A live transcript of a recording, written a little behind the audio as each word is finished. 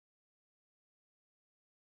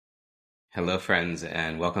Hello, friends,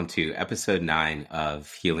 and welcome to episode 9 of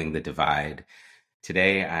Healing the Divide.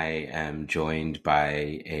 Today, I am joined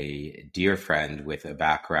by a dear friend with a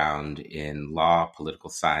background in law, political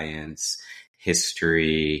science,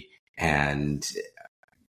 history, and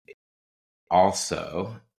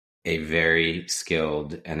also a very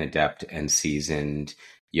skilled and adept and seasoned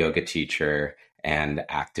yoga teacher and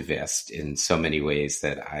activist in so many ways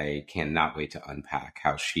that I cannot wait to unpack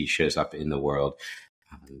how she shows up in the world.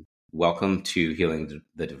 Welcome to Healing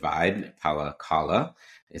the Divide, Paola Cala.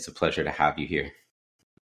 It's a pleasure to have you here.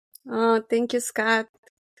 Oh, thank you, Scott.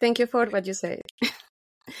 Thank you for what you said.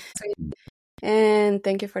 And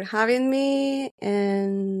thank you for having me.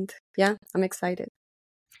 And yeah, I'm excited.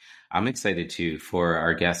 I'm excited too. For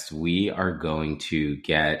our guests, we are going to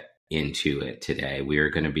get into it today. We are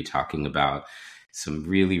going to be talking about some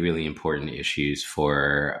really, really important issues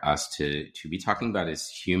for us to be talking about as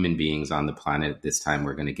human beings on the planet. This time,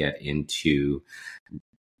 we're going to get into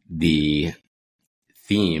the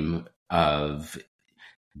theme of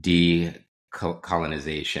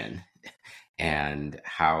decolonization and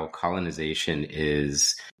how colonization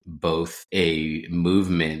is both a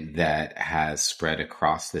movement that has spread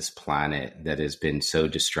across this planet that has been so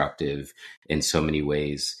destructive in so many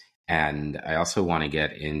ways. And I also want to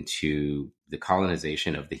get into the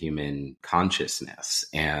colonization of the human consciousness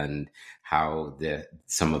and how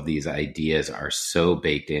some of these ideas are so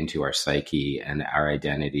baked into our psyche and our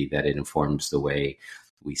identity that it informs the way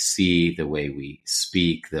we see, the way we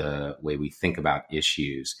speak, the way we think about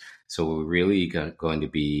issues. So we're really going to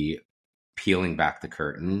be peeling back the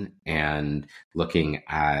curtain and looking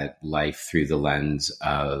at life through the lens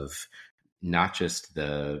of not just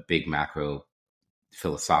the big macro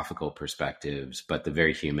philosophical perspectives, but the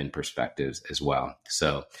very human perspectives as well.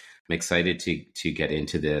 So I'm excited to get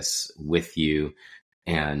into this with you.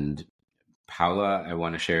 And Paola, I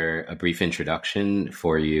want to share a brief introduction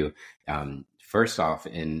for you. First off,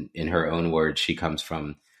 in her own words, she comes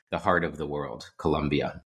from the heart of the world,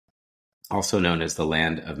 Colombia, also known as the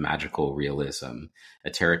land of magical realism, a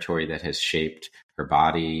territory that has shaped her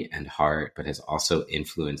body and heart, but has also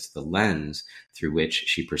influenced the lens through which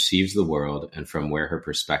she perceives the world and from where her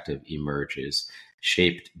perspective emerges,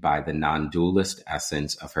 shaped by the non-dualist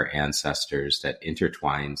essence of her ancestors that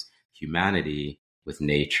intertwines humanity with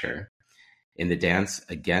nature. In the dance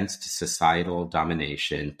against societal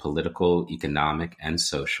domination, political, economic, and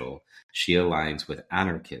social, she aligns with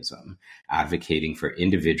anarchism, advocating for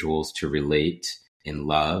individuals to relate in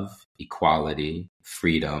love, equality,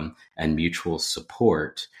 freedom, and mutual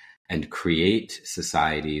support, and create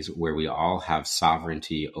societies where we all have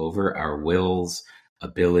sovereignty over our wills,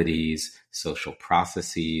 abilities, social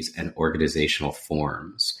processes, and organizational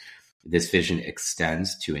forms. This vision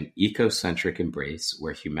extends to an ecocentric embrace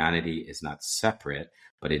where humanity is not separate,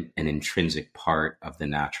 but an intrinsic part of the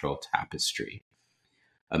natural tapestry.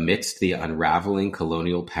 Amidst the unraveling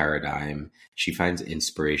colonial paradigm, she finds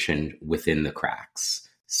inspiration within the cracks,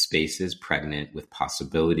 spaces pregnant with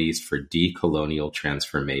possibilities for decolonial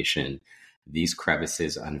transformation. These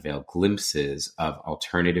crevices unveil glimpses of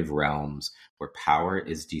alternative realms where power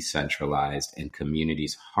is decentralized and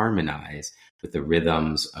communities harmonize with the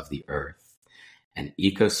rhythms of the earth. An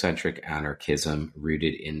ecocentric anarchism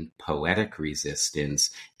rooted in poetic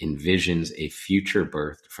resistance envisions a future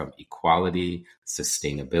birthed from equality,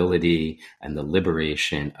 sustainability, and the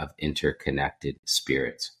liberation of interconnected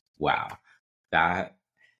spirits. Wow, that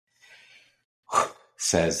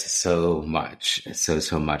says so much,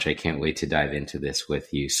 so much. I can't wait to dive into this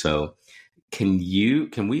with you. So can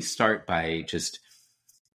we start by just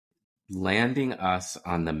landing us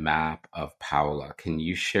on the map of Paola? Can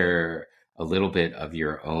you share a little bit of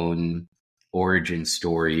your own origin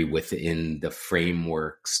story within the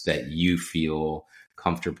frameworks that you feel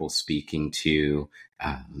comfortable speaking to?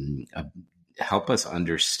 Help us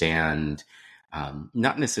understand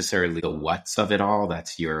not necessarily the what's of it all,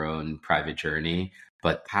 that's your own private journey,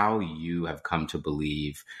 but how you have come to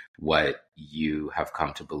believe what you have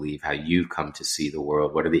come to believe, how you've come to see the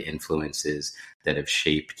world. What are the influences that have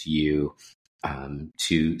shaped you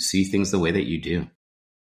to see things the way that you do?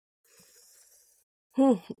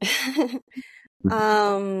 Well,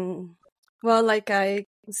 like I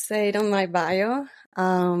said on my bio,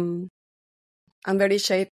 I'm very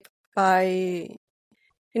shaped by,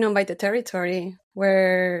 by the territory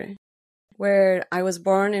where I was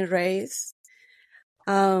born and raised.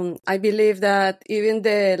 I believe that even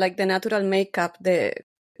the natural makeup, the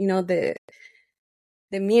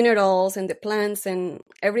minerals and the plants and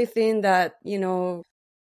everything that,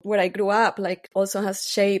 where I grew up, also has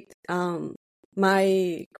shaped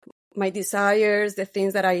my desires, the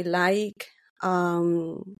things that I like.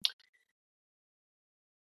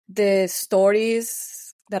 the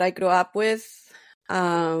stories that I grew up with,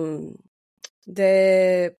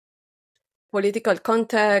 the political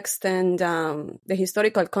context and the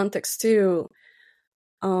historical context too.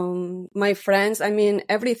 My friends, I mean,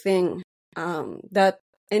 everything that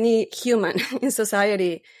any human in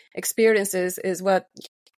society experiences is what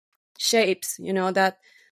shapes,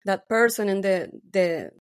 that person and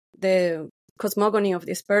the cosmogony of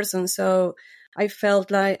this person. So I feel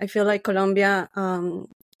like Colombia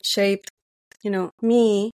shaped,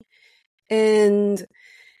 me. And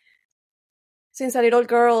since a little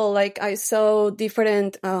girl, like, I saw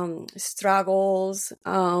different struggles.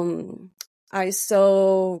 I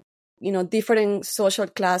saw, different social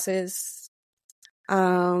classes.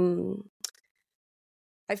 I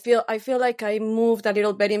feel like I moved a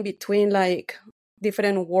little bit in between, like,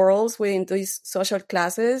 different worlds within these social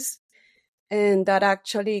classes, and that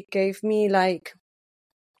actually gave me, like,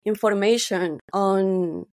 information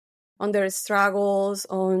on their struggles,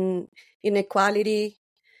 on inequality.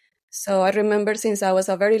 So I remember since I was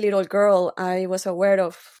a very little girl, I was aware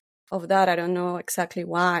of that. I don't know exactly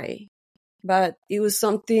why, but it was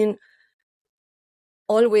something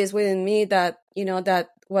always within me that, that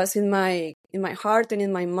was in my heart and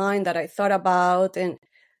in my mind, that I thought about. And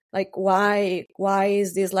like, why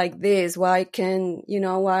is this like this? Why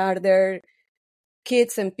are there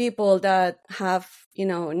kids and people that have,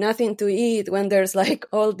 nothing to eat, when there's like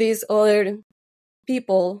all these other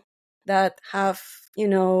people that have,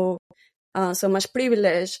 so much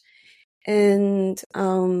privilege? And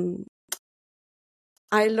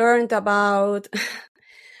I learned about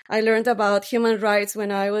human rights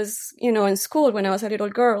when I was, in school, when I was a little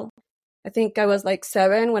girl. I think I was like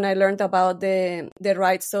 7 when I learned about the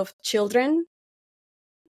rights of children.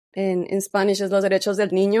 In Spanish, es los derechos del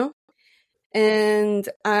niño. And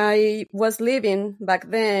I was living back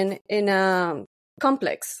then in a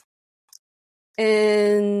complex.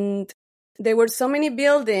 And there were so many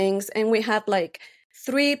buildings, and we had like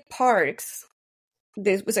 3 parks.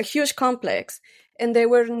 This was a huge complex, and there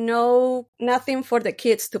were nothing for the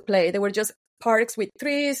kids to play. There were just parks with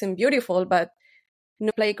trees and beautiful, but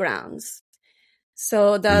no playgrounds.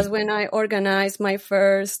 So that's when I organized my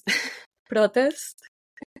first protest,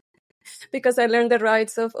 because I learned the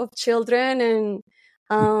rights of children.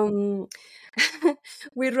 And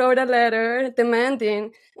we wrote a letter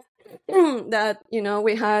demanding that,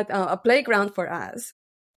 we had a playground for us.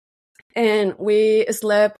 And we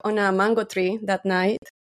slept on a mango tree that night.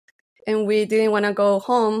 And we didn't want to go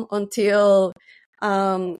home until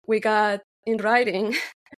we got in writing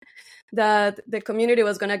that the community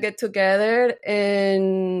was going to get together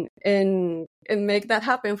and make that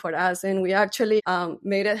happen for us. And we actually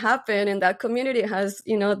made it happen. And that community has,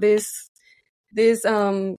 these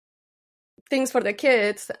things for the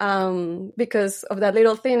kids because of that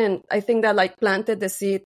little thing. And I think that, like, planted the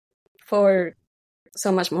seed for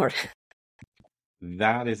so much more.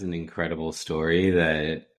 That is an incredible story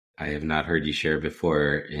that I have not heard you share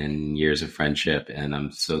before in years of friendship. And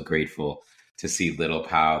I'm so grateful to see little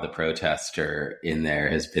Pao, the protester, in there,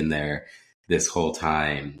 has been there this whole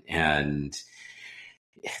time. And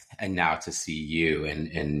now to see you and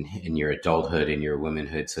in your adulthood and your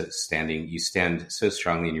womanhood, so you stand so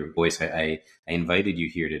strongly in your voice. I invited you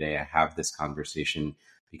here today. I have this conversation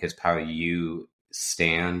because, Pao, you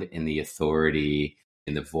stand in the authority,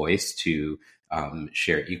 in the voice to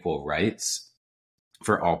share equal rights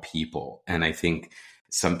for all people. And I think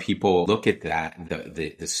some people look at that,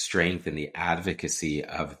 the strength and the advocacy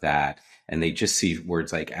of that, and they just see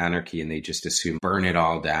words like anarchy and they just assume burn it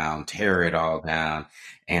all down, tear it all down.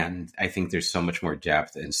 And I think there's so much more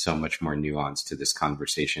depth and so much more nuance to this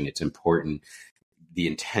conversation. It's important. The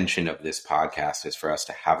intention of this podcast is for us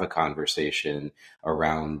to have a conversation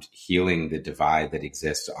around healing the divide that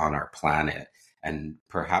exists on our planet. And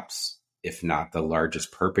perhaps, if not the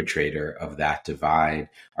largest perpetrator of that divide,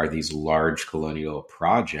 are these large colonial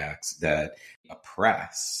projects that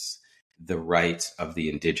oppress the rights of the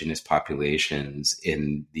indigenous populations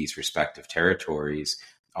in these respective territories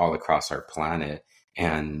all across our planet.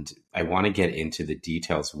 And I want to get into the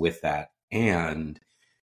details with that. And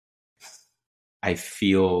I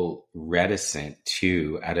feel reticent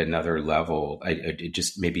too, at another level. I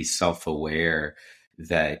just maybe self-aware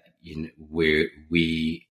that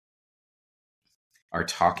we are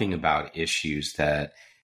talking about issues that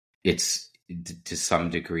it's, to some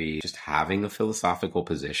degree, just having a philosophical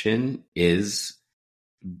position is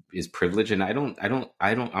privilege. And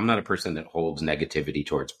I'm not a person that holds negativity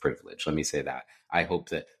towards privilege. Let me say that. I hope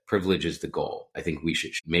that privilege is the goal. I think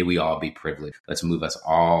may we all be privileged. Let's move us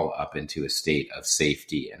all up into a state of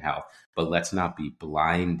safety and health, but let's not be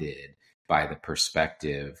blinded by the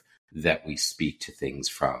perspective that we speak to things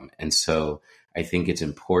from. And so I think it's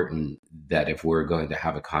important that if we're going to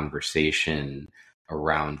have a conversation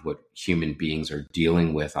around what human beings are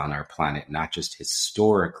dealing with on our planet, not just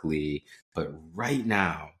historically, but right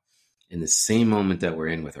now, in the same moment that we're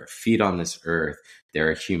in with our feet on this earth, there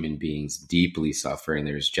are human beings deeply suffering.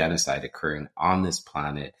 There's genocide occurring on this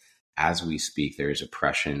planet as we speak. There's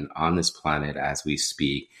oppression on this planet as we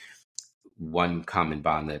speak. One common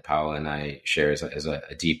bond that Paola and I share is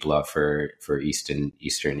a deep love for Eastern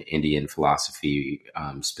Indian philosophy,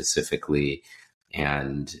 specifically,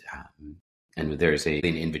 and there's an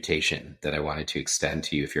invitation that I wanted to extend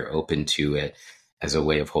to you if you're open to it as a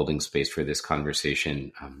way of holding space for this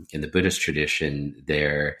conversation. In the Buddhist tradition,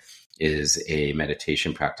 there is a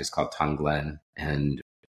meditation practice called Tonglen, and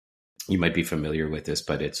you might be familiar with this,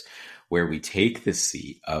 but it's where we take the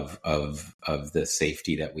seat of the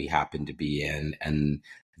safety that we happen to be in and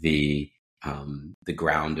the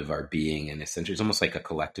ground of our being. And essentially, it's almost like a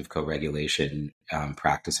collective co-regulation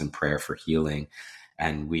practice and prayer for healing.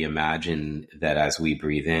 And we imagine that as we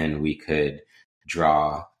breathe in, we could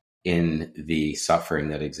draw in the suffering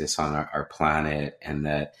that exists on our planet, and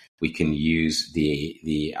that we can use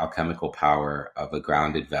the alchemical power of a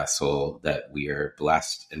grounded vessel that we are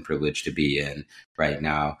blessed and privileged to be in right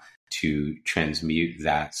now to transmute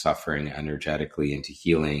that suffering energetically into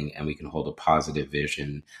healing. And we can hold a positive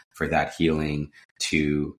vision for that healing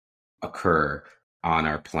to occur on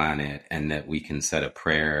our planet, and that we can set a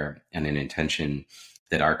prayer and an intention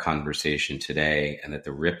that our conversation today, and that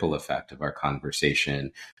the ripple effect of our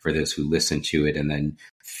conversation for those who listen to it and then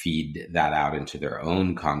feed that out into their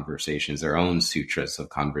own conversations, their own sutras of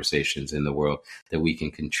conversations in the world, that we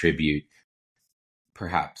can contribute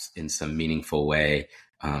perhaps in some meaningful way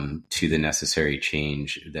to the necessary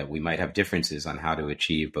change that we might have differences on how to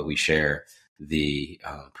achieve, but we share the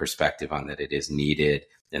perspective on that it is needed,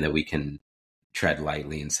 and that we can tread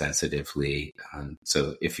lightly and sensitively.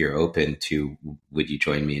 So if you're open to, would you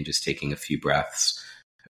join me in just taking a few breaths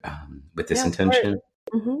with this intention?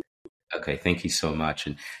 Mm-hmm. Okay, thank you so much.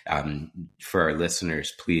 And for our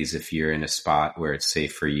listeners, please, if you're in a spot where it's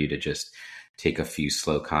safe for you to just take a few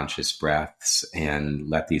slow, conscious breaths, and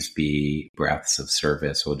let these be breaths of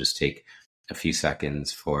service. We'll just take a few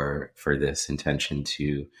seconds for this intention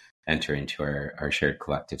to enter into our shared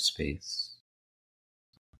collective space.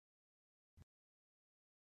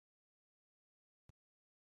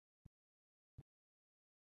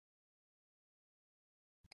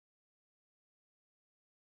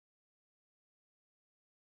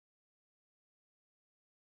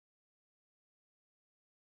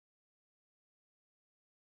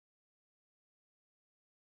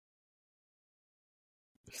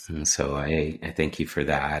 And so I thank you for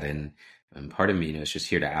that. And part of me, is just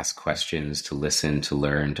here to ask questions, to listen, to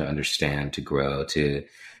learn, to understand, to grow, to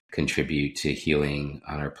contribute to healing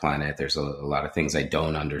on our planet. There's a lot of things I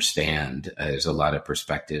don't understand. There's a lot of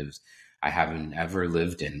perspectives I haven't ever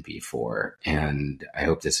lived in before. And I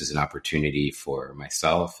hope this is an opportunity for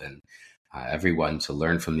myself and everyone to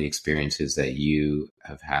learn from the experiences that you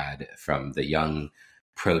have had, from the young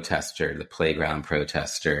protester, the playground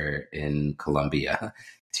protester in Colombia,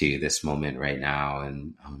 to this moment right now.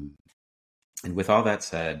 And with all that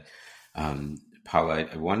said, Paola,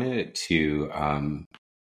 I wanted to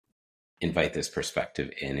invite this perspective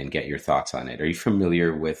in and get your thoughts on it. Are you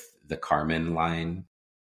familiar with the Carmen line?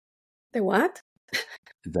 The what?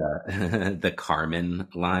 The Carmen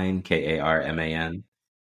line, Karman.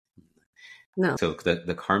 No. So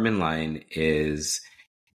the Carmen line is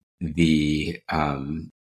the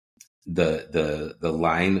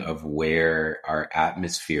line of where our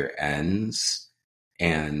atmosphere ends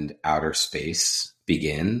and outer space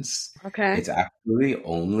begins. Okay. It's actually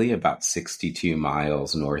only about 62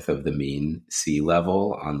 miles north of the mean sea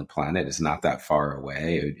level on the planet. It's not that far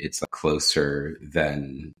away. It's closer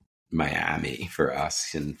than Miami for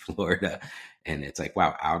us in Florida. And it's like,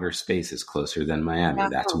 wow, outer space is closer than Miami. Wow.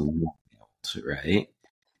 That's wild, right?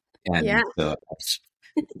 And yeah. so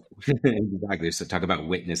exactly. So talk about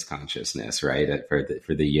witness consciousness, right? For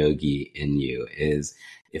the yogi in you, is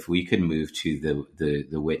if we could move to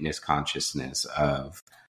the witness consciousness of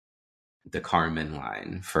the Carmen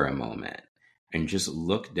line for a moment, and just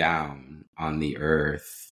look down on the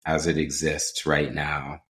earth as it exists right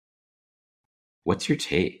now. What's your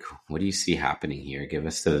take? What do you see happening here? Give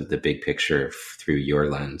us the big picture through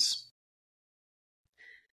your lens.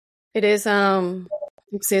 It is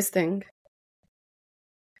existing.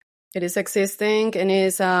 It is existing, and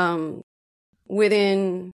is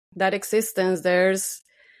within that existence, there's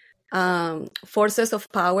forces of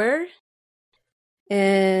power,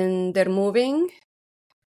 and they're moving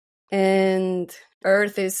And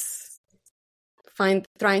Earth is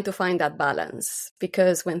trying to find that balance,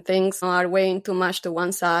 because when things are weighing too much to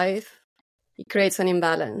one side, it creates an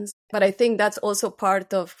imbalance. But I think that's also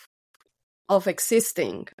part of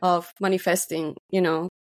existing, of manifesting,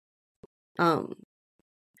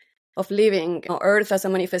 of living, Earth as a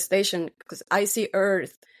manifestation, because I see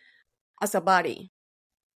Earth as a body.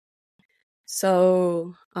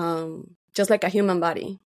 So just like a human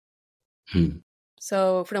body.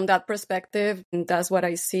 So from that perspective, that's what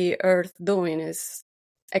I see Earth doing, is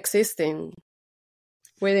existing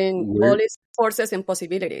within all its forces and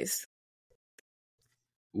possibilities.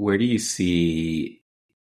 Where do you see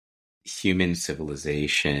human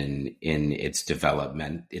civilization in its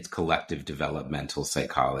development, its collective developmental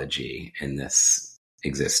psychology in this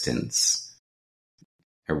existence?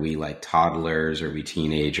 Are we like toddlers? Are we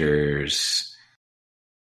teenagers?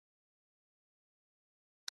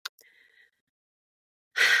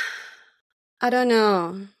 I don't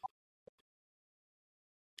know.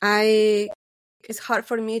 It's hard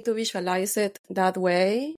for me to visualize it that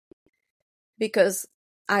way, because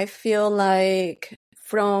I feel like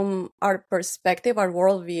from our perspective, our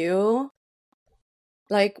worldview,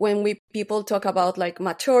 like when people talk about like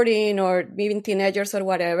maturing or being teenagers or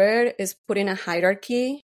whatever, is putting a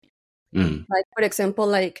hierarchy. Like, for example,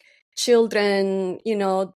 like children,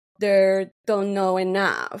 they don't know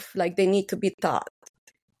enough, like they need to be taught.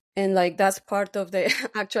 And like that's part of the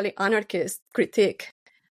actually anarchist critique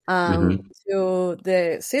to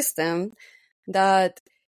the system, that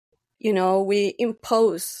we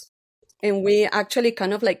impose and we actually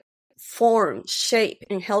kind of like form, shape,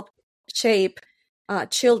 and help shape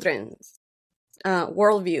children's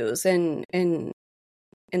worldviews and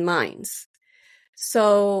minds.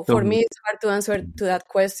 So for me, it's hard to answer to that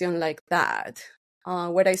question like that.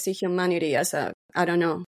 Where I see humanity as I don't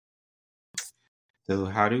know. So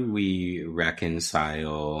how do we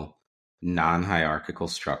reconcile non-hierarchical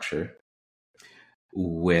structure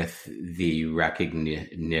with the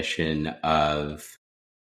recognition of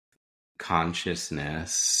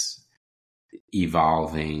consciousness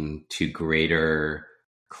evolving to greater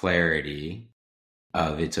clarity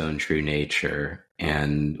of its own true nature?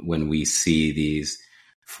 And when we see these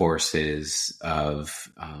forces of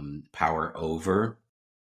power over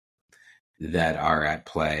that are at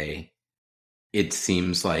play, it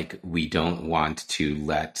seems like we don't want to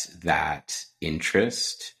let that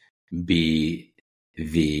interest be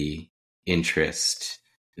the interest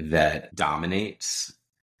that dominates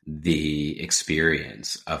the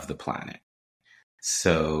experience of the planet.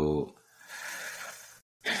 So,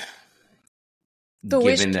 to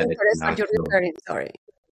which given that it's interest are not you referring? Sorry.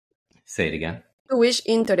 Say it again. To which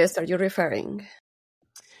interest are you referring?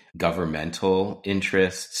 Governmental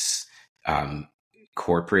interests,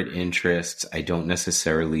 corporate interests. I don't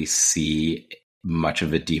necessarily see much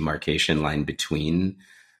of a demarcation line between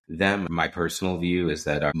them. My personal view is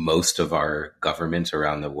that most of our governments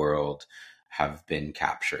around the world have been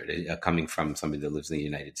captured. Coming from somebody that lives in the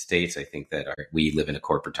United States, I think that we live in a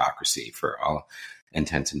corporatocracy for all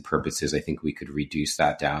intents and purposes. I think we could reduce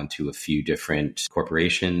that down to a few different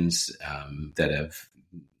corporations that have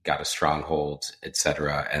got a stronghold,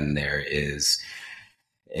 etc. And there is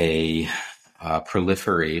a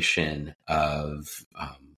proliferation of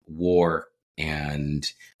war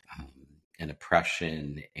and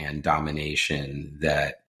oppression and domination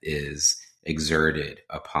that is exerted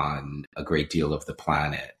upon a great deal of the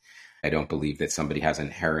planet. I don't believe that somebody has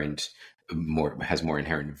more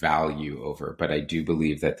inherent value over, but I do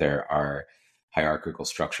believe that there are hierarchical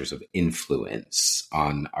structures of influence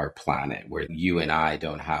on our planet where you and I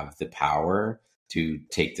don't have the power to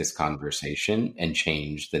take this conversation and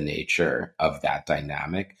change the nature of that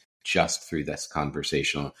dynamic just through this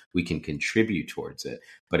conversation. We can contribute towards it.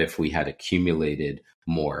 But if we had accumulated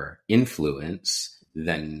more influence,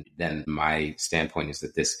 then my standpoint is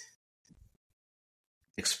that this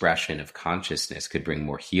expression of consciousness could bring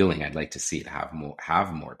more healing. I'd like to see it have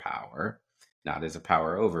more power, not as a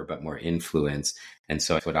power over, but more influence. And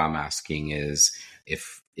so what I'm asking is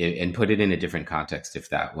and put it in a different context if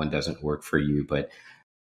that one doesn't work for you. But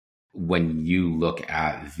when you look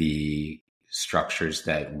at the structures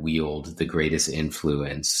that wield the greatest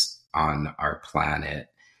influence on our planet,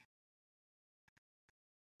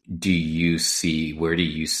 where do you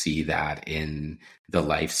see that in the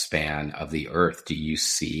lifespan of the earth? Do you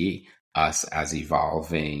see us as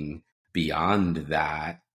evolving beyond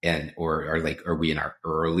that? Or are we in our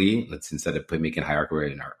early, instead of making hierarchy, we're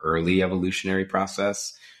in our early evolutionary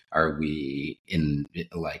process? Are we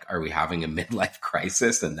having a midlife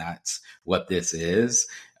crisis and that's what this is?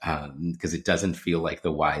 Because it doesn't feel like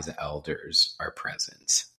the wise elders are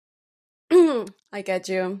present. I get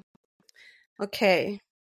you. Okay.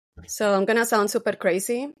 So I'm gonna sound super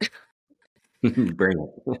crazy. Bring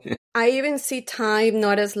it. I even see time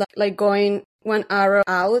not as like going one arrow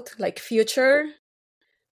out, like future.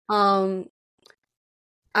 Um,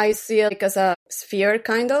 I see it like as a sphere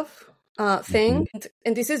kind of thing.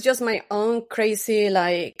 And this is just my own crazy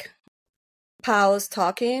like pals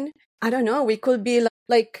talking. I don't know. We could be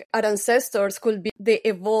like our ancestors could be the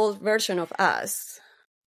evolved version of us.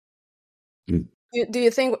 Mm. Do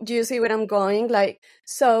you think? Do you see where I'm going? Like,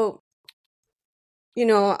 so you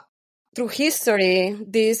know, through history,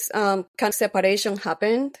 this kind of separation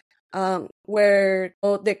happened, where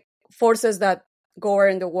all the forces that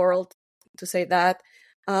govern the world, to say that,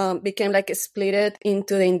 became like split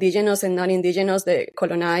into the indigenous and non-indigenous, the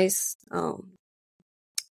colonized,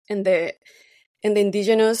 and the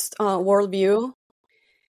indigenous worldview.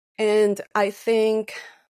 And I think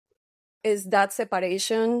is that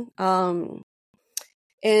separation,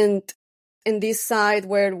 and in this side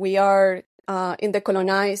where we are in the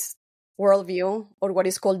colonized worldview, or what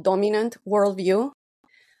is called dominant worldview,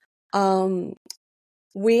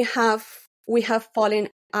 we have fallen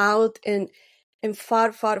out and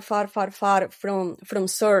far from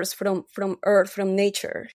source, from earth, from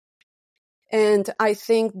nature. And I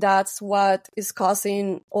think that's what is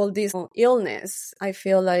causing all this illness. I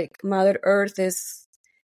feel like Mother Earth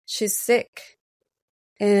she's sick,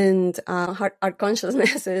 and our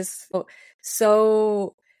consciousness is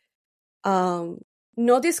so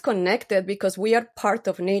not disconnected, because we are part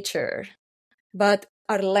of nature, but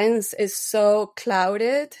our lens is so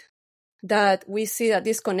clouded that we see that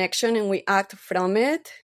disconnection and we act from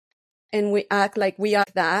it, and we act like we are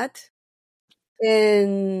that.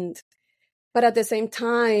 But at the same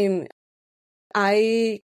time,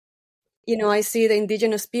 I see the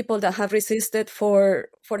indigenous people that have resisted for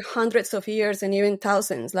hundreds of years and even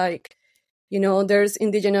thousands. Like, there's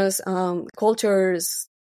indigenous cultures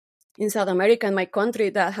in South America, in my country,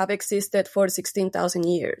 that have existed for 16,000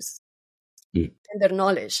 years, and their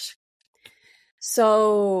knowledge.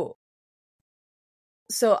 So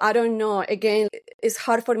I don't know. Again, it's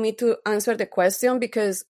hard for me to answer the question,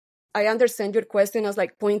 because I understand your question as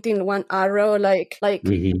like pointing one arrow, like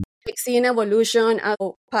seeing evolution as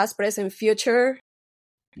past, present, future,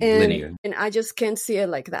 and I just can't see it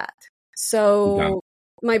like that. So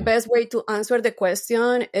my best way to answer the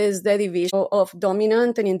question is the division of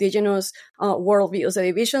dominant and indigenous worldviews, the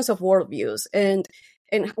divisions of worldviews, and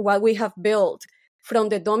what we have built from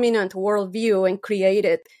the dominant worldview and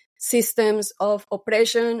created systems of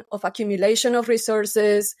oppression, of accumulation of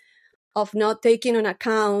resources, of not taking on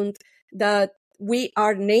account that we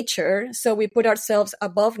are nature. So we put ourselves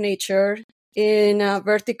above nature in a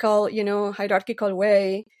vertical, hierarchical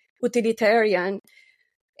way, utilitarian.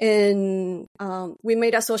 And we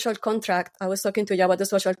made a social contract. I was talking to you about the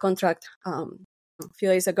social contract a few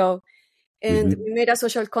days ago. And we made a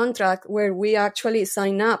social contract where we actually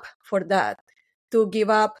sign up for that, to give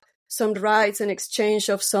up some rights in exchange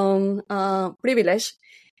of some privilege.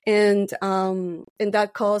 And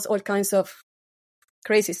that caused all kinds of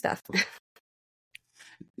crazy stuff.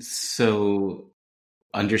 So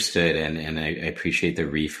understood, and I appreciate the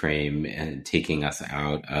reframe and taking us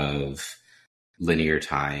out of linear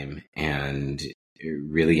time and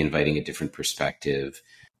really inviting a different perspective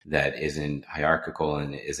that isn't hierarchical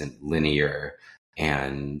and isn't linear.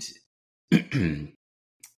 And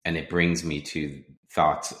and it brings me to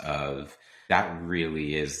thoughts of that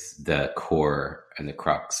really is the core and the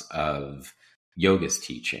crux of yoga's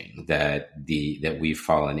teaching, that we've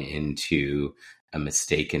fallen into a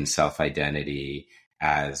mistaken self-identity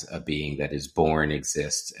as a being that is born,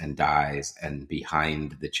 exists, and dies, and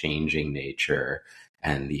behind the changing nature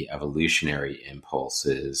and the evolutionary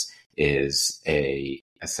impulses is a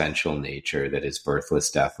essential nature that is birthless,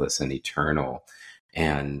 deathless, and eternal.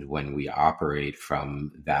 And when we operate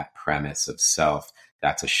from that premise of self,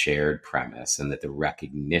 that's a shared premise, and that the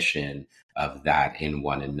recognition of that in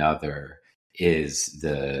one another is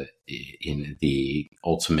the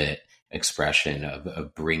ultimate expression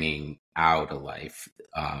of bringing out a life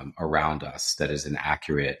around us that is an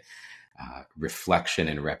accurate reflection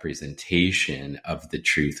and representation of the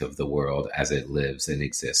truth of the world as it lives and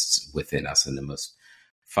exists within us in the most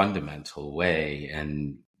fundamental way.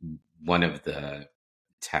 And one of the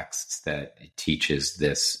texts that teaches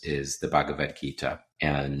this is the Bhagavad Gita.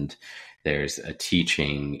 And there's a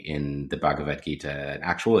teaching in the Bhagavad Gita,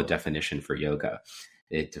 a definition for yoga.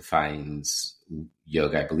 It defines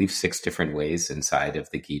yoga, I believe, 6 different ways inside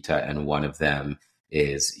of the Gita. And one of them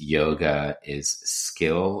is yoga is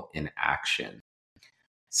skill in action.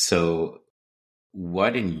 So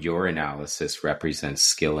what in your analysis represents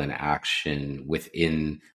skill in action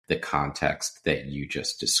within the context that you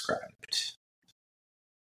just described?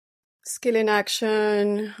 Skill in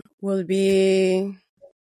action will be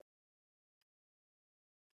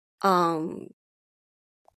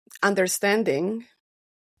understanding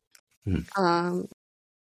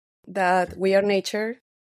that we are nature.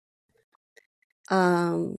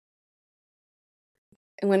 And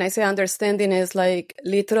when I say understanding, is like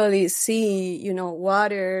literally see,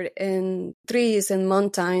 water and trees and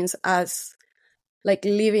mountains as like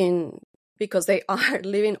living, because they are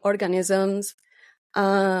living organisms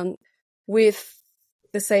with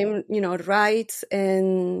the same, rights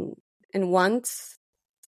and wants.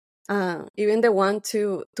 Even the want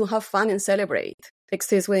to have fun and celebrate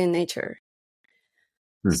exists within nature.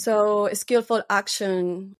 So skillful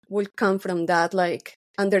action will come from that, like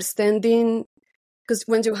understanding, because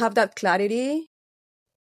when you have that clarity,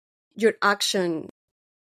 your action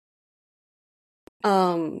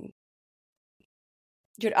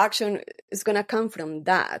is going to come from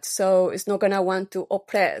that. So it's not going to want to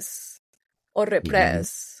oppress or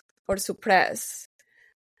repress or suppress.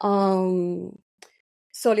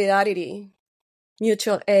 Solidarity,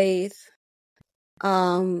 mutual aid,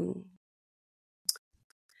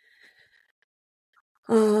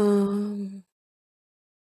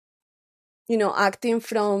 acting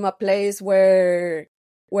from a place where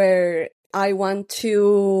I want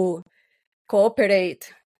to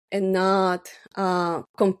cooperate and not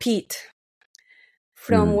compete.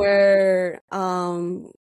 From where,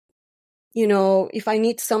 if I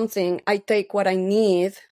need something, I take what I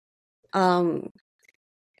need, and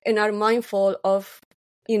are mindful of,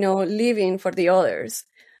 living for the others.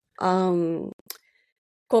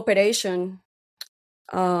 Cooperation.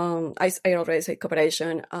 I already say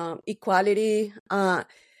cooperation, equality, and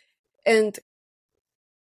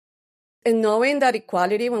knowing that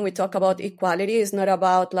equality, when we talk about equality, is not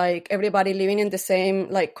about like everybody living in the same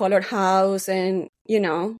like colored house, and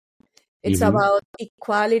it's about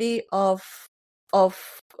equality of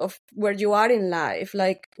where you are in life,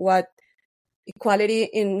 like what equality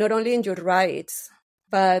in not only in your rights,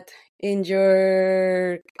 but in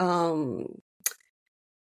your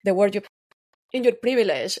the word you in your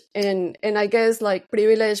privilege, and I guess like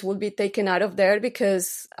privilege will be taken out of there,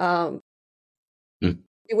 because it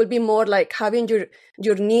will be more like having your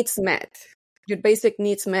needs met, your basic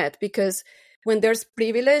needs met, because when there's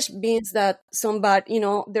privilege means that somebody,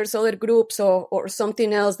 there's other groups or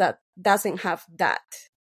something else that doesn't have that,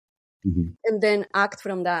 and then act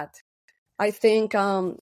from that. I think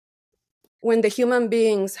when the human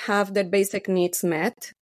beings have their basic needs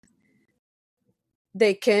met,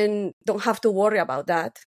 they don't have to worry about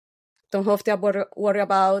that. Don't have to worry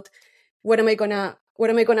about what am I gonna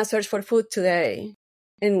search for food today,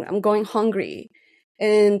 and I'm going hungry,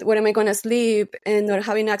 and where am I gonna sleep, and not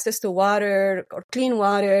having access to water or clean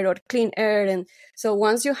air. And so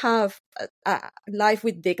once you have a life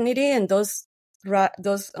with dignity and those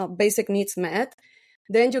basic needs met,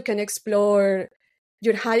 then you can explore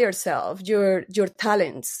your higher self, your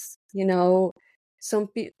talents. We're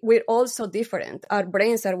all so different. Our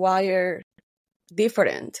brains are wired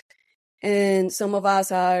different. And some of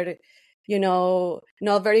us are,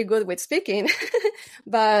 not very good with speaking,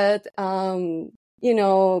 but,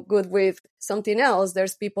 good with something else.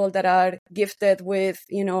 There's people that are gifted with,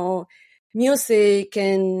 music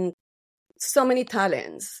and so many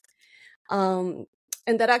talents. And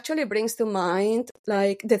that actually brings to mind,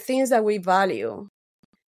 like, the things that we value.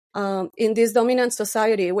 In this dominant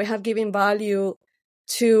society, we have given value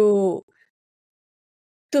to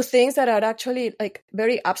things that are actually like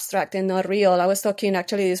very abstract and not real. I was talking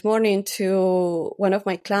actually this morning to one of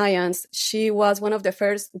my clients. She was one of the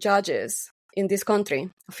first judges in this country,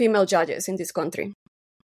 female judges in this country.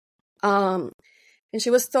 And she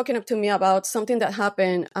was talking to me about something that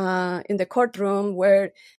happened in the courtroom,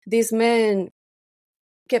 where this man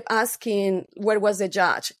kept asking where was the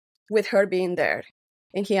judge with her being there.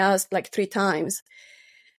 And he asked like 3 times.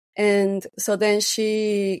 And so then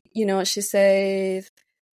she said,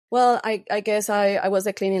 well, I guess I was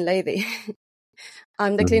the cleaning lady.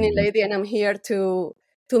 I'm the cleaning lady, and I'm here to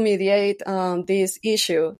mediate this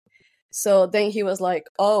issue. So then he was like,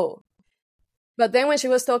 oh. But then when she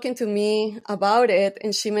was talking to me about it,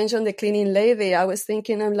 and she mentioned the cleaning lady, I was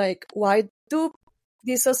thinking, I'm like, why do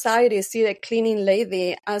these societies see the cleaning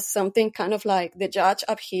lady as something kind of like the judge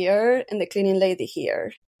up here and the cleaning lady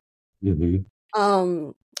here? The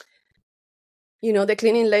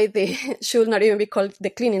cleaning lady should not even be called the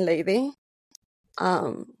cleaning lady.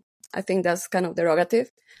 I think that's kind of derogative.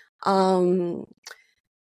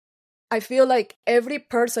 I feel like every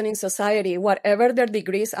person in society, whatever their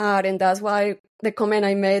degrees are, and that's why the comment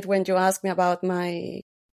I made when you asked me about my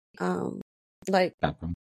like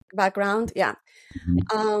background, yeah,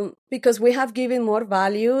 because we have given more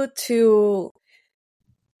value to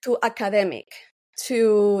academic,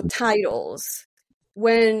 to titles.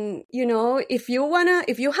 When, if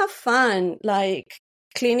you have fun, like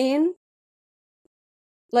cleaning,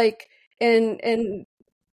 like, and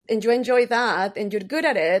you enjoy that and you're good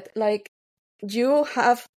at it, like, you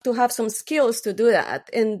have to have some skills to do that.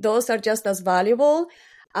 And those are just as valuable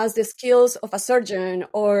as the skills of a surgeon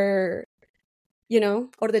or,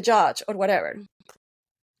 or the judge or whatever.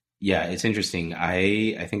 Yeah, it's interesting.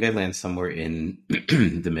 I think I land somewhere in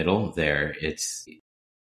the middle there.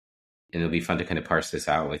 And it'll be fun to kind of parse this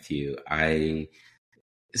out with you. I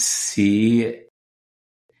see,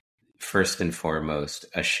 first and foremost,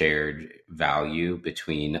 a shared value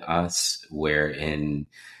between us, wherein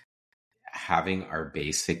having our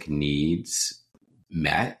basic needs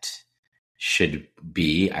met should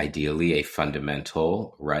be ideally a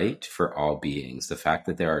fundamental right for all beings. The fact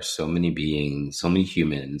that there are so many beings, so many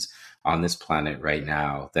humans on this planet right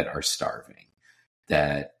now that are starving,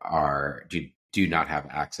 that do not have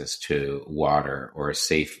access to water or a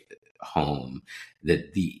safe home,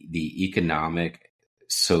 that the economic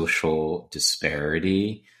social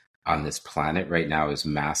disparity on this planet right now is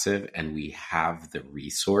massive, and we have the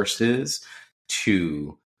resources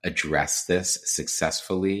to address this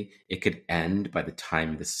successfully. It could end by the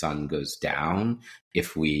time the sun goes down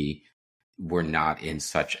if we were not in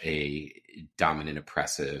such a dominant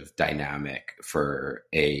oppressive dynamic for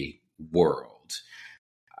a world.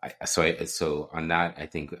 So on that, I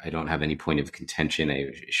think I don't have any point of contention.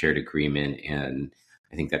 I shared agreement, and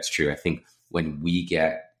I think that's true. I think when we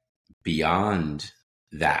get beyond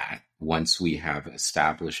that, once we have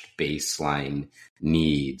established baseline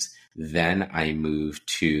needs, then I move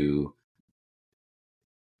to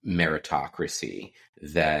meritocracy,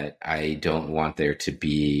 that I don't want there to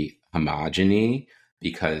be homogeny,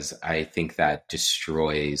 because I think that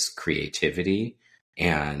destroys creativity,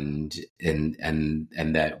 and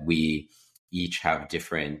that we each have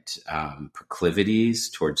different proclivities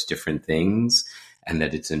towards different things, and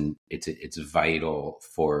that it's vital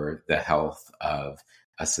for the health of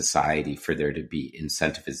a society for there to be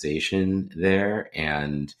incentivization there.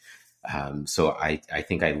 And so I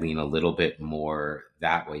think I lean a little bit more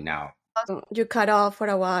that way now. You cut off for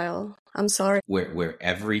a while. I'm sorry. Where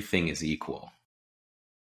everything is equal,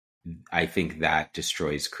 I think that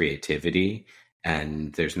destroys creativity,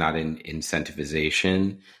 and there's not an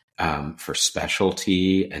incentivization for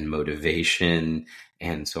specialty and motivation.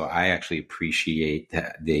 And so I actually appreciate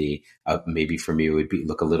that maybe for me, it would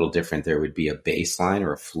look a little different. There would be a baseline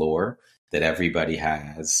or a floor that everybody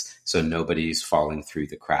has, so nobody's falling through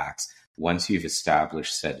the cracks. Once you've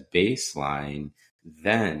established said baseline,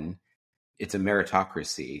 then it's a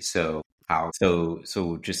meritocracy. So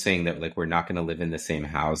just saying that, like, we're not going to live in the same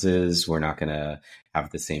houses, we're not going to have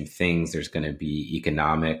the same things, there's going to be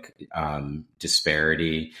economic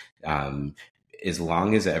disparity. As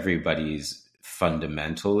long as everybody's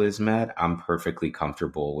fundamental is met, I'm perfectly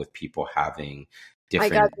comfortable with people having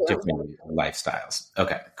different lifestyles.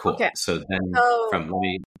 Okay, cool. Okay. So then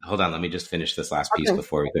let me just finish this last piece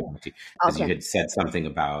before we go back to, because you had said something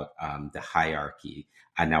about the hierarchy.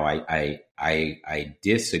 And now I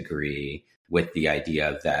disagree with the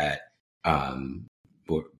idea that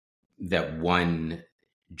that one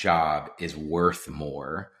job is worth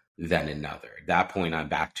more than another. At that point, I'm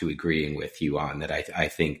back to agreeing with you on that. I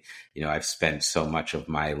think, I've spent so much of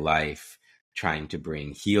my life trying to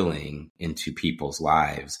bring healing into people's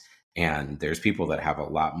lives. And there's people that have a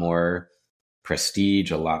lot more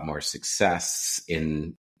prestige, a lot more success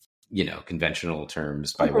in, conventional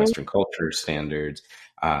terms by Western culture standards.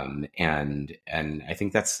 And I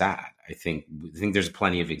think that's sad. I think there's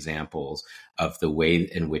plenty of examples of the way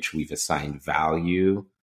in which we've assigned value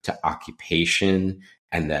to occupation,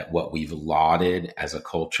 and that what we've lauded as a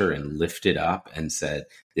culture and lifted up and said,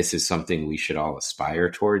 this is something we should all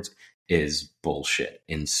aspire towards, is bullshit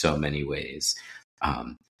in so many ways.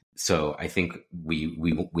 So I think we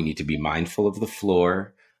need to be mindful of the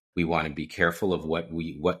floor. We want to be careful of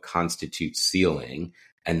what constitutes ceiling,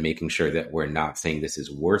 and making sure that we're not saying this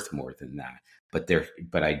is worth more than that.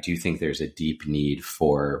 But I do think there's a deep need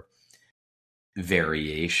for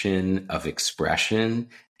variation of expression,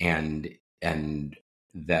 and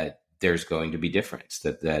that there's going to be difference,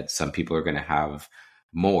 that some people are going to have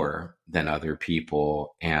more than other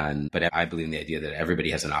people. But I believe in the idea that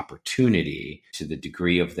everybody has an opportunity, to the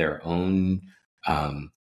degree of their own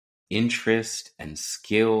interest and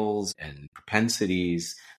skills and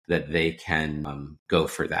propensities, that they can go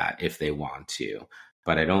for that if they want to.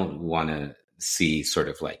 But I don't want to see sort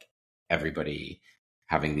of like everybody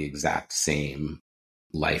having the exact same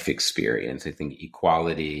life experience. I think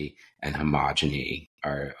equality and homogeny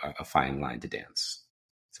are a fine line to dance.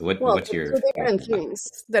 So Well, what's your two different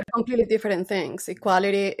things. They're completely different things.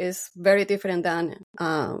 Equality is very different than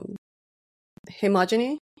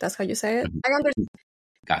homogeny. That's how you say it. I understand.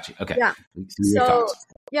 Gotcha. Okay. Yeah. Your thoughts.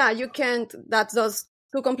 Yeah, you can't. That's those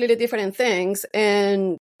two completely different things.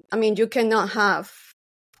 And I mean, you cannot have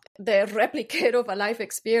the replicate of a life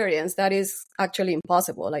experience. That is actually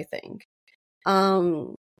impossible, I think.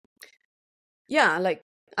 Yeah, like,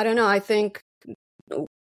 I don't know. I think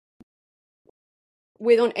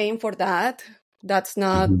we don't aim for that. That's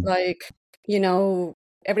not like,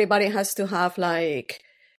 everybody has to have like,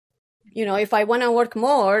 if I want to work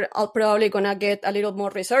more, I'll probably going to get a little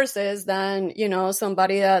more resources than,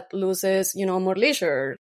 somebody that loses, more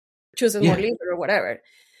leisure, chooses more leisure or whatever.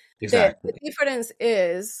 Exactly. The difference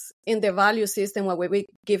is in the value system, what we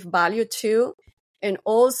give value to, and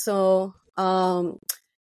also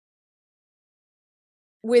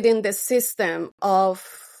within the system of,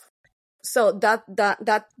 so that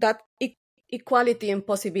equality and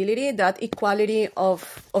possibility, that equality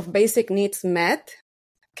of basic needs met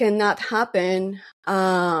cannot happen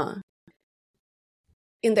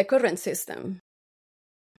in the current system.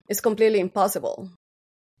 It's completely impossible.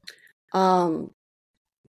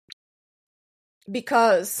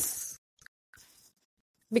 Because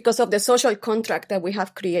of the social contract that we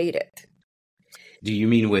have created. Do you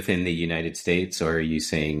mean within the United States, or are you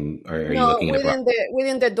saying, or are you looking at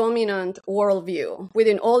within the dominant worldview,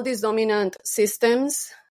 within all these dominant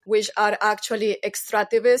systems, which are actually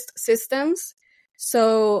extractivist systems?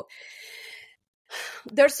 So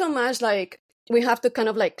there's so much like we have to kind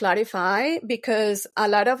of like clarify, because a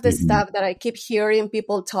lot of the stuff that I keep hearing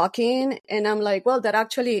people talking, and I'm like, well, that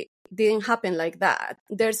actually didn't happen like that.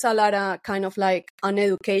 There's a lot of kind of like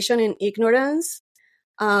uneducation and ignorance.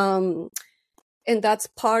 And that's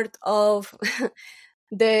part of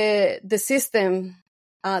the system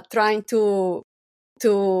trying to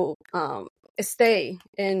stay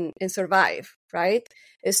and survive, right?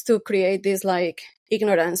 Is to create this like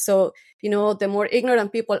ignorance. So, the more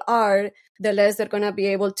ignorant people are, the less they're going to be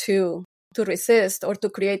able to resist or to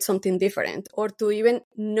create something different, or to even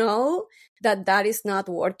know that that is not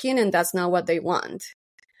working and that's not what they want.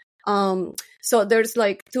 So there's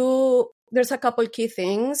a couple key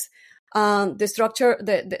things.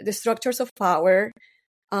 The structures of power,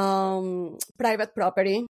 private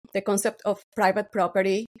property, the concept of private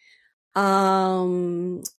property,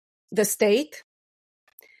 the state,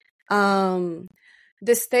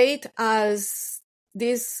 as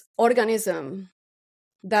this organism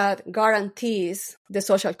that guarantees the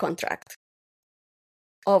social contract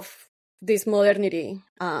of this modernity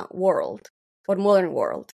world or modern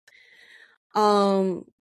world.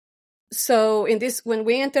 So when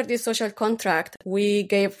we entered this social contract, we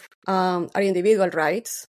gave our individual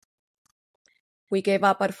rights, we gave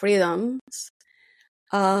up our freedoms,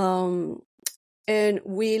 and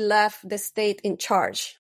we left the state in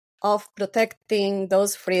charge of protecting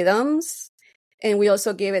those freedoms. And we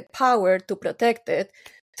also gave it power to protect it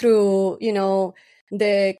through,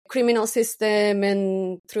 the criminal system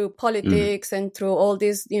and through politics and through all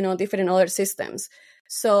these, different other systems.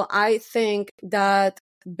 So I think that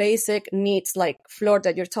basic needs like floor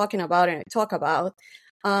that you're talking about and I talk about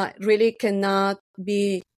really cannot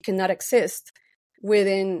exist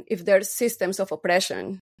within, if there's systems of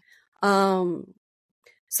oppression.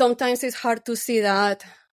 Sometimes it's hard to see that,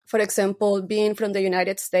 for example, being from the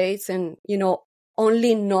United States and,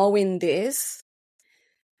 only knowing this,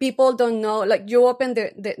 people don't know, like you open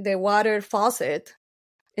the water faucet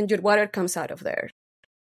and your water comes out of there.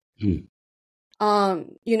 You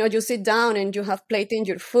sit down and you have plating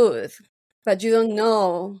your food, but you don't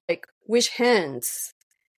know like which hands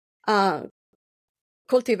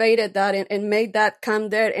cultivated that and made that come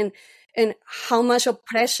there, and how much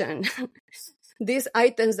oppression these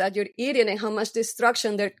items that you're eating and how much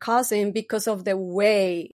destruction they're causing because of the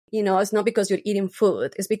way, it's not because you're eating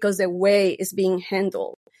food, it's because the way it's being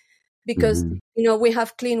handled. Because, we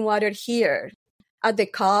have clean water here at the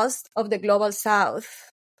cost of the global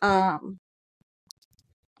south. Not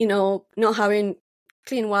having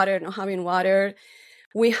clean water, not having water.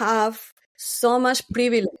 We have so much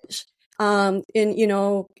privilege in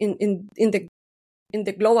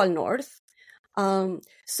the global north.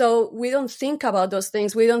 So we don't think about those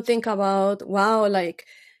things. We don't think about, wow, like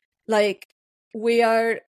we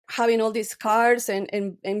are having all these cars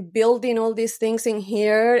and building all these things in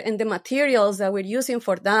here, and the materials that we're using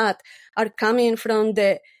for that are coming from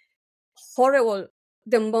the horrible.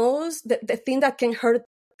 The thing that can hurt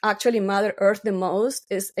actually Mother Earth the most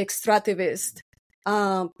is extractivist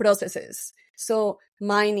processes. So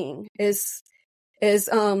mining is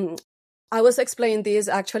I was explained this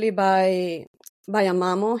actually by a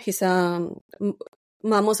mamo.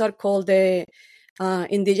 Mamos are called the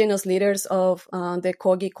indigenous leaders of the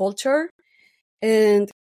Kogi culture, and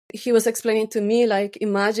he was explaining to me, like,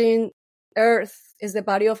 imagine Earth is the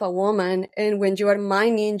body of a woman, and when you are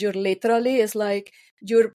mining, you're literally, it's like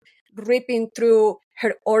you're ripping through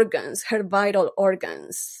her organs, her vital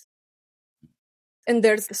organs. And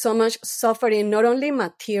there's so much suffering, not only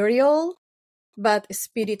material, but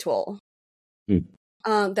spiritual,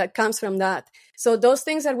 that comes from that. So those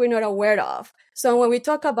things that we're not aware of. So when we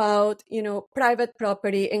talk about, private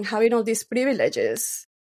property and having all these privileges,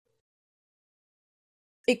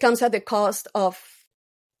 it comes at the cost of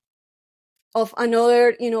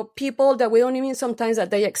another, people that we don't even sometimes that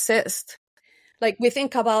they exist. Like, we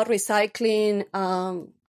think about recycling,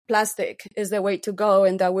 plastic is the way to go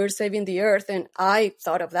and that we're saving the earth. And I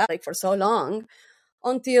thought of that like for so long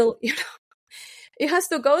until, it has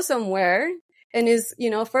to go somewhere. And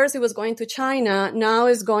first it was going to China. Now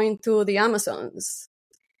it's going to the Amazons.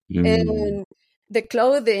 And the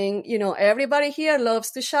clothing, everybody here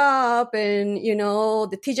loves to shop and,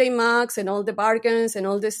 the TJ Maxx and all the bargains and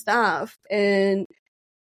all this stuff. And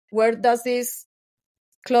where does this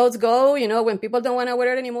clothes go? When people don't want to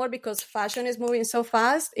wear it anymore because fashion is moving so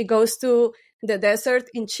fast, it goes to the desert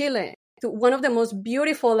in Chile, to one of the most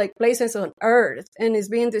beautiful places on earth, and it's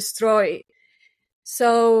being destroyed.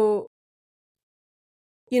 So,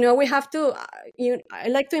 we have to, I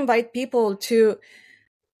like to invite people to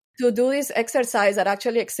do this exercise that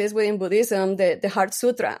actually exists within Buddhism, the Heart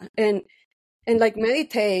Sutra, and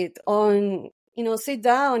meditate on, sit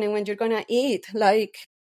down, and when you're going to eat,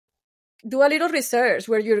 do a little research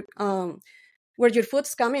where your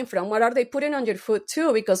food's coming from. What are they putting on your food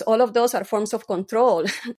too? Because all of those are forms of control.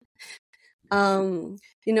 We're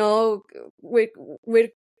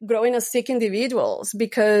growing as sick individuals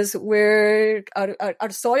because our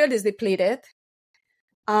soil is depleted.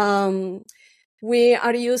 We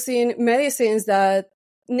are using medicines that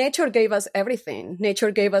nature gave us everything. Nature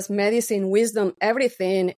gave us medicine, wisdom,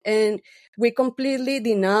 everything. And we completely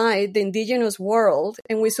denied the indigenous world,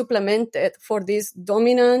 and we supplemented for this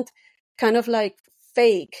dominant kind of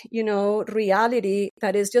fake, reality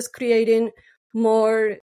that is just creating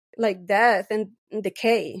more death and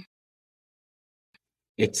decay.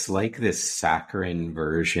 It's like this saccharine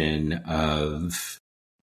version of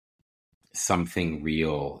something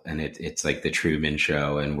real, and it's like the Truman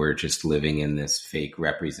Show, and we're just living in this fake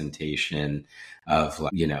representation of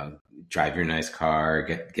drive your nice car,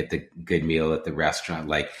 get the good meal at the restaurant,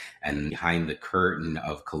 and behind the curtain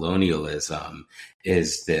of colonialism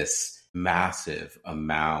is this massive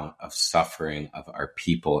amount of suffering of our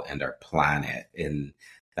people and our planet. And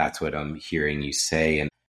that's what I'm hearing you say.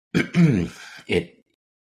 And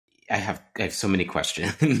I have so many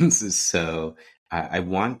questions. So I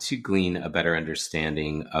want to glean a better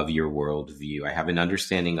understanding of your worldview. I have an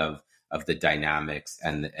understanding of the dynamics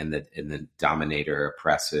and the dominator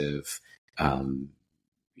oppressive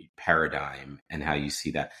paradigm and how you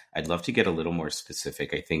see that. I'd love to get a little more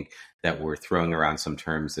specific. I think that we're throwing around some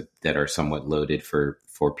terms that are somewhat loaded for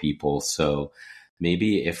people. So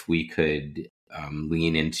maybe if we could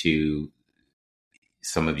lean into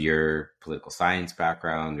some of your political science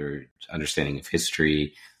background or understanding of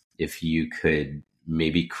history, if you could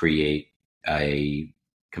maybe create a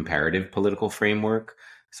comparative political framework.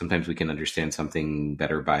 Sometimes we can understand something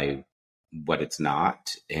better by what it's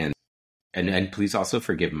not. And please also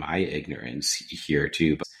forgive my ignorance here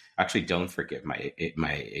too. But actually, don't forgive my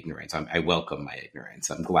ignorance. I welcome my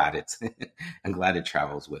ignorance. I'm glad I'm glad it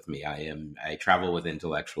travels with me. I travel with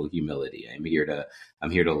intellectual humility. I'm here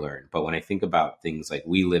to learn. But when I think about things like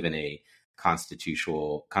we live in a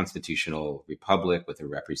constitutional republic with a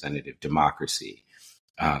representative democracy,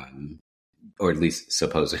 or at least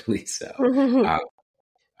supposedly so.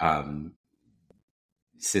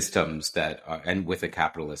 Systems that are, and with a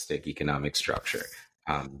capitalistic economic structure,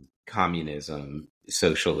 communism,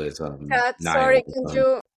 socialism. Kat, sorry,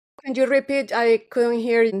 can you repeat? I couldn't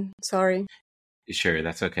hear you. Sorry. Sure,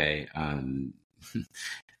 that's okay.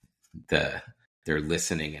 They're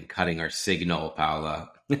listening and cutting our signal,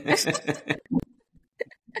 Paola.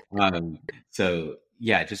 So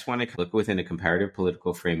yeah, I just want to look within a comparative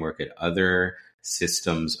political framework at other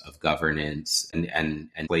systems of governance and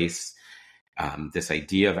place this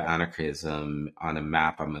idea of anarchism on a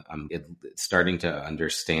map. I'm starting to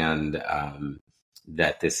understand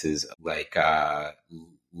that this is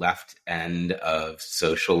left end of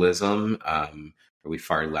socialism? Are we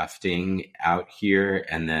far lefting out here?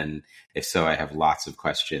 And then, if so, I have lots of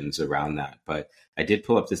questions around that. But I did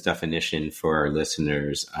pull up this definition for our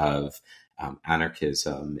listeners of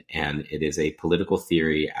anarchism, and it is a political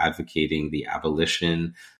theory advocating the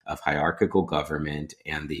abolition of hierarchical government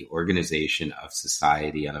and the organization of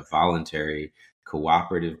society on a voluntary,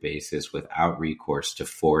 cooperative basis without recourse to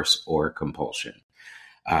force or compulsion.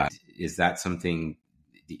 Is that something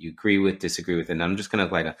that you agree with, disagree with? And I'm just going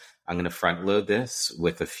to I'm going to front load this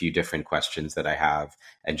with a few different questions that I have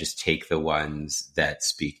and just take the ones that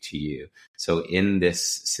speak to you. So in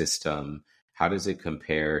this system, how does it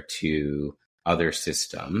compare to other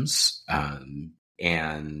systems?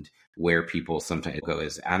 And where people sometimes go,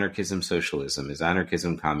 is anarchism socialism? Is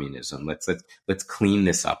anarchism communism? Let's clean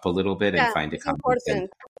this up a little bit and find it's a common thing.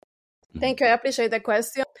 important. Thank you. I appreciate the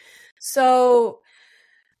question. So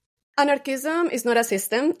anarchism is not a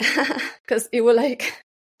system because it will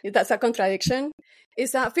that's a contradiction.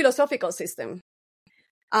 It's a philosophical system.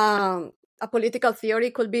 A political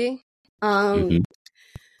theory could be.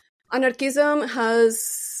 Anarchism has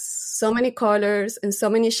so many colors and so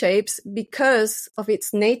many shapes because of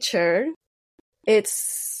its nature.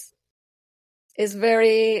 It's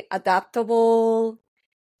very adaptable.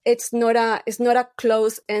 It's not a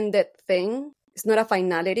close-ended thing. It's not a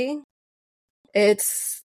finality.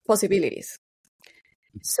 It's possibilities.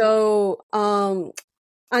 So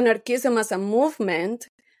anarchism as a movement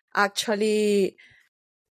actually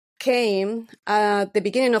came at the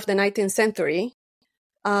beginning of the 19th century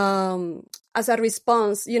as a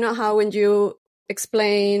response. You know how when you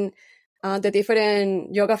explain the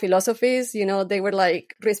different yoga philosophies, they were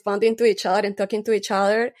responding to each other and talking to each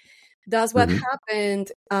other. That's what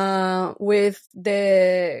happened with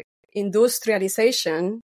the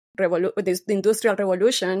industrialization, the Industrial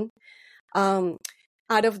Revolution.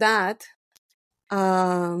 Out of that,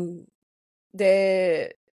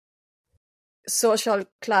 the social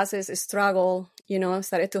classes struggle,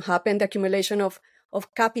 started to happen. The accumulation of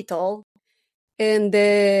capital and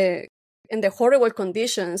the horrible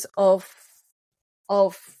conditions of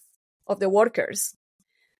the workers.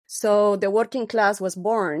 So the working class was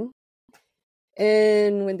born.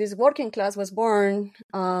 And when this working class was born,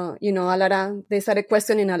 they started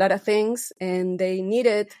questioning a lot of things, and they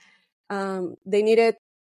needed a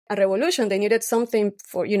revolution. They needed something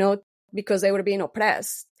for, because they were being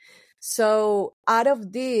oppressed. So out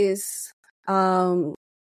of this,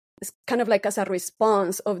 it's kind of as a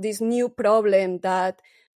response of this new problem that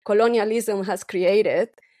colonialism has created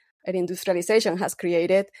and industrialization has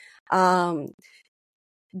created,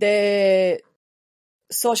 the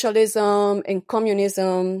socialism and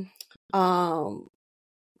communism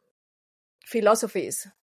philosophies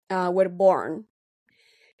were born.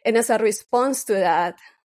 And as a response to that,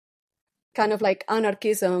 kind of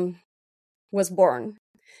anarchism was born.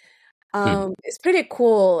 It's pretty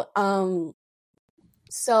cool.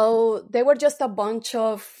 So they were just a bunch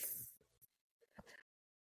of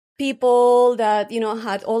people that,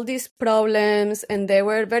 had all these problems, and they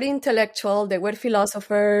were very intellectual. They were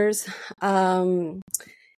philosophers. And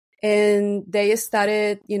they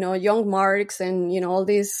started, young Marx and, all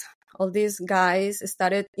these guys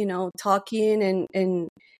started, talking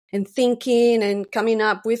and thinking and coming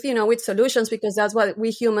up with, with solutions, because that's what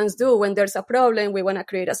we humans do. When there's a problem, we want to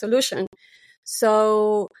create a solution.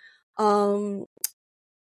 So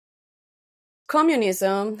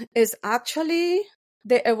communism is actually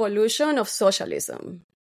the evolution of socialism.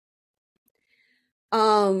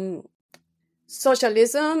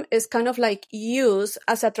 Socialism is kind of used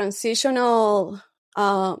as a transitional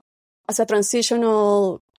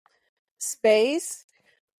space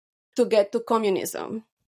to get to communism.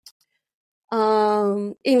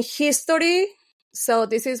 In history, so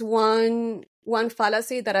this is one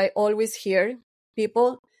fallacy that I always hear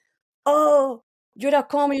people, oh, you're a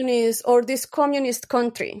communist, or this communist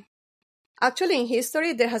country. Actually, in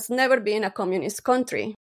history, there has never been a communist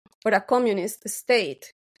country or a communist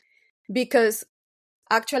state, because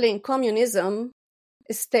actually in communism,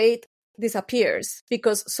 state disappears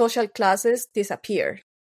because social classes disappear.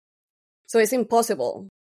 So it's impossible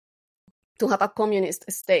to have a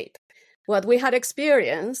communist state. What we had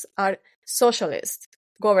experienced are socialist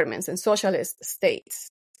governments and socialist states.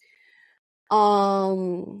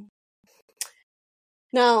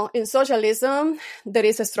 Now, in socialism, there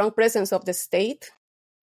is a strong presence of the state.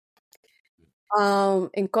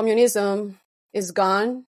 In communism, it's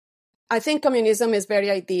gone. I think communism is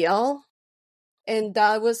very ideal, and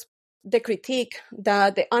that was the critique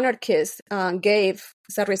that the anarchists gave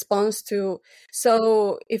as a response to.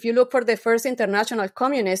 So if you look for the first international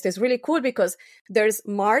communist, it's really cool because there's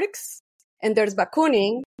Marx and there's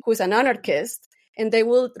Bakunin, who's an anarchist, and they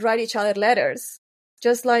will write each other letters,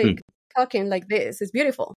 just like talking like this. It's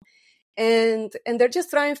beautiful. And they're just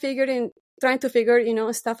trying to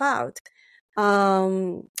figure, stuff out.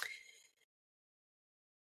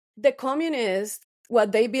 The communists,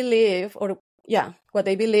 what they believe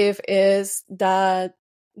is that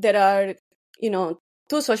there are,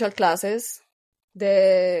 two social classes,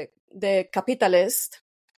 the capitalist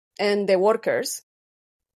and the workers.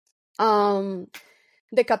 The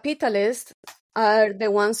capitalists are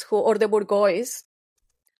the ones or the bourgeois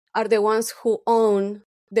are the ones who own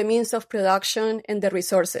the means of production and the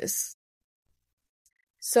resources.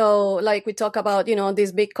 So like we talk about,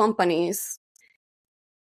 these big companies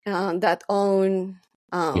that own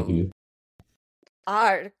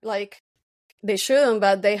are like, they shouldn't,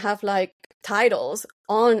 but they have like titles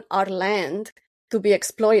on our land to be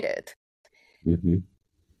exploited.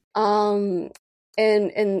 And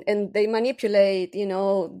they manipulate,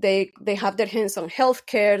 they have their hands on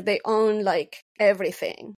healthcare, they own like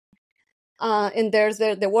everything. And there's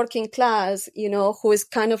the working class, who is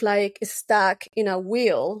kind of like stuck in a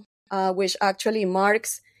wheel, which actually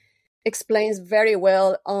Marx explains very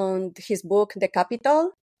well on his book, The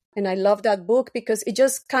Capital. And I love that book because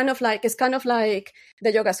it's kind of like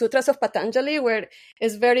the Yoga Sutras of Patanjali, where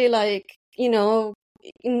it's very like, it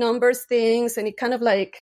numbers things, and it kind of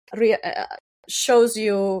like shows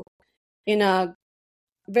you in a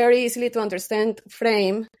very easily to understand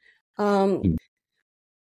frame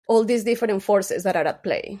all these different forces that are at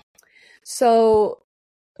play. So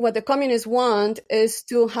what the communists want is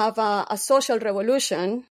to have a social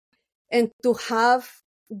revolution and to have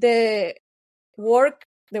the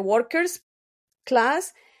workers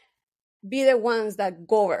class be the ones that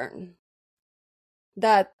govern,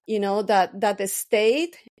 that the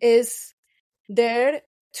state is there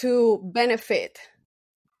to benefit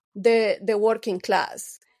the working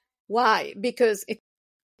class. Why? Because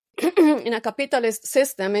in a capitalist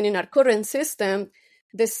system and in our current system,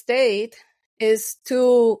 the state is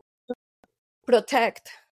to protect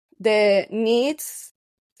the needs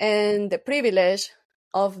and the privilege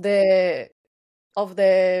of the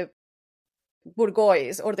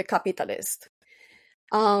bourgeois or the capitalist.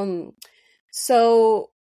 So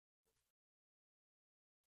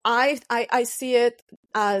I see it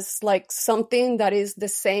as like something that is the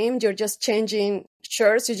same. You're just changing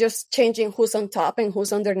shirts. You're just changing who's on top and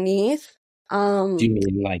who's underneath. Do you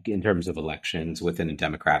mean like in terms of elections within a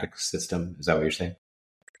democratic system? Is that what you're saying?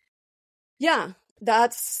 Yeah,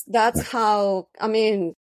 that's how,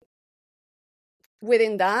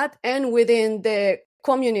 within that and within the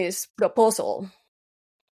communist proposal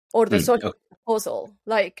or the social proposal,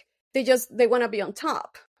 like they want to be on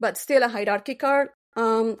top, but still a hierarchical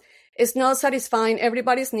is not satisfying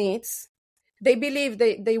everybody's needs. They believe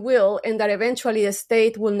they will, and that eventually the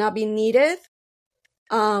state will not be needed.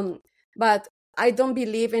 But I don't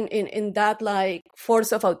believe in that like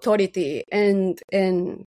force of authority, and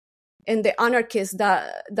the anarchists,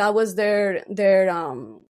 that was their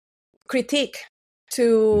critique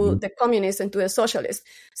to the communists and to the socialists.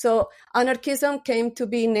 So anarchism came to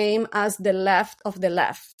be named as the left of the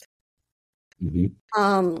left.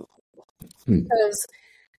 Because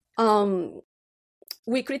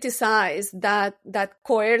we criticize that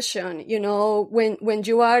coercion, when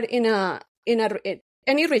you are in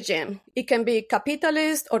any regime, it can be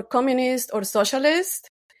capitalist or communist or socialist,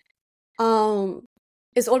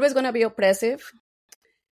 it's always going to be oppressive.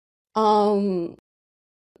 We're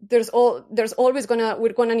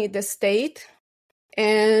gonna need the state,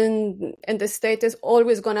 and the state is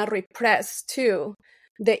always gonna repress too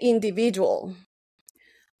the individual.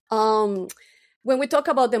 When we talk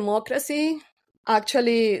about democracy,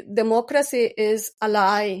 actually democracy is a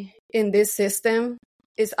lie in this system,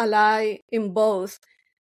 is a lie in both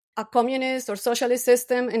a communist or socialist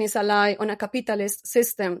system, and is a lie on a capitalist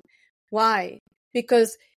system. Why?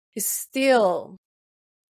 Because it's still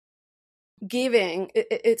giving,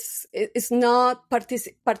 it's not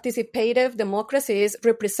participative. Democracy is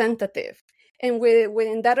representative, and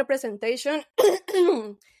within that representation,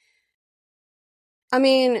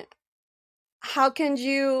 how can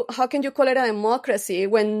you call it a democracy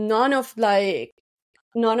when none of the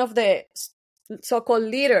so-called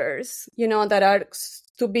leaders, that are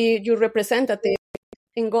to be your representative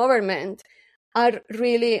in government, are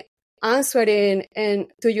really answering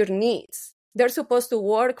to your needs? They're supposed to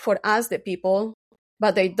work for us, the people,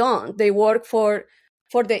 but they don't. They work for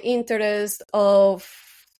the interest of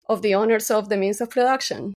the owners of the means of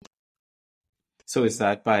production. So is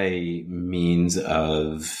that by means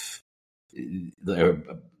of an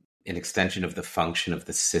extension of the function of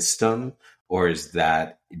the system, or is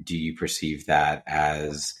that, do you perceive that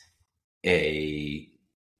as a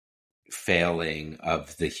failing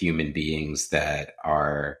of the human beings that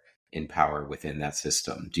are in power within that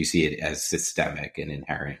system? Do you see it as systemic and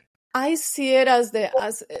inherent? I see it as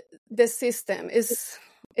the system is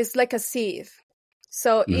like a seed.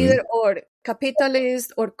 So Mm-hmm. either or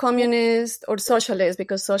capitalist or communist or socialist,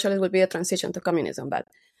 because socialist would be a transition to communism. But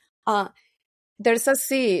there's a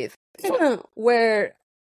seed where,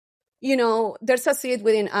 there's a seed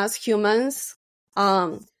within us humans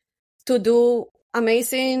to do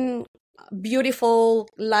amazing, beautiful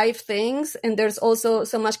life things. And there's also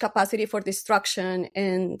so much capacity for destruction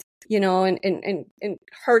and, and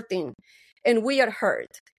hurting. And we are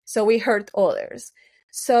hurt. So we hurt others.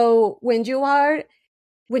 So when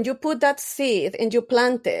you put that seed and you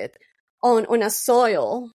plant it on a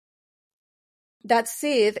soil, that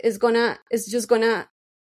seed is just gonna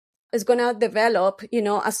develop,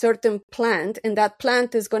 a certain plant, and that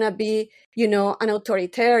plant is gonna be, an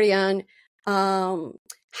authoritarian,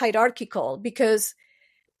 hierarchical, because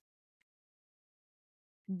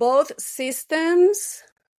both systems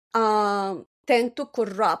tend to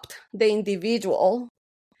corrupt the individual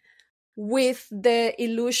with the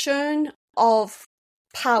illusion of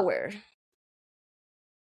power.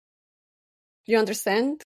 You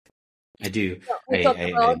understand? I do. We talk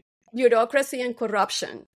about bureaucracy and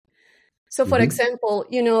corruption. So, for example,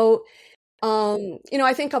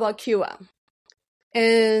 I think about Cuba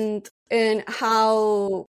and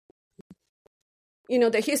how,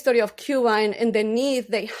 the history of Cuba and the need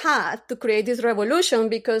they had to create this revolution,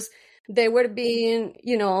 because they were being,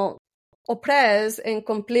 oppressed and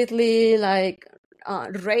completely raped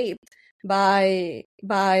by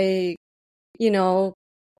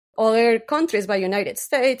other countries, by United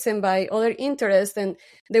States and by other interests, and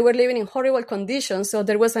they were living in horrible conditions. So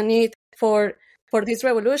there was a need for this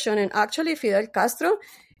revolution. And actually, Fidel Castro,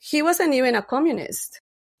 he wasn't even a communist.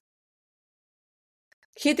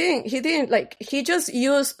 He didn't he just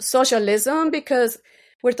used socialism, because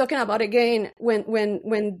we're talking about, again, when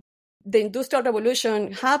the Industrial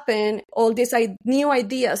Revolution happened, all these new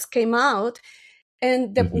ideas came out,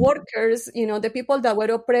 and the workers, the people that were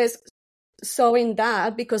oppressed, saw in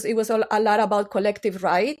that, because it was a lot about collective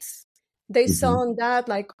rights. They saw in that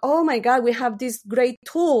oh my God, we have these great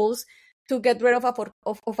tools to get rid of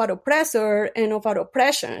our oppressor and of our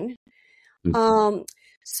oppression.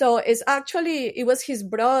 So it was his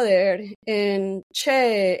brother and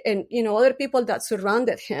Che and, other people that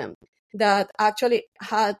surrounded him that actually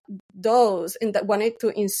had those and that wanted to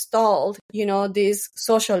install, this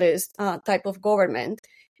socialist type of government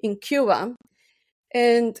in Cuba.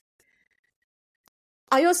 And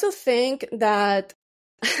I also think that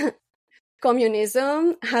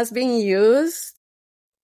communism has been used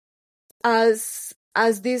as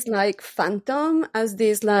this phantom, as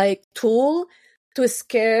this tool to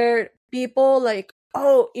scare people,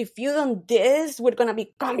 oh, if you don't this, we're gonna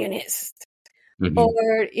be communist.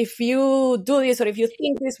 Or if you do this, or if you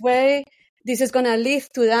think this way, this is gonna lead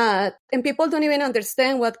to that. And people don't even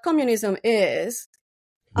understand what communism is.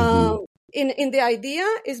 In the idea,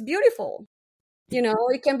 is beautiful.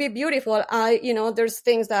 It can be beautiful. There's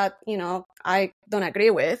things that, I don't agree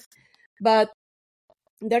with, but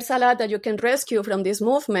there's a lot that you can rescue from these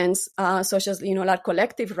movements, such as, like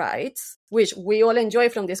collective rights, which we all enjoy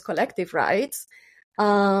from these collective rights.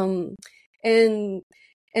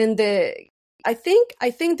 I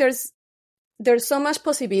think there's so much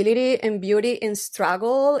possibility and beauty in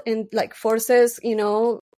struggle and forces,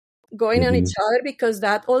 going on each other, because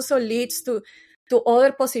that also leads to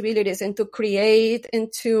other possibilities and to create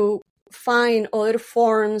and to find other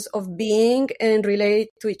forms of being and relate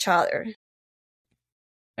to each other.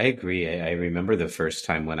 I agree. I remember the first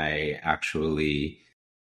time when I actually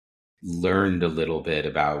learned a little bit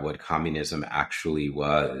about what communism actually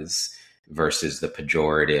was versus the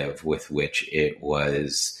pejorative with which it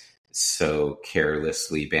was so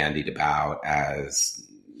carelessly bandied about as,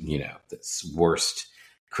 this worst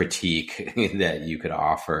critique that you could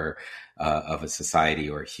offer of a society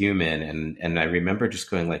or a human. And I remember just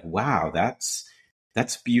going wow, that's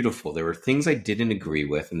beautiful. There were things I didn't agree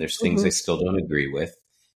with, and there's things I still don't agree with.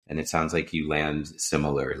 And it sounds like you land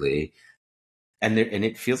similarly. And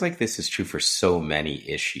it feels like this is true for so many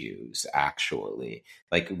issues, actually.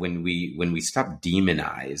 Like when we stop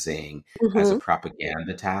demonizing as a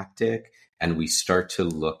propaganda tactic, and we start to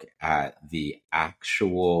look at the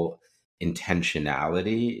actual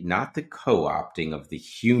intentionality, not the co-opting of the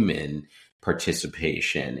human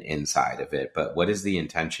participation inside of it, but what is the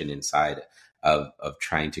intention inside of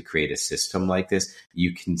trying to create a system like this,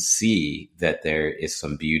 you can see that there is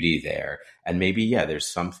some beauty there. And maybe, yeah, there's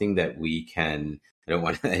something that we can, I don't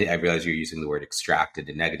want to, I realize you're using the word extract in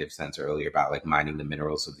a negative sense earlier about like mining the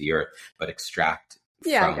minerals of the earth, but extract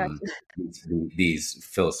Yeah, I got from these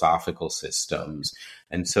philosophical systems.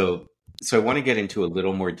 And so I want to get into a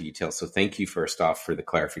little more detail. So thank you first off for the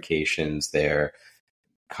clarifications there: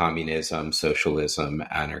 communism, socialism,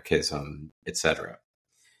 anarchism, etc.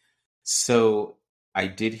 So I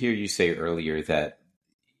did hear you say earlier that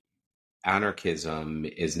anarchism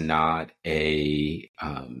is not a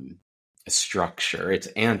structure. It's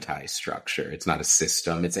anti-structure. It's not a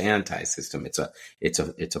system. It's anti-system.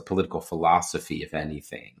 It's a political philosophy, if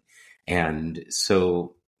anything. And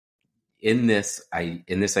so in this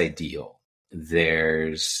ideal,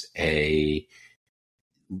 there's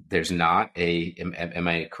not a, am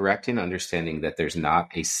I correct in understanding that there's not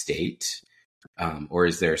a state, or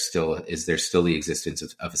is there still the existence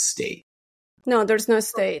of a state? No, there's no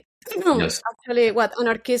state. No, Actually, what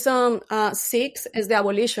anarchism seeks is the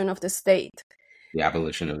abolition of the state. the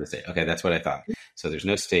abolition of the state. Okay, that's what I thought. So there's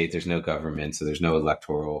no state, there's no government, so there's no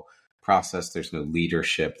electoral process, there's no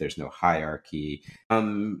leadership, there's no hierarchy.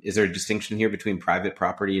 Is there a distinction here between private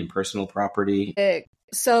property and personal property?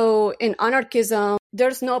 So in anarchism,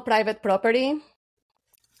 there's no private property.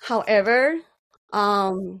 However,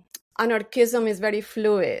 anarchism is very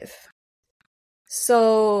fluid.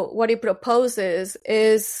 So what it proposes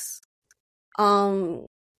is kind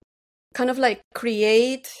of like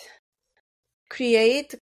create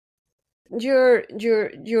your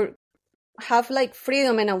have like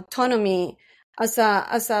freedom and autonomy as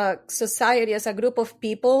a society, as a group of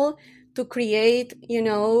people, to create,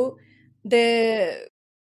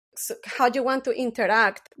 how you want to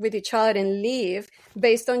interact with each other and live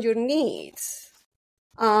based on your needs.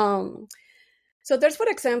 So there's, for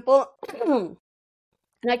example,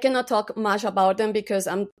 and I cannot talk much about them because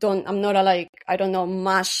I don't know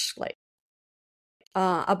much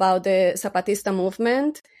about the Zapatista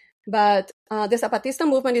movement, but the Zapatista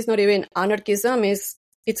movement is not even anarchism; is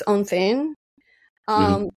its own thing.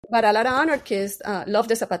 But a lot of anarchists love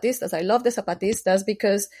the Zapatistas. I love the Zapatistas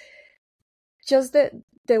because just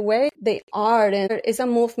the way they are, and it's a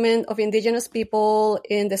movement of indigenous people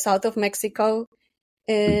in the south of Mexico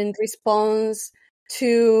in response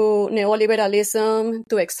to neoliberalism,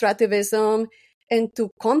 to extractivism, and to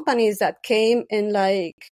companies that came and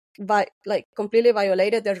completely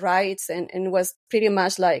violated their rights and was pretty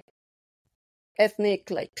much like ethnic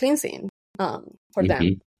cleansing for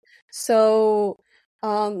them. So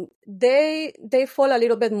they fall a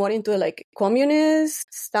little bit more into like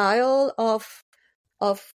communist style of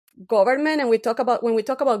government. And when we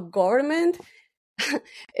talk about government,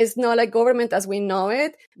 it's not like government as we know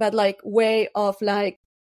it, but like way of like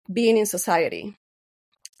being in society.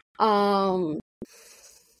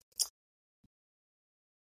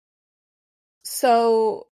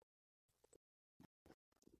 So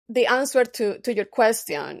the answer to your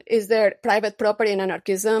question, is there private property in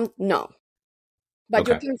anarchism? No. But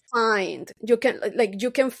okay.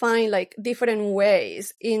 you can find like different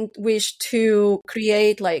ways in which to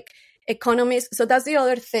create like economies. So that's the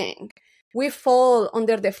other thing. We fall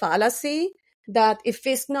under the fallacy that if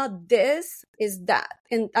it's not this, it's that.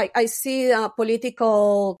 And I see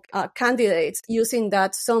political candidates using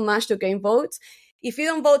that so much to gain votes. If you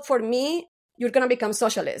don't vote for me, you're going to become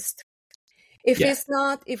socialist. If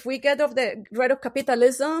we get rid of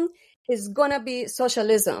capitalism, it's going to be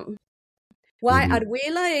socialism. Why are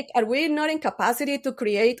we not in capacity to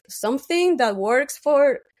create something that works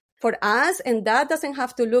for us? And that doesn't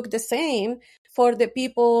have to look the same for the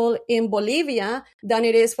people in Bolivia than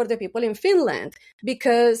it is for the people in Finland.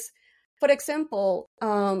 Because, for example,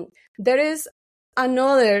 there is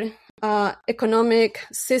another economic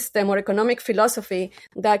system or economic philosophy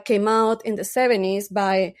that came out in the 70s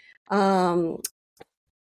by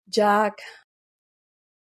Jack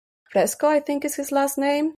Fresco, I think is his last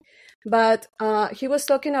name. But he was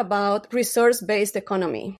talking about resource-based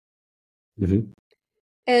economy.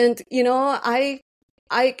 And,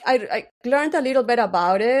 I learned a little bit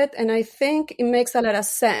about it, and I think it makes a lot of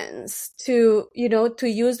sense to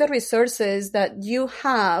use the resources that you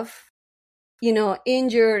have, in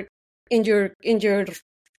your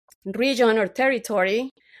region or territory.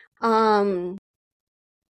 And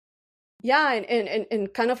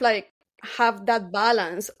kind of like have that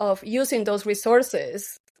balance of using those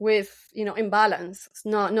resources with, imbalance,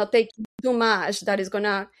 not taking too much that is going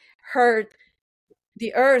to hurt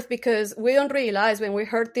the earth, because we don't realize when we're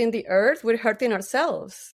hurting the earth, we're hurting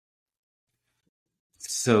ourselves.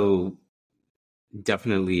 So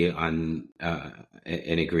definitely on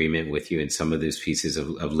in agreement with you in some of those pieces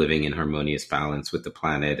of living in harmonious balance with the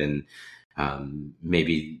planet, and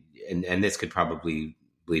maybe and this could probably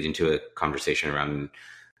lead into a conversation around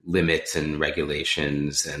limits and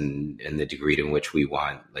regulations and the degree to which we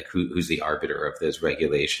want, like who's the arbiter of those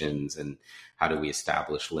regulations, and how do we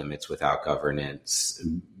establish limits without governance.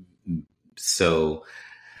 So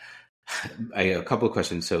a couple of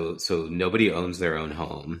questions. So nobody owns their own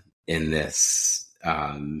home in this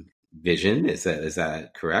vision. Is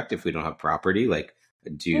that correct? If we don't have property, like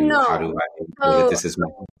how do No. I know that So this is my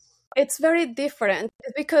it's very different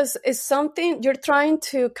because it's something you're trying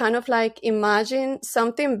to kind of like imagine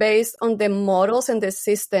something based on the models and the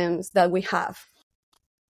systems that we have.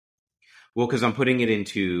 Well, because I'm putting it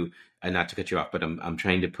into, and not to cut you off, but I'm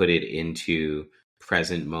trying to put it into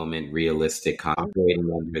present moment, realistic, operating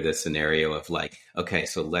under the scenario of like, okay,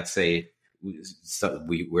 so let's say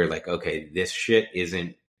we're like, okay, this shit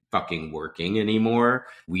isn't fucking working anymore.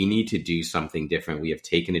 We need to do something different. We have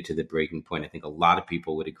taken it to the breaking point. I think a lot of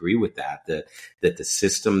people would agree with that the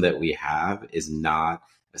system that we have is not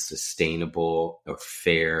a sustainable or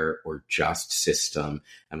fair or just system,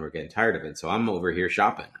 and we're getting tired of it. So I'm over here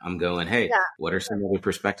shopping. I'm going, hey, Yeah. what are some other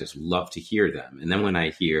perspectives? Love to hear them. And then when I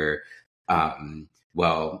hear,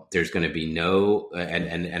 well, there's going to be no,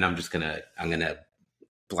 and I'm gonna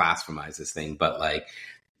blasphemize this thing, but like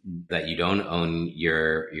that you don't own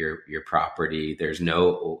your property. There's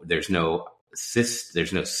no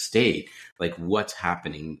state. Like what's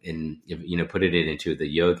happening in, put it into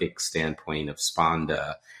the yogic standpoint of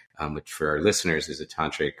spanda, which for our listeners is a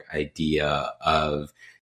tantric idea of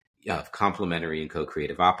complementary and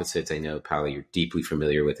co-creative opposites. I know, Paola, you're deeply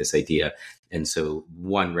familiar with this idea. And so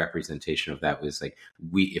one representation of that was like,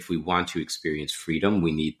 if we want to experience freedom,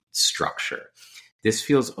 we need structure. This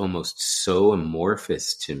feels almost so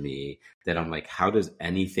amorphous to me that I'm like, how does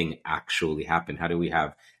anything actually happen? How do we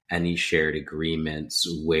have any shared agreements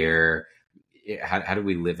where, how do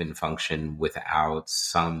we live and function without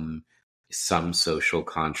some social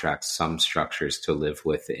contracts, some structures to live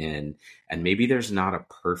within? And maybe there's not a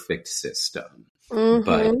perfect system,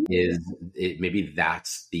 but maybe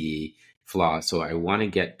that's the flaw. So I want to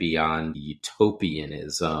get beyond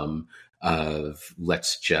utopianism of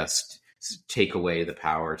let's just take away the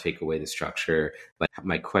power, take away the structure. Like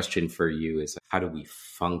my question for you is, how do we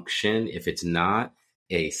function if it's not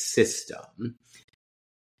a system?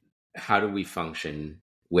 How do we function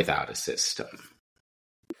without a system?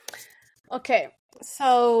 Okay,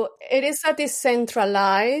 so it is a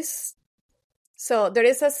decentralized. So there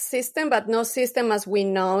is a system, but no system as we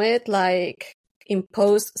know it, like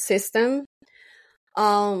imposed system.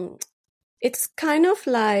 It's kind of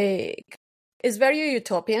like, it's very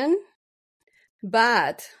utopian,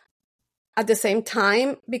 but at the same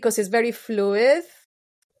time, because it's very fluid,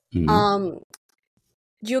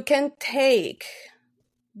 you can take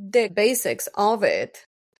the basics of it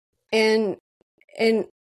and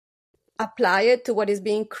apply it to what is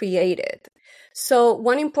being created. So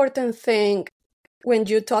one important thing when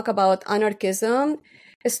you talk about anarchism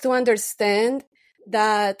is to understand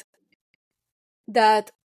that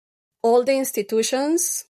all the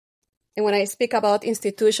institutions, and when I speak about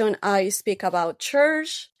institution, I speak about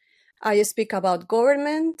church, I speak about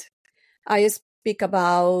government, I speak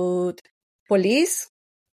about police,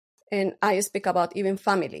 and I speak about even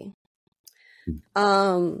family.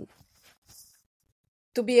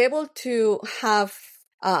 To be able to have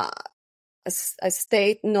a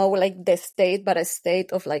state, no like the state, but a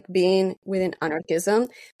state of like being within anarchism,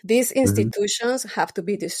 these institutions have to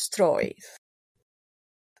be destroyed.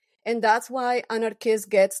 And that's why anarchists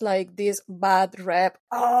gets like this bad rep.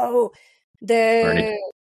 Oh, the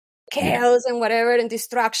chaos and whatever and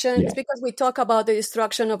destruction. Yeah. It's because we talk about the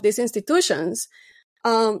destruction of these institutions.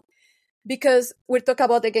 Because we talk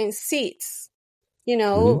about against seeds.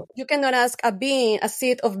 You cannot ask a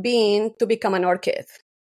seed of being to become an orchid,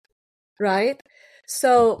 right?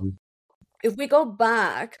 So if we go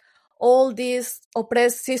back, all these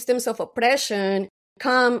oppressed systems of oppression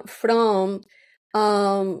come from,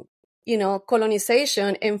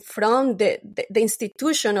 colonization and from the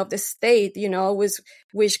institution of the state,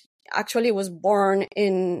 which actually was born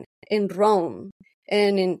in Rome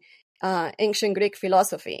and in ancient Greek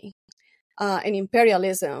philosophy and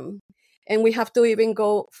imperialism. And we have to even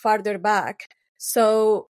go farther back.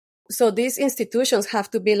 So these institutions have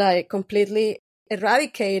to be like completely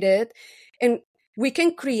eradicated, and we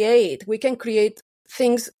can create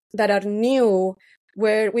things that are new,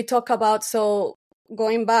 where we talk about, so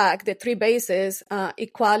going back, the three bases,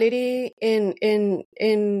 equality in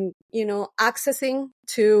accessing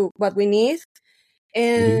to what we need,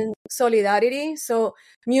 and solidarity, so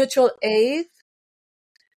mutual aid.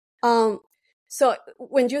 So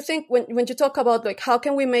when you talk about like how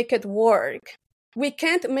can we make it work, we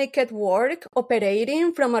can't make it work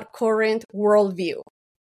operating from our current worldview.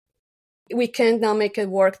 We can't now make it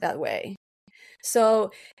work that way.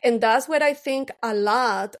 So, and that's what I think a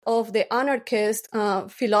lot of the anarchist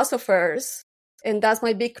philosophers, and that's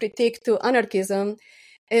my big critique to anarchism,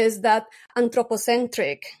 is that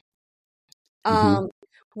anthropocentric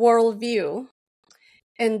worldview,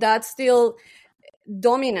 and that's still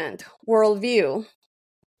dominant worldview,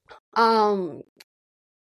 and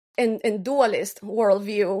dualist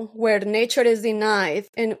worldview, where nature is denied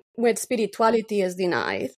and where spirituality is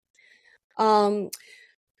denied.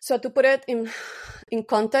 So to put it in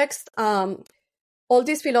context, all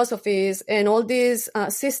these philosophies and all these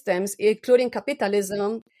systems, including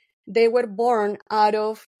capitalism, they were born out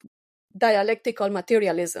of dialectical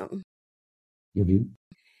materialism.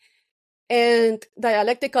 And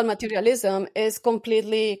dialectical materialism is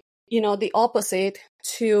completely, the opposite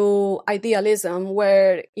to idealism,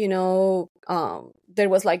 where, there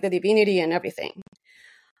was like the divinity and everything.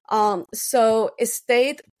 So it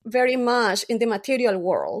stayed very much in the material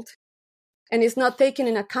world, and it's not taking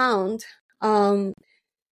in account the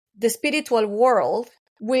spiritual world,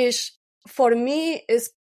 which for me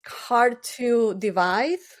is hard to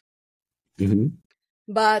divide,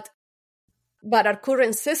 but our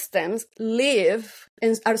current systems live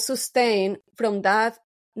and are sustained from that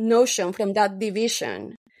notion, from that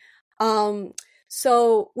division.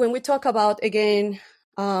 So when we talk about, again,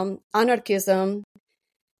 anarchism,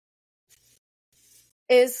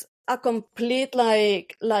 is a complete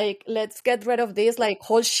like let's get rid of this, like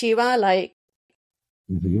whole Shiva, like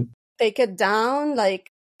take it down, like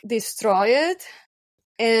destroy it,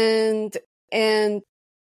 and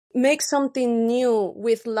make something new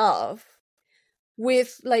with love,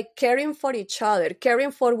 with like caring for each other,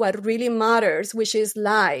 caring for what really matters, which is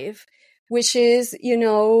life, which is,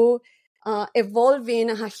 evolving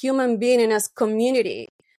as a human being and as community.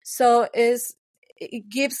 So it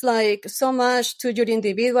gives like so much to your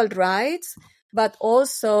individual rights, but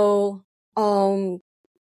also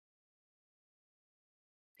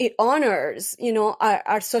it honors,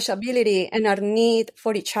 our sociability and our need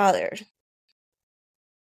for each other.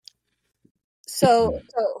 So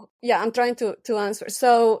yeah, I'm trying to answer.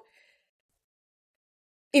 So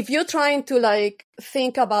if you're trying to like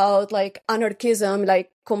think about like anarchism,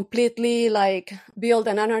 like completely like build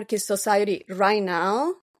an anarchist society right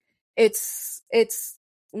now, it's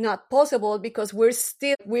not possible, because we're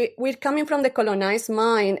coming from the colonized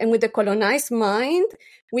mind, and with the colonized mind,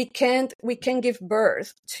 we can't give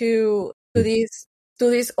birth to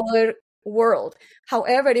this other world.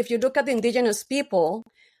 However, if you look at the indigenous people,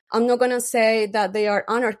 I'm not going to say that they are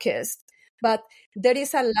anarchists, but there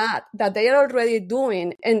is a lot that they are already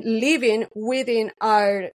doing and living within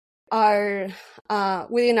our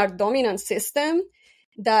dominant system,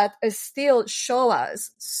 that still show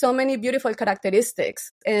us so many beautiful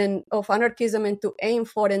characteristics and of anarchism and to aim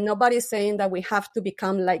for. And nobody's saying that we have to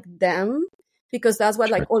become like them, because that's what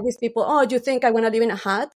like all these people, oh, do you think I want to live in a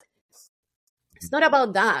hut? It's not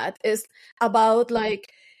about that. It's about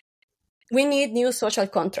like, we need new social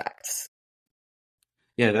contracts.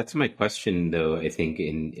 Yeah, that's my question, though. I think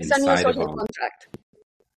It's a new inside of social all, contract.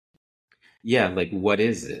 yeah, like what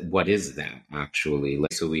is it? What is that actually?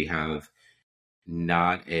 Like, so we have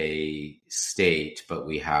not a state, but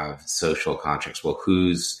we have social contracts. Well,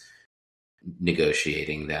 who's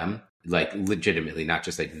negotiating them? Like legitimately, not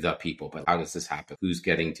just like the people, but how does this happen? Who's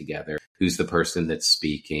getting together? Who's the person that's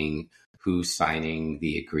speaking? Who's signing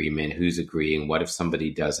the agreement? Who's agreeing? What if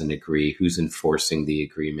somebody doesn't agree? Who's enforcing the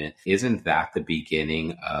agreement? Isn't that the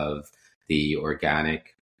beginning of the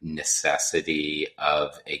organic necessity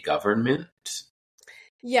of a government?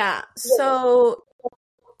 Yeah. So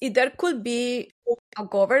there could be a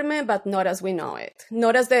government, but not as we know it,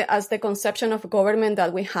 not as the conception of government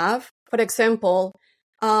that we have. For example,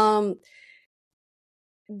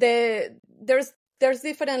 there's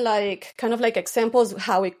different like kind of like examples of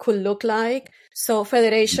how it could look like. So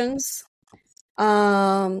federations,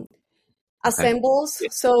 assembles. Okay.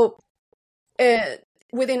 So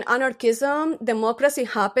within anarchism, democracy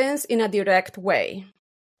happens in a direct way.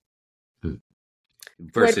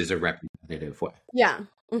 Versus a representative way. Yeah.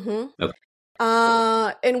 Mm-hmm. Okay.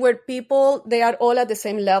 And where people, they are all at the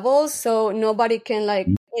same level, so nobody can like,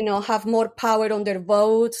 have more power on their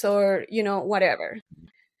votes or, whatever.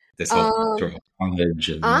 This electoral college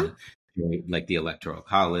and like the electoral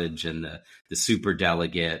college and the super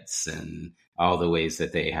delegates and all the ways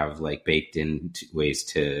that they have like baked in ways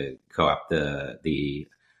to co-opt the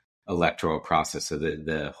electoral process. So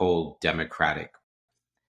the whole democratic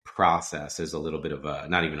process is a little bit of a,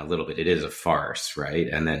 not even a little bit, it is a farce, right?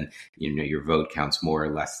 And then, your vote counts more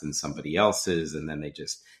or less than somebody else's. And then they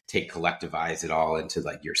just collectivize it all into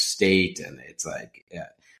like your state. And it's like, yeah,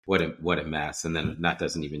 what a mess. And then that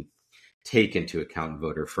doesn't even take into account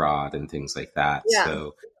voter fraud and things like that. Yeah.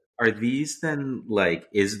 So are these then like,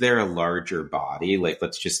 is there a larger body? Like,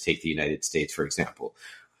 let's just take the United States, for example.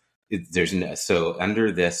 So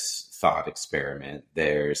under this thought experiment,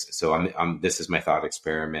 this is my thought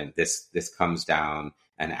experiment. This comes down,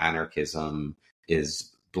 and anarchism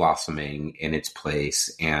is blossoming in its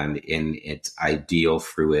place, and in its ideal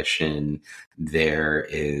fruition, there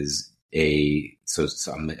is so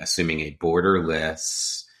I'm assuming a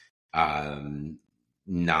borderless,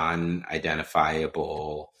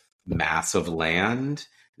 non-identifiable mass of land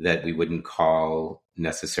that we wouldn't call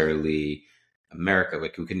necessarily America.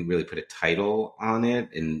 Like, we couldn't really put a title on it,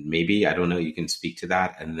 and maybe, I don't know, you can speak to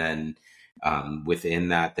that. And then within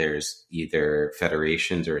that, there's either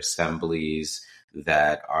federations or assemblies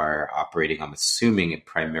that are operating, I'm assuming, at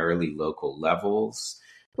primarily local levels.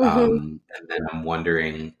 And then I'm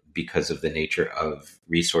wondering, because of the nature of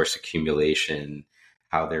resource accumulation,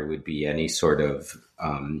 how there would be any sort of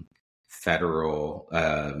federal,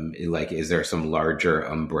 like, is there some larger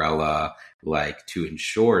umbrella, like, to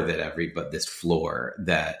ensure that this floor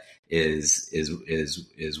that is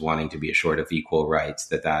wanting to be assured of equal rights,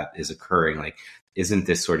 that is occurring? Like, isn't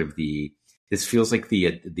this sort of this feels like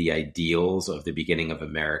the ideals of the beginning of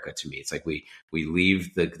America to me. It's like we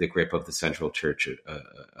leave the grip of the Central Church of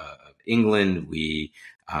England. We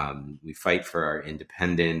fight for our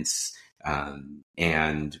independence,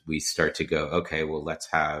 and we start to go, okay, well, let's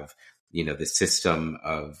have the system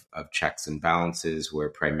of checks and balances. We're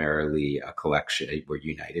primarily a collection. We're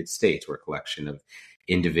United States. We're a collection of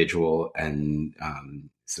individual and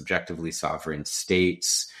subjectively sovereign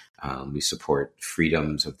states. We support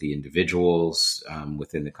freedoms of the individuals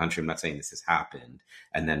within the country. I'm not saying this has happened.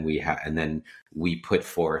 And then we put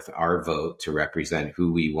forth our vote to represent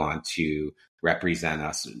who we want to represent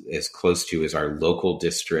us as close to as our local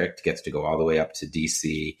district, gets to go all the way up to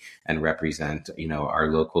DC and represent,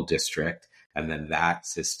 our local district. And then that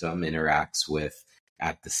system interacts with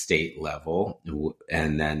at the state level,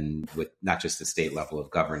 and then with not just the state level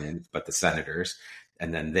of governance, but the senators.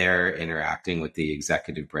 And then they're interacting with the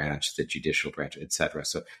executive branch, the judicial branch, et cetera.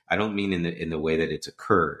 So I don't mean in the way that it's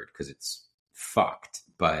occurred, because it's fucked,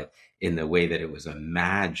 but in the way that it was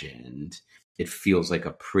imagined, it feels like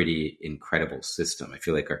a pretty incredible system. I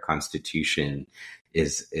feel like our Constitution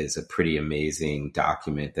is a pretty amazing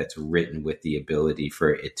document that's written with the ability for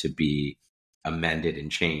it to be amended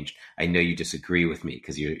and changed. I know you disagree with me,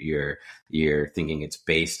 because you're thinking it's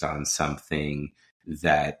based on something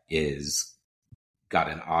that is got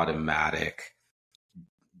an automatic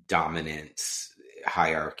dominance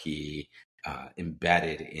hierarchy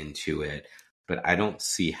embedded into it. But I don't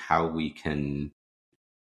see how we can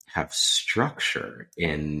have structure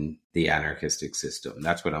in the anarchistic system.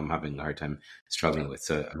 That's what I'm having a hard time struggling with.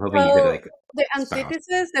 So I'm hoping you could the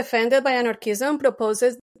antithesis defended by anarchism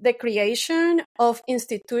proposes the creation of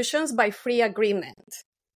institutions by free agreement.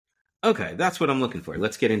 Okay, that's what I'm looking for.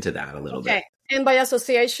 Let's get into that a little bit. And by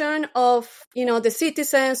association of, the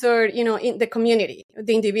citizens, or, in the community,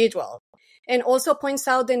 the individual. And also points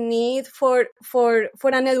out the need for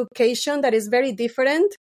an education that is very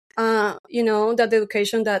different, that the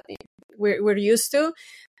education that we're used to,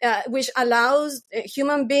 which allows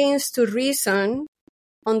human beings to reason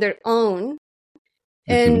on their own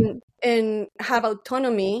and have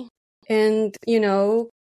autonomy, and,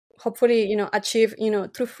 hopefully, achieve,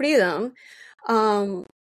 through freedom.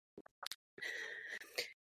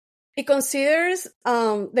 It considers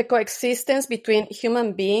the coexistence between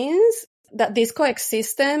human beings, that this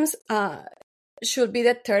coexistence should be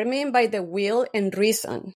determined by the will and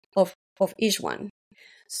reason of each one.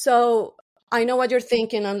 So I know what you're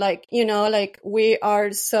thinking. I'm like, we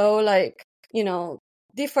are so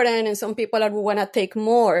different, and some people want to take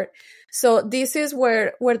more. So this is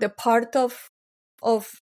where the part of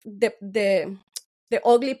the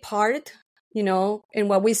ugly part, and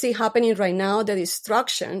what we see happening right now, the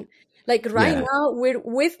destruction. Like now, we're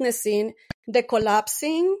witnessing the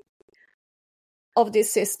collapsing of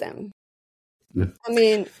this system. I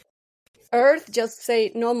mean, Earth just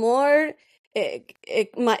say no more.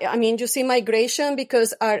 You see migration,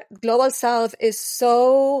 because our global south is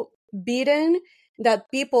so beaten that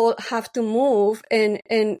people have to move, and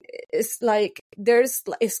it's like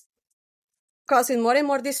it's causing more and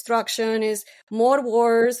more destruction, is more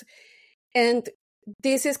wars, and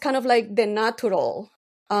this is kind of like the natural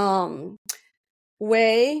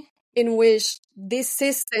way in which this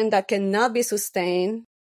system that cannot be sustained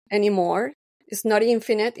anymore, it's not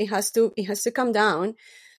infinite, it has to come down.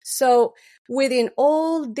 So within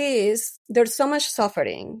all this, there's so much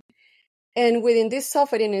suffering. And within this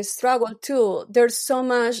suffering and struggle too, there's so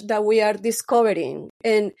much that we are discovering,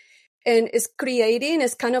 and it's creating,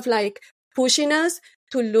 it's kind of like pushing us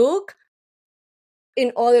to look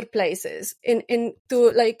in other places, in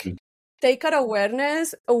to like take our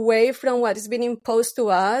awareness away from what is being imposed to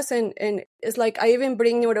us. And it's like, I even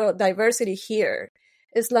bring neurodiversity here.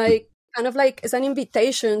 It's like kind of like, it's an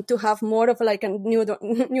invitation to have more of like a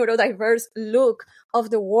neurodiverse look of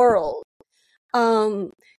the world,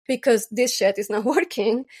 because this shit is not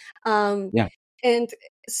working. And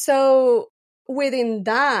so within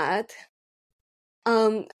that,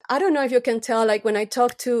 I don't know if you can tell, like when I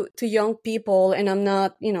talk to young people, and I'm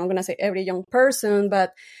not, I'm going to say every young person,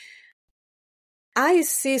 but I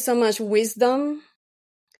see so much wisdom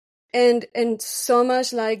and so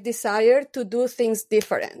much like desire to do things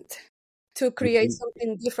different, to create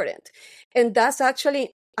something different. And that's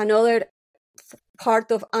actually another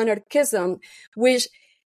part of anarchism, which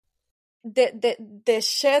the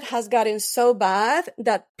shit has gotten so bad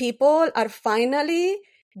that people are finally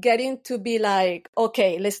getting to be like,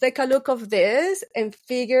 okay, let's take a look of this and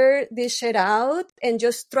figure this shit out and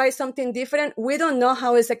just try something different. We don't know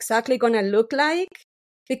how it's exactly going to look like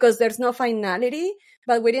because there's no finality,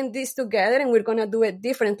 but we're in this together and we're going to do it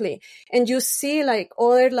differently. And you see like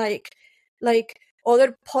other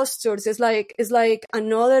other postures. It's like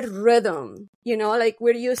another rhythm, like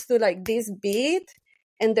we're used to like this beat,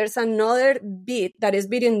 and there's another beat that is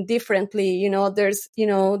beating differently. There's,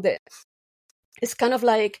 it's kind of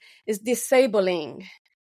like it's disabling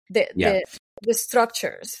the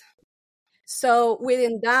structures. So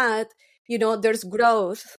within that, there's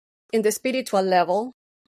growth in the spiritual level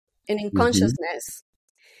and in consciousness.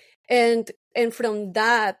 And from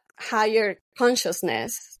that higher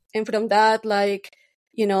consciousness, and from that,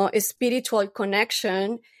 a spiritual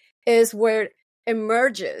connection is where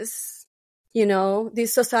emerges,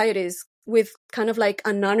 these societies with kind of like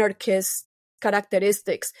an anarchist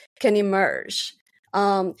characteristics can emerge.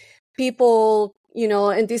 People,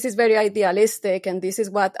 and this is very idealistic, and this is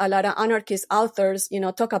what a lot of anarchist authors,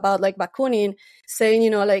 talk about, like Bakunin,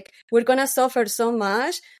 saying, like, we're going to suffer so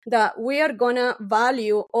much that we are going to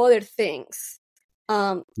value other things.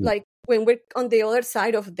 Like when we're on the other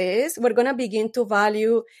side of this, we're going to begin to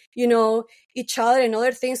value, each other and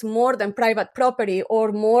other things more than private property,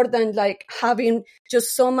 or more than like having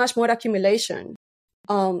just so much more accumulation.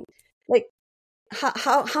 Like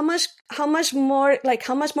how much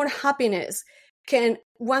more happiness can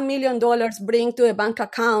 $1 million bring to a bank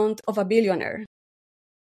account of a billionaire?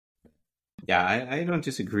 Yeah, I don't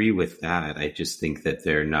disagree with that. I just think that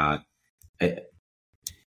they're not.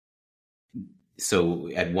 So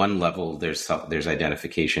at one level, there's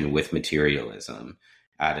identification with materialism.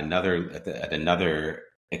 At another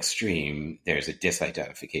extreme, there's a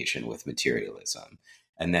disidentification with materialism.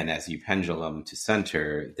 And then as you pendulum to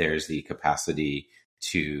center, there's the capacity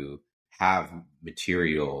to have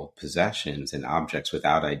material possessions and objects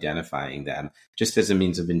without identifying them, just as a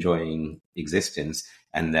means of enjoying existence.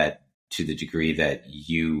 And that to the degree that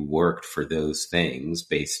you worked for those things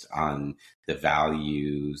based on the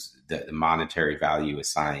values, the monetary value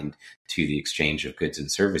assigned to the exchange of goods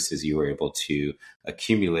and services, you were able to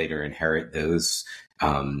accumulate or inherit those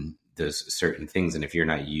certain things. And if you're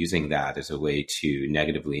not using that as a way to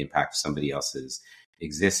negatively impact somebody else's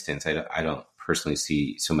existence, I don't personally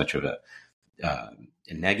see so much of a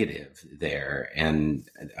negative there. And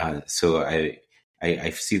so I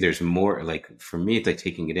see there's more, like, for me, it's like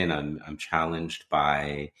taking it in. I'm challenged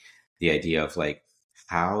by the idea of like,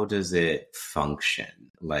 how does it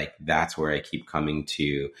function? Like, that's where I keep coming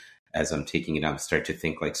to as I'm taking it out. I start to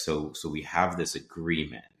think like, so we have this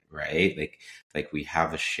agreement, right? Like we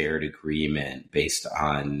have a shared agreement based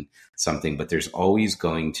on something, but there's always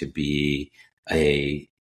going to be a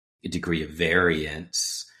degree of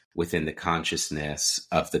variance within the consciousness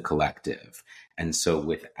of the collective. And so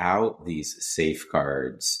without these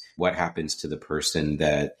safeguards, what happens to the person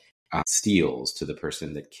that steals, to the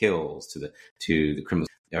person that kills, to the criminals?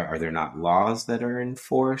 Are there not laws that are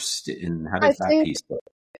enforced? And how does that piece work?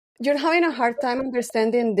 You're having a hard time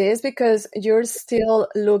understanding this because you're still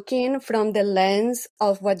looking from the lens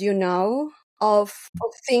of what you know, of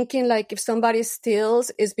thinking like if somebody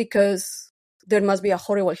steals, it's because there must be a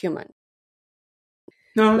horrible human.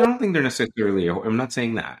 No, I don't think they're necessarily. I'm not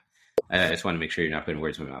saying that. I just want to make sure you're not putting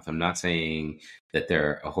words in my mouth. I'm not saying that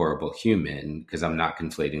they're a horrible human, because I'm not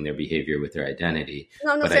conflating their behavior with their identity.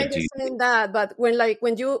 No, I'm not But I saying do. you're saying that, but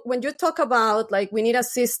when you talk about like we need a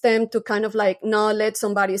system to kind of like not let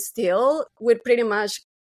somebody steal, we're pretty much,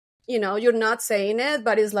 you're not saying it,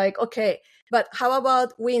 but it's like, okay, but how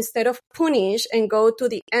about we, instead of punish and go to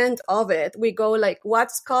the end of it, we go like,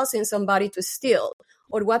 what's causing somebody to steal,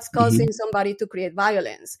 or what's causing somebody to create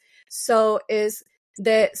violence? So is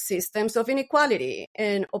the systems of inequality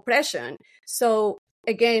and oppression. So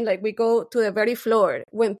again, like we go to the very floor.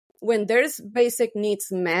 When there's basic needs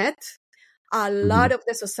met, a lot of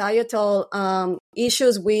the societal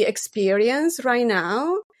issues we experience right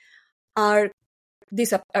now are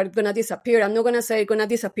going to disappear. I'm not going to say going to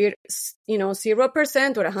disappear, 0%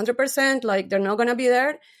 or 100%, like they're not going to be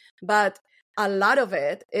there. But a lot of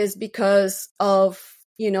it is because of,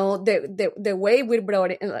 the way we're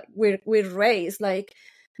brought in, like we're raised, like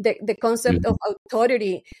the concept of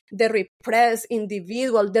authority, the repressed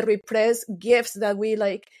individual, the repressed gifts that we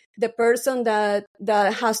like, the person that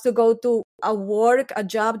has to go to a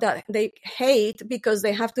job that they hate because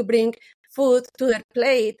they have to bring food to their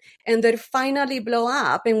plate, and they finally blow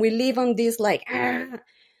up, and we live on this like,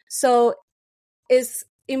 so it's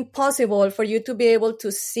impossible for you to be able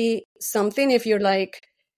to see something if you're like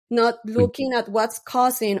not looking at what's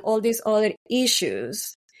causing all these other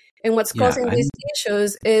issues. And what's Yeah, causing these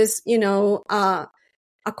issues is, a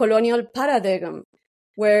colonial paradigm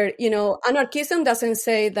where, anarchism doesn't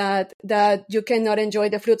say that you cannot enjoy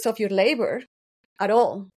the fruits of your labor at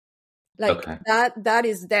all. Like okay. that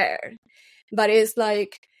is there. But it's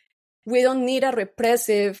like, we don't need a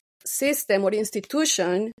repressive system or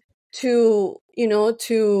institution to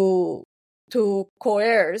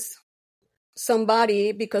coerce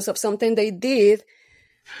somebody because of something they did,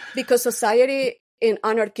 because society in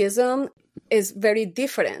anarchism is very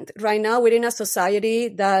different. Right now, we're in a society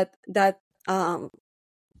that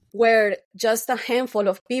where just a handful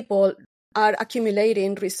of people are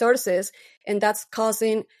accumulating resources, and that's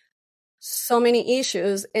causing so many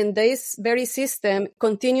issues. And this very system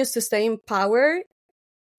continues to stay in power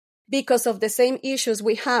because of the same issues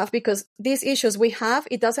we have, because these issues we have,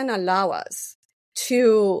 it doesn't allow us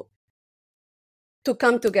to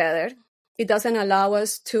come together. It doesn't allow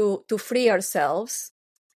us to free ourselves,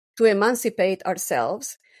 to emancipate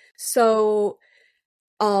ourselves. So,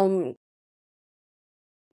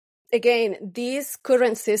 again, this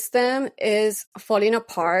current system is falling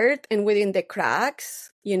apart, and within the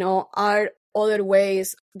cracks, are other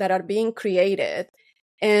ways that are being created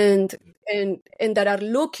and that are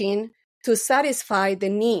looking to satisfy the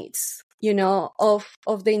needs,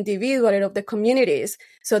 of the individual and of the communities.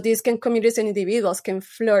 So these communities and individuals can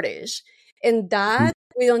flourish. And that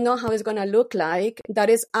we don't know how it's going to look like.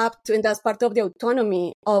 That is up to, and that's part of the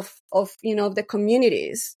autonomy of the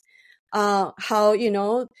communities. How,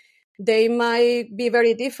 they might be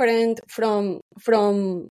very different from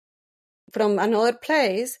another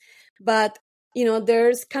place, but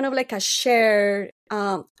there's kind of like a shared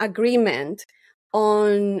agreement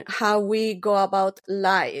on how we go about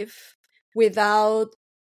life without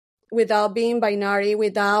being binary,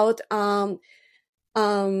 without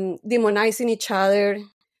demonizing each other,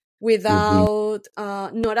 without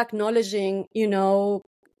not acknowledging your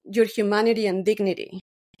humanity and dignity,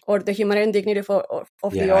 or the humanity and dignity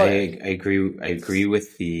of the other. I agree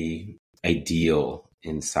with the ideal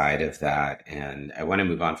inside of that. And I want to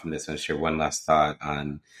move on from this and share one last thought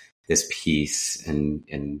on this piece, and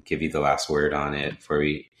give you the last word on it before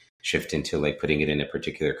we shift into like putting it in a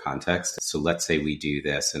particular context. So let's say we do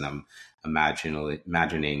this, and I'm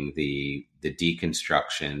imagining the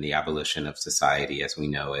deconstruction, the abolition of society as we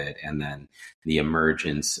know it, and then the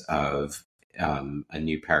emergence of a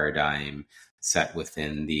new paradigm set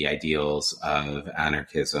within the ideals of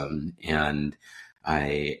anarchism. And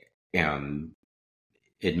I am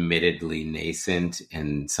admittedly nascent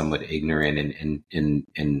and somewhat ignorant in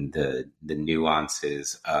the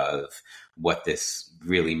nuances of what this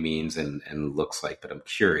really means and looks like, but I'm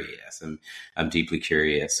curious. I'm deeply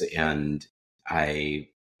curious, and I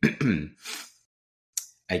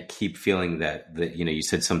I keep feeling that you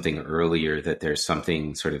said something earlier, that there's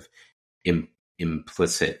something sort of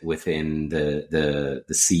implicit within the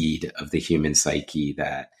seed of the human psyche,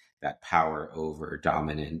 that power over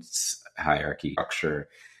dominance, hierarchy, structure.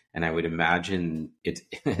 And I would imagine this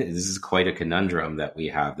is quite a conundrum that we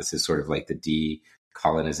have. This is sort of like the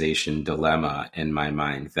decolonization dilemma in my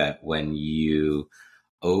mind, that when you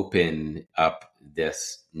open up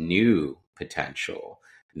this new potential,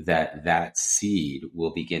 that seed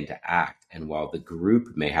will begin to act. And while the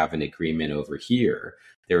group may have an agreement over here,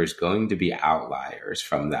 there is going to be outliers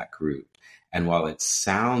from that group. And while it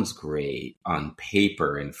sounds great on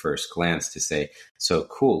paper in first glance to say, so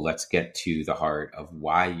cool, let's get to the heart of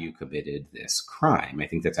why you committed this crime, I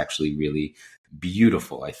think that's actually really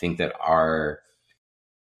beautiful. I think that our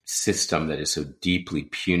system that is so deeply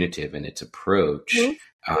punitive in its approach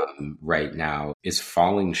right now is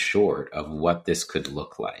falling short of what this could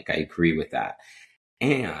look like. I agree with that.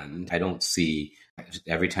 And I don't see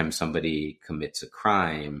every time somebody commits a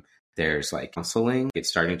crime, there's like counseling. It's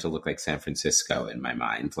starting to look like San Francisco in my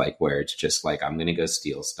mind, like where it's just like, I'm going to go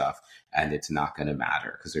steal stuff and it's not going to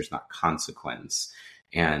matter because there's not consequence.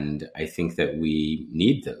 And I think that we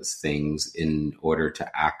need those things in order to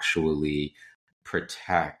actually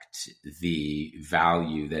protect the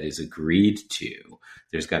value that is agreed to.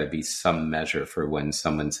 There's got to be some measure for when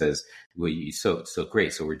someone says, well, so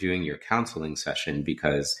great, so we're doing your counseling session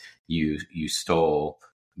because you stole,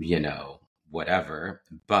 whatever,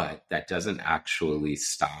 but that doesn't actually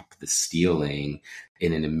stop the stealing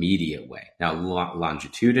in an immediate way. Now,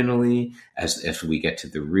 longitudinally, as if we get to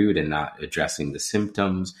the root and not addressing the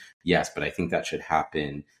symptoms, yes, but I think that should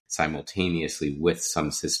happen simultaneously with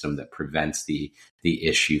some system that prevents the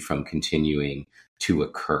issue from continuing to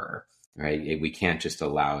occur, right? We can't just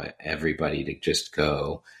allow everybody to just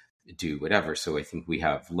go do whatever. So I think we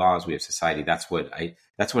have laws, we have society. That's what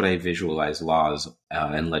I visualize laws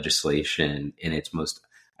and legislation in its most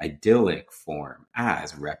idyllic form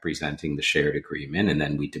as representing the shared agreement. And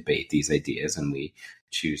then we debate these ideas and we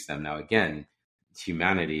choose them. Now, again,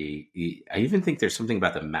 humanity, I even think there's something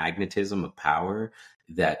about the magnetism of power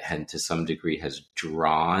that to some degree has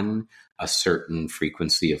drawn a certain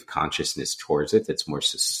frequency of consciousness towards it that's more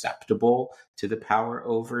susceptible to the power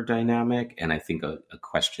over dynamic. And I think a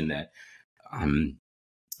question that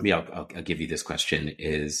maybe I'll give you this question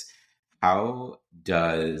is, how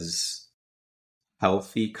does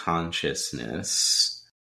healthy consciousness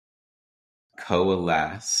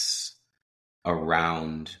coalesce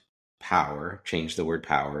around power? Change the word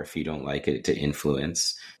power if you don't like it, to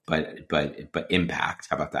influence, but impact.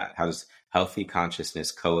 How about that? How does healthy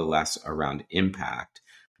consciousness coalesce around impact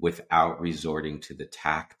without resorting to the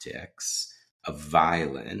tactics of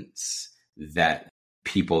violence that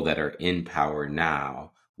people that are in power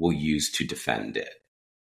now will use to defend it?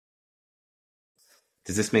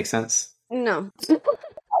 Does this make sense? No.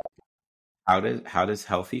 How does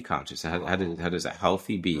healthy consciousness, how does a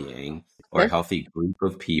healthy being or a healthy group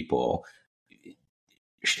of people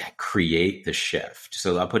create the shift?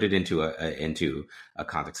 So I'll put it into a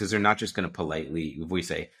context, because they're not just going to politely, if we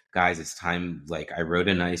say, guys, it's time, like, I wrote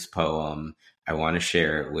a nice poem, I want to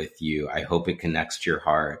share it with you, I hope it connects to your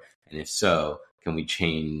heart, and if so, can we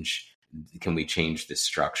change the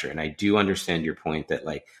structure? And I do understand your point that,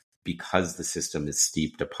 like, because the system is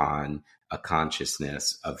steeped upon a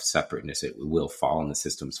consciousness of separateness, it will fall, and the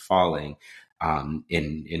system's falling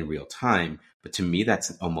in real time. But to me,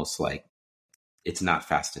 that's almost like, it's not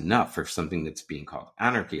fast enough for something that's being called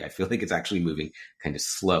anarchy. I feel like it's actually moving kind of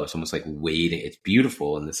slow. It's almost like waiting. It's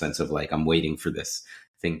beautiful in the sense of, like, I'm waiting for this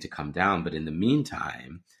thing to come down. But in the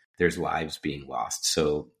meantime, there's lives being lost.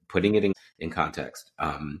 So putting it in context,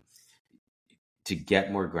 to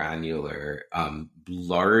get more granular,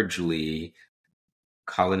 largely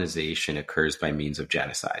colonization occurs by means of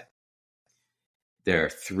genocide. There are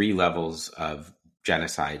 3 levels of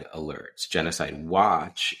genocide alerts. Genocide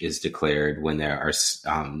watch is declared when there are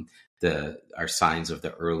signs of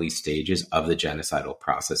the early stages of the genocidal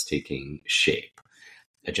process taking shape.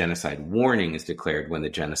 A genocide warning is declared when the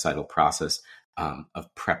genocidal process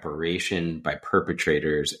of preparation by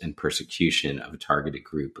perpetrators and persecution of a targeted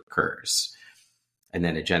group occurs. And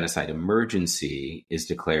then a genocide emergency is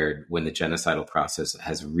declared when the genocidal process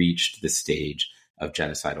has reached the stage of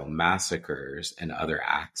genocidal massacres and other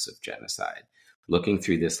acts of genocide. Looking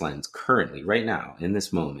through this lens currently, right now, in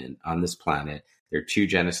this moment, on this planet, there are 2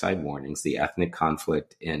 genocide warnings: the ethnic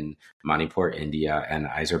conflict in Manipur, India, and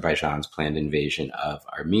Azerbaijan's planned invasion of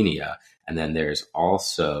Armenia. And then there's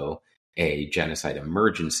also a genocide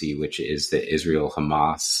emergency, which is the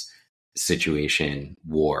Israel-Hamas situation,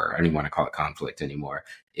 war, I don't even want to call it conflict anymore,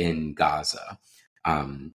 in Gaza.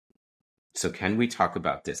 So can we talk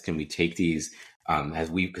about this? Can we take these,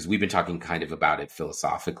 because we've been talking kind of about it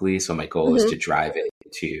philosophically. So my goal is to drive it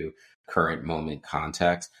into current moment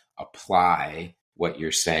context, apply what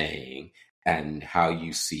you're saying and how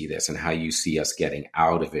you see this and how you see us getting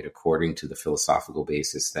out of it according to the philosophical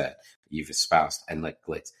basis that you've espoused. And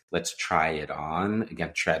let's try it on.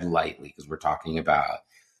 Again, tread lightly, because we're talking about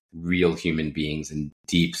real human beings in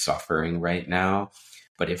deep suffering right now.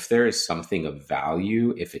 But if there is something of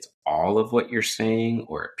value, if it's all of what you're saying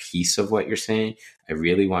or a piece of what you're saying, I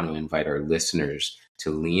really want to invite our listeners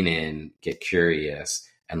to lean in, get curious,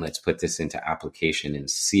 and let's put this into application and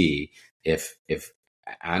see if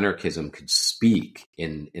anarchism could speak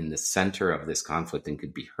in the center of this conflict and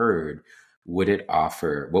could be heard. Would it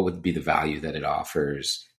offer, what would be the value that it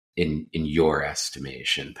offers in your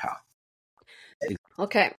estimation, Pal?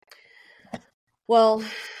 Okay. Well,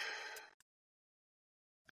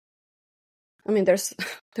 I mean, there's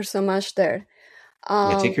so much there.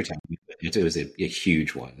 Yeah, take your time. It was a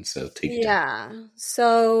huge one, so take your time. Yeah.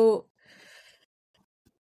 So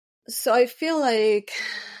I feel like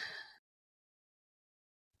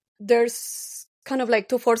there's kind of like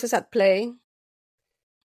two forces at play.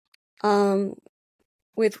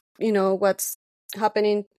 With what's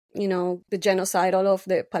happening, the genocide all of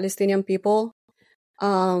the Palestinian people.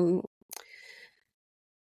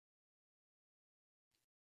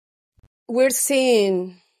 We're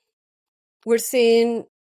seeing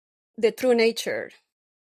the true nature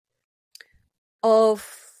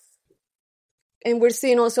of, and we're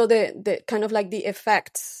seeing also the kind of like the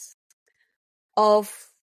effects of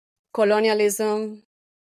colonialism,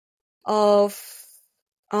 of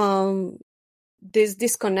this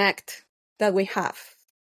disconnect that we have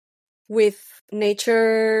with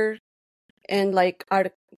nature and like our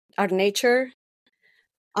nature,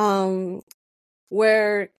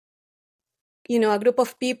 where a group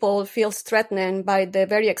of people feels threatened by the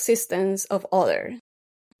very existence of other,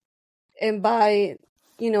 and by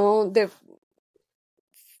the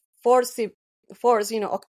force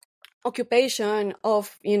occupation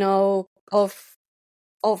of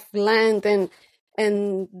of land, and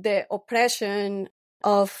the oppression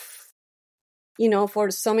of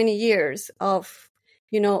for so many years of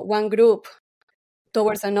one group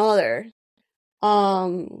towards another.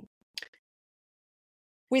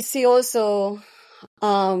 We see also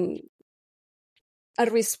a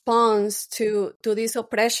response to this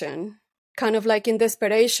oppression, kind of like in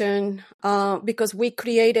desperation, because we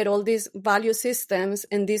created all these value systems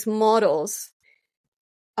and these models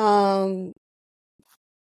that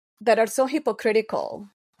are so hypocritical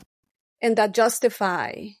and that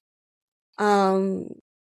justify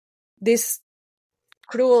this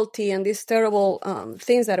cruelty and these terrible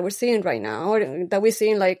things that we're seeing right now, or that we're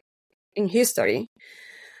seeing like in history.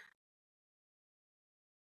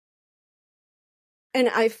 And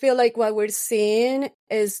I feel like what we're seeing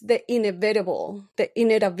is the inevitable, the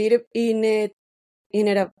inevitability,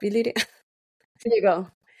 there you go,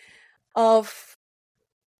 of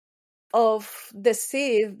the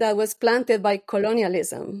seed that was planted by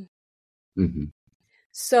colonialism. Mm-hmm.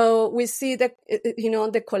 So we see the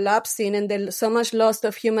the collapsing and so much loss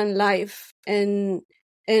of human life and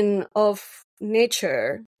of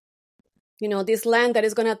nature. This land that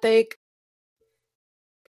is going to take,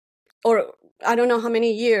 or I don't know how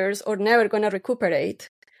many years, or never going to recuperate.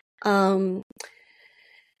 So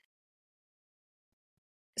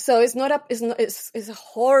it's a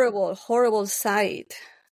horrible sight.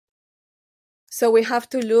 So we have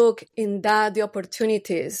to look in that the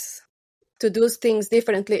opportunities to do things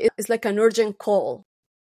differently. It's like an urgent call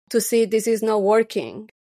to see this is not working,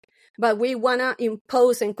 but we want to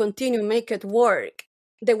impose and continue make it work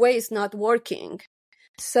the way it's not working.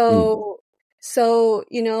 So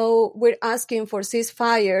we're asking for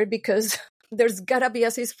ceasefire because there's gotta be a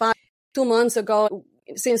ceasefire. 2 months ago,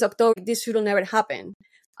 since October, this should never happen.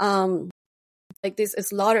 Like this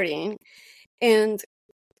slaughtering, and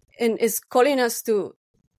it's calling us to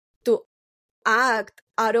act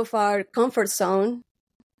out of our comfort zone,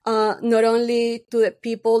 not only to the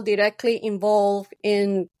people directly involved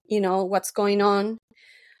in what's going on,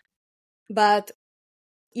 but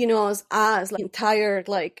as like entire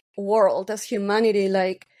like world, as humanity,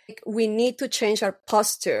 like we need to change our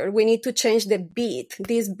posture. We need to change the beat,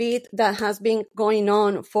 this beat that has been going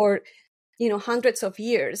on for hundreds of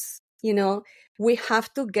years. We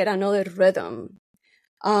have to get another rhythm.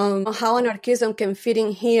 How anarchism can fit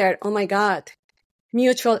in here? Oh my God.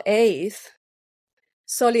 Mutual aid,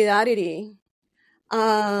 solidarity,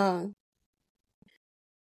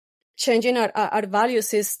 changing our value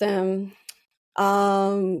system,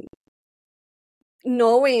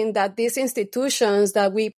 knowing that these institutions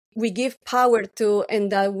that we give power to and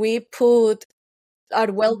that we put our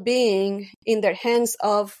well-being in their hands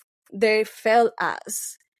of, they fail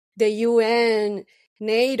us. The UN,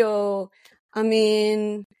 NATO, I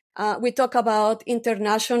mean, we talk about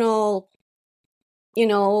international,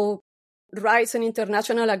 rights and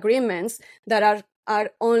international agreements that are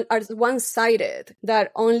one-sided,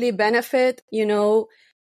 that only benefit,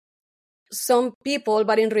 some people,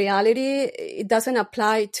 but in reality, it doesn't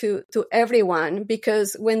apply to everyone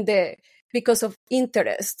because of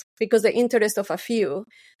interest, because the interest of a few.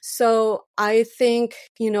 So I think,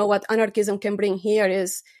 what anarchism can bring here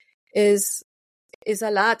is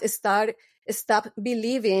a lot. Stop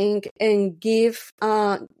believing and give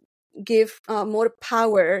more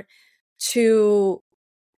power to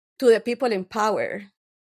the people in power.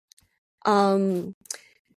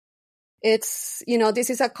 It's, this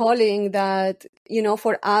is a calling that,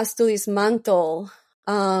 for us to dismantle,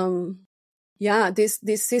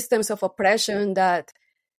 these systems of oppression that,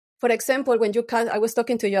 for example, when you cast, I was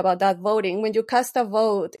talking to you about that voting, when you cast a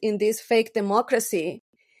vote in this fake democracy,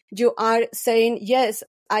 you are saying, yes,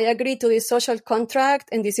 I agree to this social contract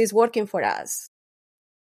and this is working for us.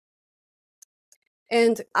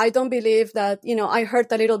 And I don't believe that, I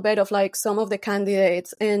heard a little bit of like some of the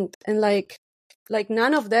candidates and like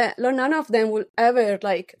none of them will ever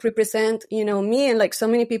like represent, me and like so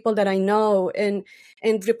many people that I know and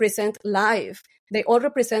represent life. They all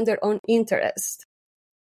represent their own interest.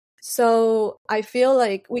 So I feel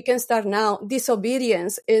like we can start now.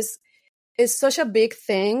 Disobedience is such a big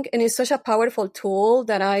thing and it's such a powerful tool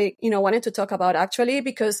that I, wanted to talk about actually,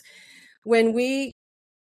 because when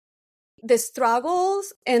the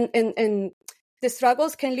struggles and the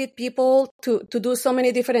struggles can lead people to do so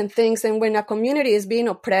many different things. And when a community is being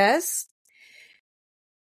oppressed,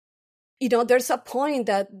 there's a point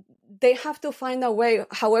that they have to find a way,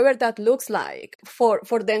 however that looks like, for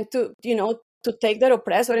them to, to take their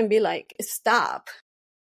oppressor and be like, stop.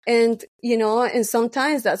 And, and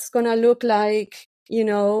sometimes that's going to look like,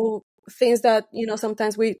 things that,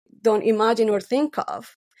 sometimes we don't imagine or think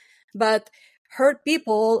of. But hurt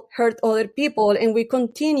people hurt other people, and we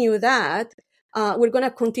continue that. We're going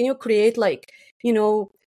to continue create like,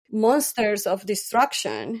 monsters of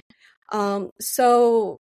destruction.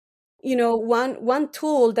 So, one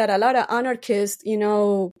tool that a lot of anarchists,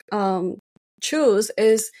 choose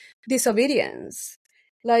is disobedience.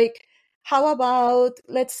 Like, how about,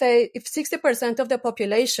 let's say, if 60% of the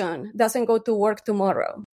population doesn't go to work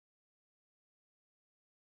tomorrow?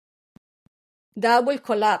 That will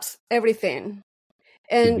collapse everything.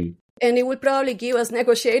 And it will probably give us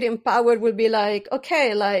negotiating power. Will be like,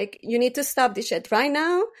 okay, like, you need to stop this shit right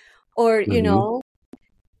now, or,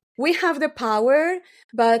 we have the power.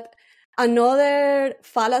 But another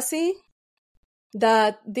fallacy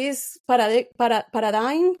that this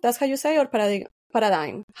paradigm, that's how you say, or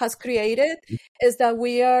paradigm has created, is that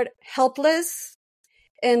we are helpless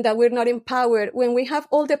and that we're not empowered. When we have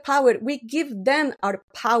all the power, we give them our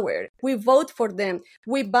power. We vote for them.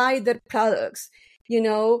 We buy their products.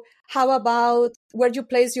 How about where you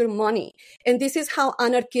place your money? And this is how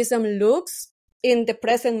anarchism looks in the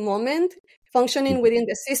present moment, functioning within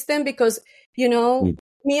the system, because,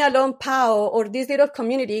 me alone, Pao, or this little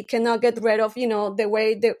community cannot get rid of, the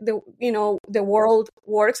way the world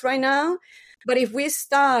works right now. But if we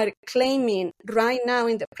start claiming right now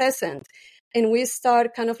in the present, and we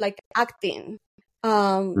start kind of like acting,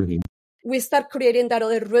 we start creating that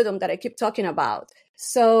other rhythm that I keep talking about.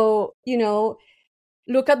 So,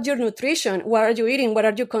 look at your nutrition. What are you eating? What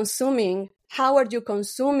are you consuming? How are you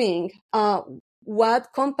consuming?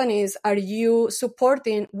 What companies are you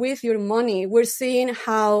supporting with your money? We're seeing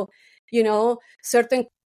how, certain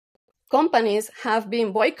companies have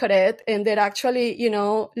been boycotted and they're actually,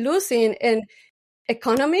 losing. And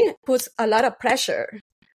economy puts a lot of pressure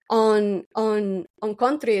on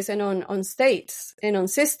countries and on states and on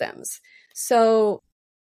systems. So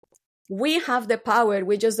we have the power.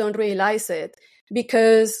 We just don't realize it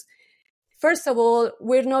because, first of all,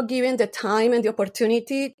 we're not given the time and the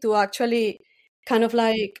opportunity to actually kind of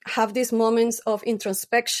like have these moments of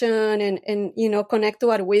introspection and connect to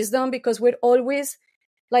our wisdom, because we're always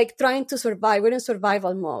like trying to survive. We're in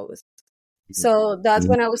survival mode. So that's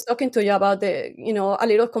when I was talking to you about the, a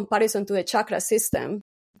little comparison to the chakra system,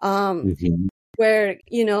 where,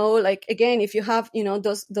 like, again, if you have,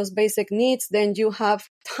 those basic needs, then you have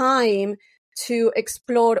time to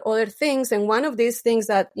explore other things. And one of these things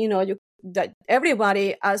that, that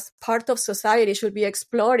everybody as part of society should be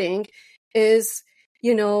exploring is,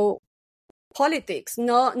 politics,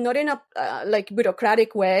 not in a like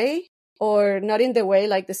bureaucratic way, or not in the way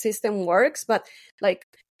like the system works, but like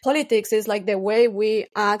politics is like the way we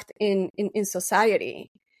act in society.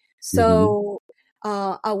 So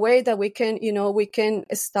a way that we can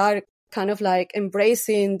start kind of like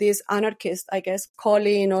embracing this anarchist, I guess,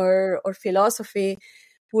 calling or philosophy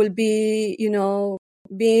will be,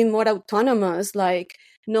 being more autonomous, like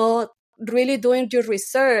not really doing your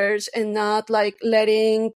research and not like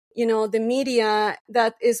letting, the media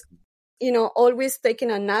that is always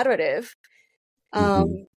taking a narrative.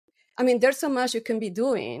 Mm-hmm. I mean, there's so much you can be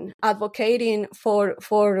doing, advocating for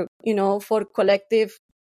collective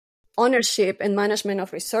ownership and management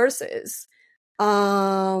of resources.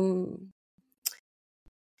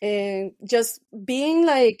 And just being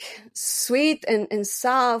like sweet and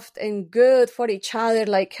soft and good for each other,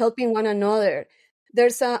 like helping one another.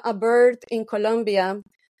 There's a bird in Colombia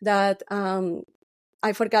that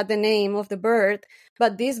I forgot the name of the bird,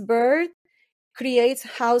 but this bird creates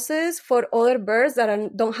houses for other birds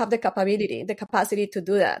that don't have the capacity to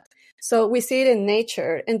do that. So we see it in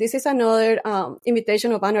nature. And this is another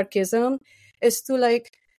invitation of anarchism, is to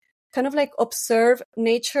like kind of like observe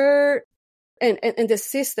nature and the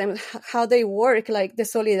system, how they work, like the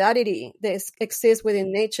solidarity that exists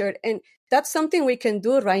within nature. And that's something we can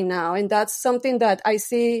do right now. And that's something that I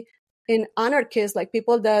see in anarchists, like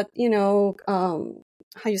people that,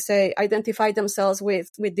 identify themselves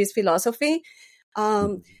with this philosophy.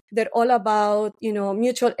 They're all about,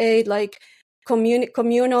 mutual aid, like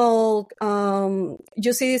communal,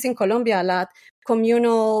 you see this in Colombia a lot,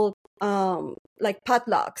 communal, like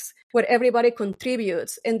potlucks where everybody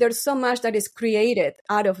contributes, and there's so much that is created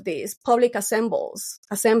out of this public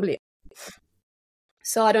assembly.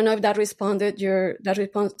 So I don't know if that responds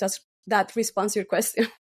your question.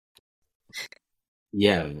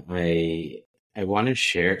 Yeah, I want to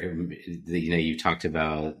share. You talked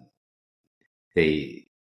about the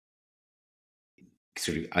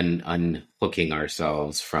sort of unhooking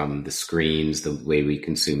ourselves from the screens, the way we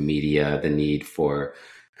consume media, the need for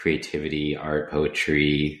creativity, art,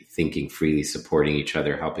 poetry, thinking freely, supporting each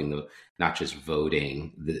other, helping not just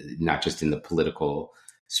voting, not just in the political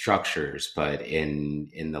structures, but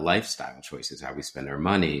in the lifestyle choices, how we spend our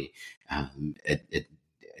money, et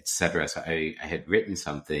cetera. So I had written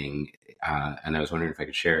something, and I was wondering if I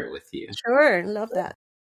could share it with you. Sure, love that.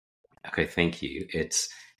 Okay, thank you.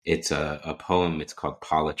 It's a poem. It's called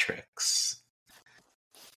Politrix.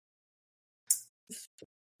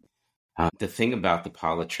 The thing about the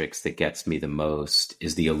Politrix that gets me the most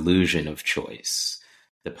is the illusion of choice,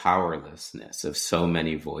 the powerlessness of so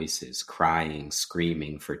many voices crying,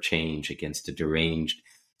 screaming for change against a deranged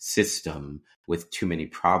system with too many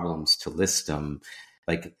problems to list them,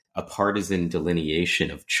 like a partisan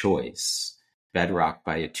delineation of choice, bedrocked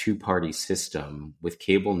by a two-party system with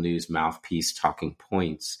cable news mouthpiece talking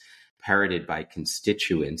points, parroted by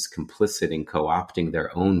constituents complicit in co-opting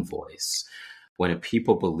their own voice. When a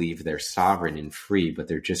people believe they're sovereign and free, but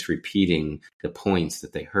they're just repeating the points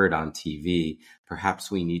that they heard on TV, perhaps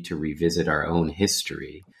we need to revisit our own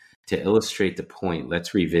history. To illustrate the point,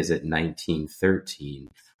 let's revisit 1913,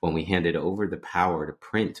 when we handed over the power to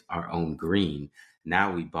print our own green.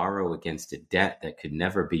 Now we borrow against a debt that could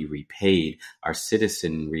never be repaid. Our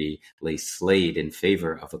citizenry lay slayed in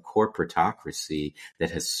favor of a corporatocracy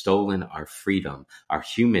that has stolen our freedom. Our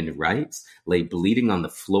human rights lay bleeding on the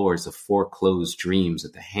floors of foreclosed dreams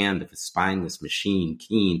at the hand of a spineless machine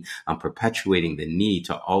keen on perpetuating the need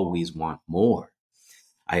to always want more.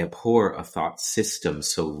 I abhor a thought system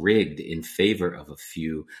so rigged in favor of a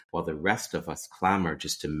few, while the rest of us clamor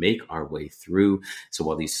just to make our way through. So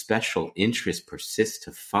while these special interests persist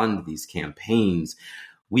to fund these campaigns,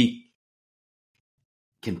 we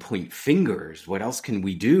can point fingers. What else can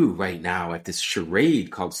we do right now at this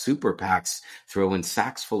charade called super PACs, throwing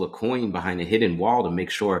sacks full of coin behind a hidden wall to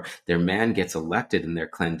make sure their man gets elected and their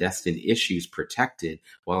clandestine issues protected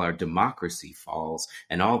while our democracy falls?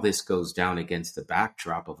 And all this goes down against the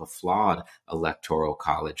backdrop of a flawed electoral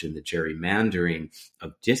college and the gerrymandering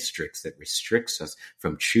of districts that restricts us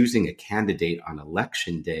from choosing a candidate on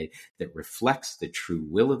election day that reflects the true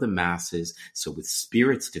will of the masses. So with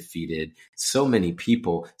spirits defeated, so many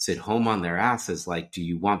people sit home on their asses like, do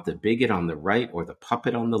you want the bigot on the right or the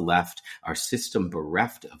puppet on the left? Our system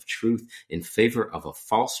bereft of truth in favor of a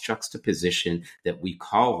false juxtaposition that we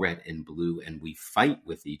call red and blue, and we fight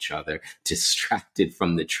with each other, distracted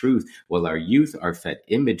from the truth, while our youth are fed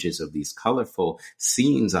images of these colorful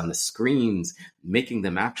scenes on the screens, making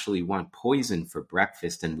them actually want poison for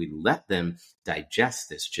breakfast, and we let them digest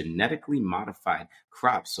this genetically modified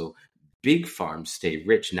crop. So big farms stay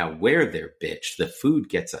rich. Now where they're bitch, the food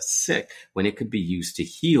gets us sick when it could be used to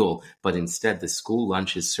heal, but instead the school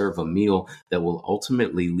lunches serve a meal that will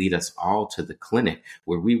ultimately lead us all to the clinic,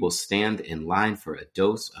 where we will stand in line for a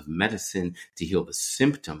dose of medicine to heal the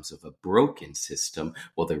symptoms of a broken system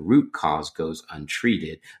while the root cause goes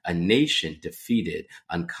untreated. A nation defeated,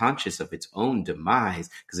 unconscious of its own demise,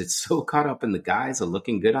 because it's so caught up in the guise of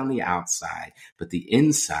looking good on the outside, but the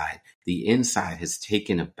inside has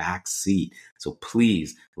taken a back seat. seat. So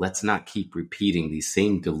please, let's not keep repeating these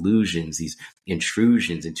same delusions, these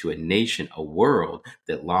intrusions into a nation, a world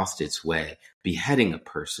that lost its way, beheading a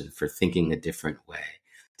person for thinking a different way,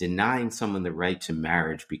 denying someone the right to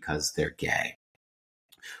marriage because they're gay,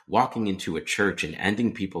 walking into a church and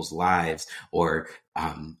ending people's lives, or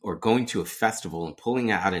going to a festival and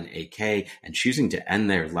pulling out an AK and choosing to end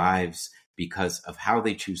their lives because of how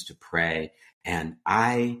they choose to pray. And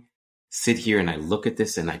I sit here and I look at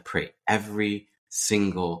this and I pray every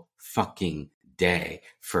single fucking day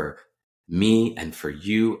for me and for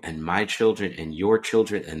you and my children and your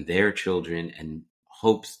children and their children, and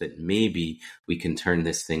hopes that maybe we can turn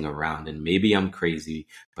this thing around. And maybe I'm crazy,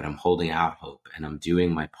 but I'm holding out hope and I'm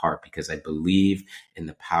doing my part because I believe in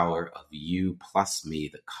the power of you plus me,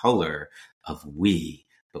 the color of we,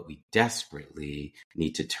 but we desperately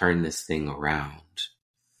need to turn this thing around.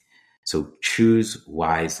 So choose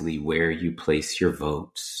wisely where you place your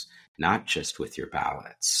votes, not just with your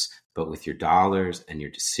ballots, but with your dollars and your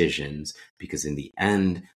decisions, because in the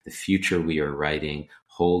end, the future we are writing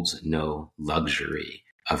holds no luxury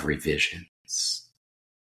of revisions.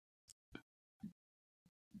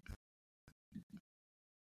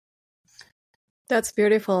 That's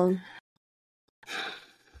beautiful.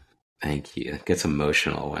 Thank you. It gets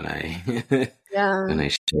emotional when I Yeah. when I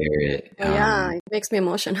share it. Yeah, it makes me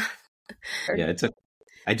emotional. Yeah,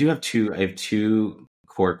 I have two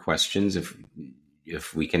core questions.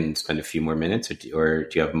 If we can spend a few more minutes, or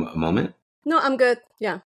do you have a moment? No, I'm good.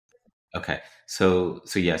 Yeah. Okay. So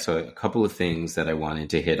a couple of things that I wanted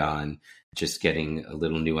to hit on, just getting a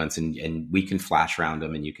little nuance, and we can flash around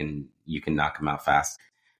them and you can knock them out fast.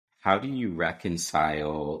 How do you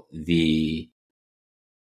reconcile the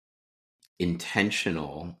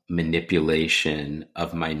intentional manipulation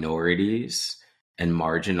of minorities and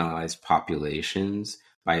marginalized populations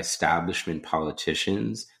by establishment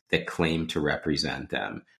politicians that claim to represent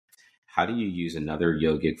them? How do you use another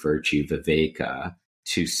yogic virtue, viveka,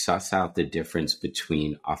 to suss out the difference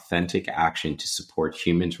between authentic action to support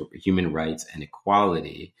human rights and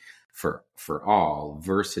equality for all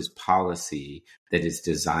versus policy that is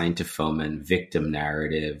designed to foment victim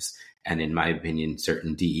narratives and, in my opinion,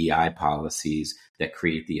 certain DEI policies that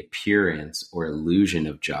create the appearance or illusion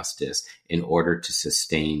of justice in order to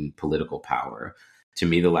sustain political power? To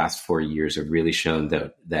me, the last 4 years have really shown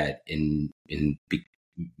that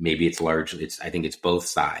maybe I think it's both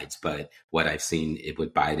sides, but what I've seen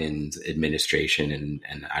with Biden's administration,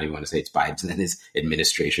 and I don't want to say it's Biden and his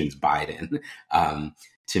administration's Biden,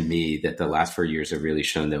 to me, that the last 4 years have really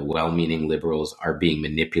shown that well-meaning liberals are being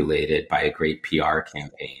manipulated by a great PR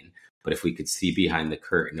campaign. But if we could see behind the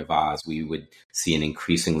curtain of Oz, we would see an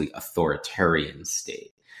increasingly authoritarian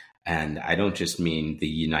state. And I don't just mean the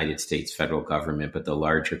United States federal government, but the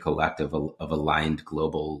larger collective of aligned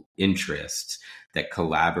global interests that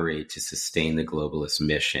collaborate to sustain the globalist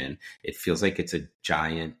mission. It feels like it's a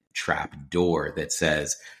giant trap door that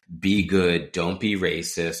says, be good, don't be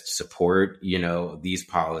racist, support, these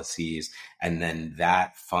policies. And then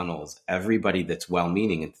that funnels everybody that's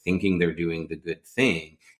well-meaning and thinking they're doing the good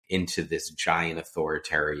thing into this giant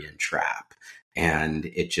authoritarian trap. And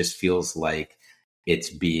it just feels like it's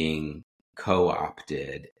being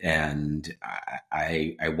co-opted. And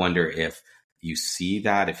I wonder if you see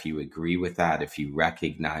that, if you agree with that, if you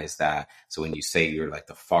recognize that. So when you say you're like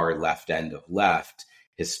the far left end of left,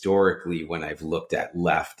 historically, when I've looked at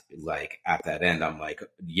left, like at that end, I'm like,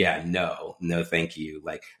 yeah, no, thank you.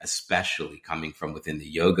 Like, especially coming from within the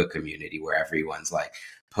yoga community where everyone's like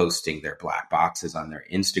posting their black boxes on their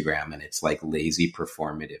Instagram, and it's like lazy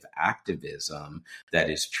performative activism that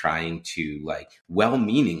is trying to, like,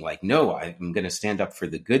 well-meaning, like, no, I'm going to stand up for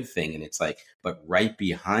the good thing. And it's like, but right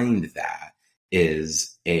behind that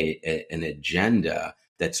is an agenda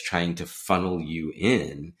that's trying to funnel you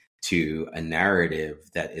in to a narrative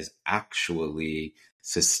that is actually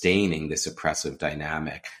sustaining this oppressive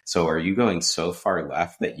dynamic. So are you going so far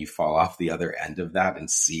left that you fall off the other end of that and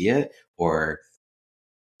see it, or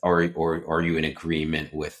are you in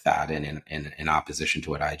agreement with that and in opposition to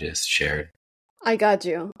what I just shared? I got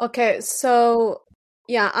you. Okay, so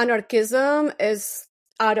yeah, anarchism is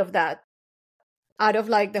out of that, out of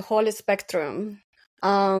like the whole spectrum.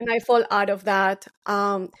 And I fall out of that.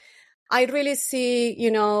 I really see,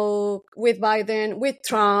 with Biden, with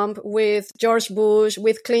Trump, with George Bush,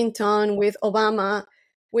 with Clinton, with Obama,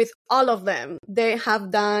 with all of them, they're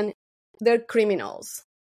criminals.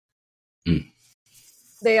 Mm.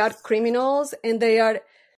 They are criminals, and they are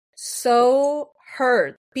so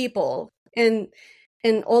hurt people, and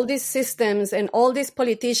all these systems and all these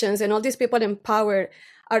politicians and all these people in power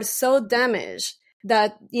are so damaged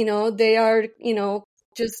that, they are,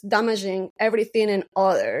 just damaging everything and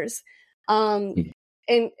others. And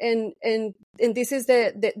this is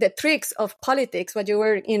the tricks of politics, what you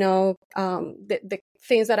were, the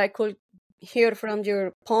things that I could hear from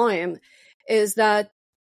your poem is that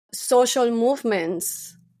social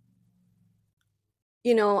movements,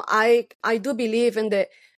 I do believe in the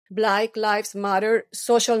Black Lives Matter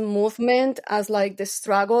social movement as like the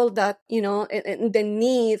struggle that, and the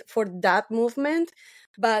need for that movement,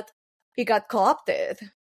 but it got co-opted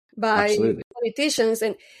by Absolutely. politicians,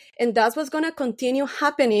 and that's what's going to continue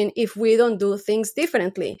happening if we don't do things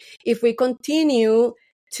differently. If we continue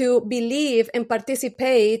to believe and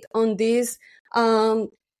participate on this,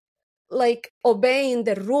 like obeying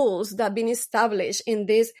the rules that have been established in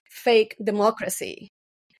this fake democracy.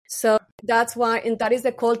 So that's why, and that is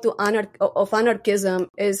the call to of anarchism,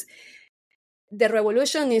 is the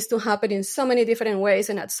revolution needs to happen in so many different ways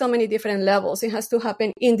and at so many different levels. It has to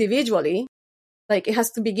happen individually, like it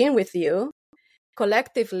has to begin with you.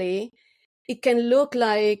 Collectively, it can look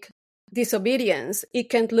like disobedience. It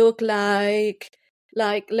can look like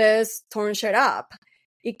let's turn shit up.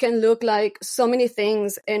 It can look like so many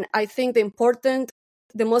things. And I think the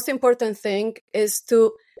most important thing is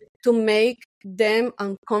to make them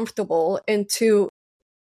uncomfortable, and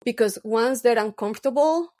because once they're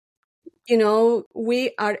uncomfortable,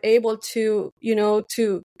 we are able to,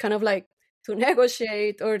 to kind of like to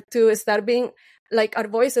negotiate or to start being like our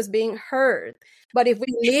voices being heard. But if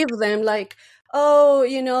we leave them like, oh,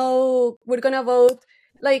 we're gonna vote,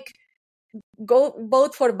 like go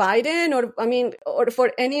vote for Biden, or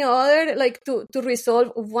for any other, like to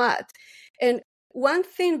resolve what? And one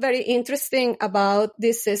thing very interesting about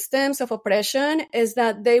these systems of oppression is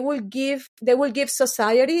that they will give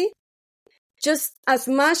society just as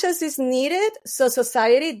much as is needed, so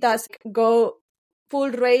society does go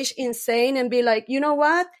full rage insane and be like, you know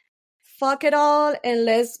what, fuck it all, and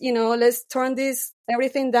let's turn this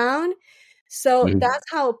everything down. So that's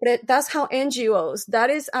how NGOs, that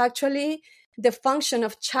is actually the function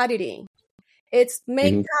of charity. It's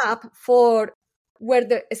make up for where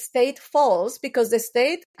the state falls, because the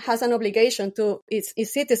state has an obligation to its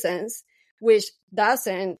citizens, which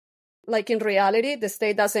doesn't, like in reality, the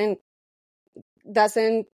state doesn't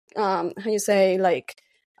how you say, like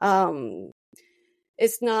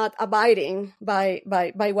it's not abiding by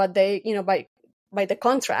what they, by the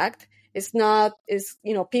contract. It's not,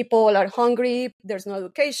 people are hungry, there's no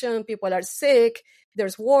education, people are sick,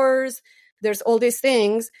 there's wars, there's all these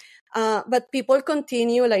things. But people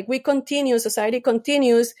continue, society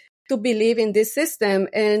continues to believe in this system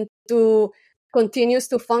and continues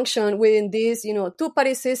to function within this,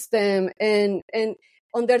 two-party system, and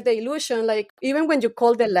under the illusion, like even when you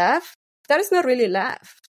call the left, that is not really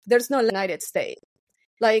left. There's no United States.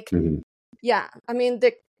 Like, yeah,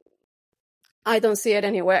 I don't see it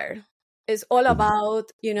anywhere. It's all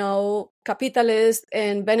about, capitalist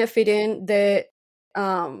and benefiting the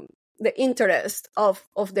interest of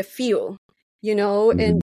the few,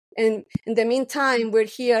 and in the meantime, we're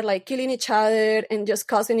here like killing each other and just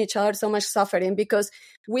causing each other so much suffering because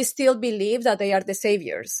we still believe that they are the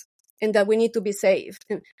saviors and that we need to be saved.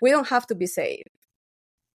 We don't have to be saved.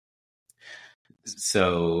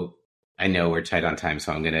 So I know we're tight on time,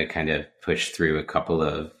 so I'm going to kind of push through a couple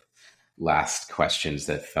of last questions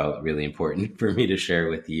that felt really important for me to share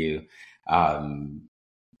with you.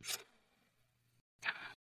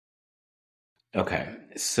 Okay,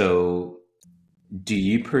 so do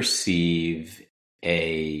you perceive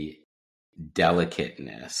a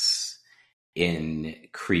delicateness in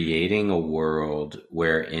creating a world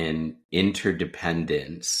wherein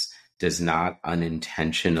interdependence does not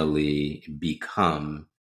unintentionally become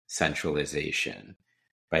centralization?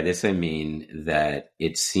 By this, I mean that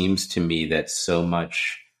it seems to me that so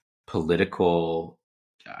much political,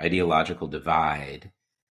 ideological divide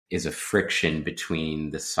is a friction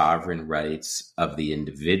between the sovereign rights of the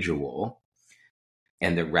individual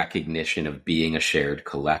and the recognition of being a shared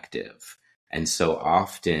collective. And so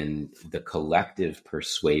often the collective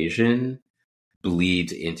persuasion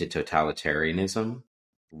bleeds into totalitarianism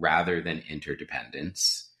rather than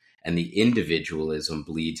interdependence, and the individualism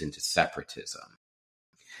bleeds into separatism.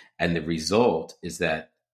 And the result is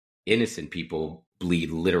that innocent people bleed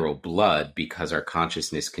literal blood because our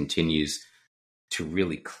consciousness continues to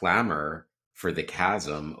really clamor for the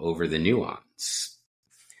chasm over the nuance.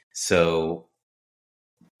 So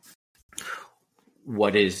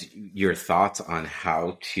what is your thoughts on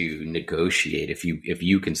how to negotiate, if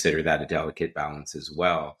you consider that a delicate balance as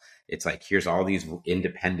well? It's like, here's all these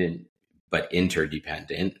independent but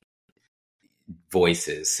interdependent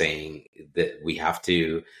voices saying that we have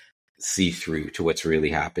to see through to what's really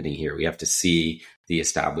happening here. We have to see the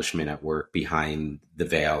establishment at work behind the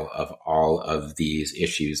veil of all of these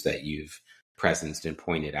issues that you've presenced and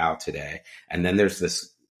pointed out today. And then there's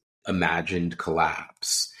this imagined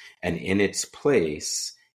collapse. And in its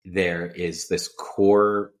place, there is this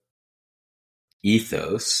core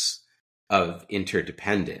ethos of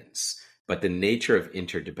interdependence. But the nature of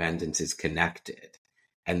interdependence is connected.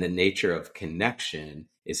 And the nature of connection,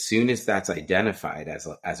 as soon as that's identified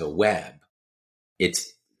as a web,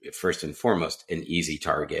 it's first and foremost an easy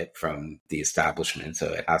target from the establishment.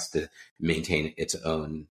 So it has to maintain its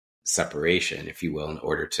own separation, if you will, in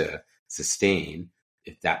order to sustain,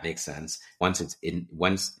 if that makes sense.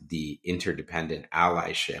 Once the interdependent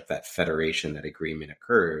allyship, that federation, that agreement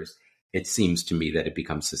occurs, it seems to me that it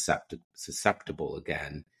becomes susceptible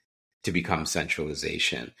again to become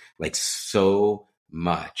centralization. Like, so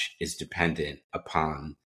much is dependent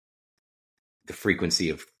upon the frequency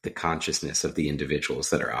of the consciousness of the individuals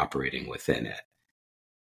that are operating within it.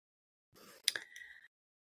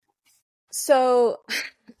 So,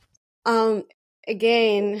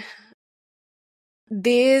 again,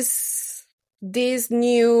 this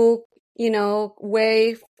new,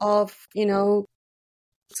 wave of,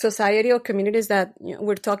 society or communities that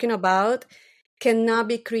we're talking about cannot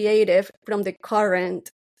be created from the current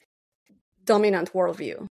dominant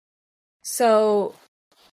worldview. So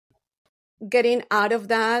getting out of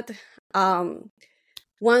that,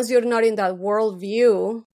 once you're not in that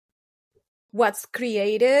worldview, what's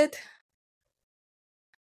created,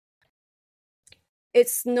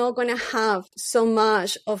 it's not going to have so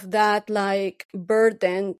much of that like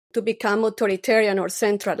burden to become authoritarian or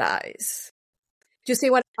centralized. You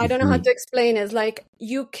see what I don't know how to explain is like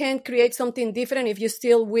you can't create something different if you're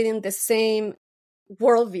still within the same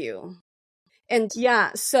worldview. And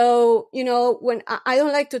yeah, so, when I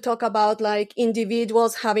don't like to talk about like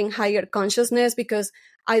individuals having higher consciousness, because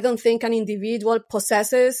I don't think an individual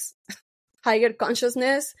possesses higher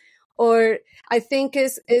consciousness, or I think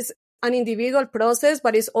is an individual process,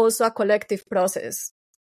 but it's also a collective process.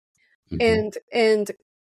 And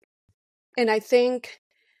I think,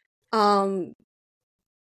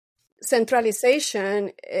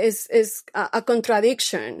 centralization is a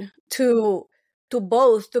contradiction to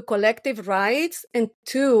both to collective rights and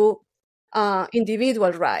to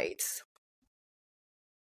individual rights.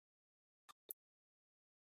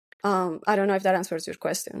 I don't know if that answers your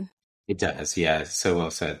question. It does, yeah. So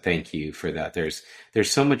well said. Thank you for that. There's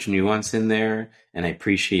so much nuance in there, and I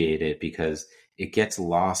appreciate it because it gets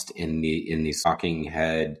lost in these talking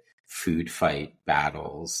head food fight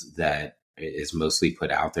battles that is mostly put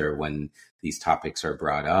out there when these topics are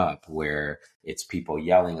brought up, where it's people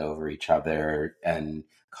yelling over each other and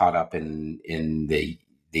caught up in the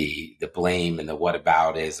blame and the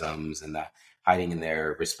whataboutisms and the hiding in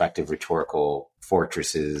their respective rhetorical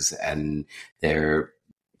fortresses, and they're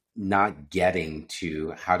not getting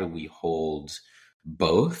to how do we hold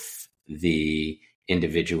both the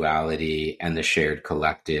individuality and the shared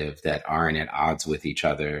collective that aren't at odds with each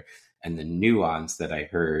other. And the nuance that I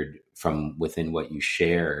heard from within what you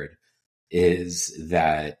shared is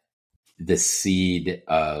that the seed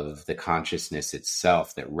of the consciousness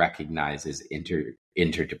itself that recognizes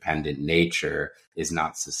interdependent nature is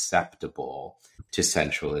not susceptible to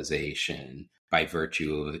centralization by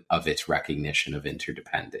virtue of its recognition of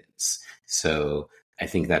interdependence. So I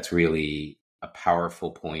think that's really a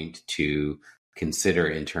powerful point to consider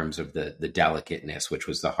in terms of the delicateness, which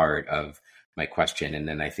was the heart of my question. And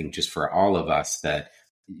then I think just for all of us that,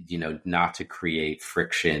 not to create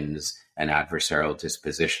frictions and adversarial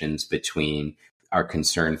dispositions between our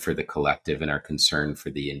concern for the collective and our concern for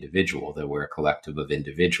the individual, that we're a collective of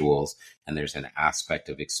individuals. And there's an aspect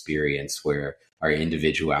of experience where our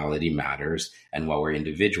individuality matters. And while we're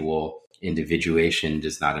individual, individuation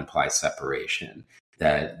does not imply separation.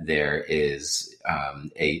 That there is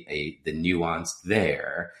the nuance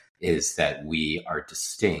there is that we are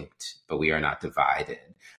distinct, but we are not divided.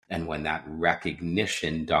 And when that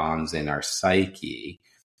recognition dawns in our psyche,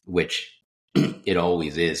 which it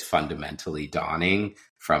always is fundamentally dawning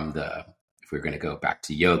from if we're going to go back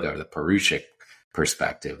to yoga, the Purushic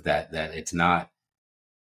perspective, that it's not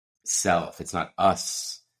self, it's not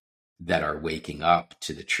us that are waking up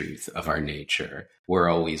to the truth of our nature. We're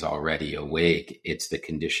always already awake. It's the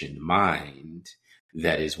conditioned mind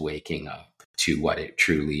that is waking up to what it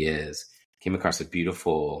truly is. Came across a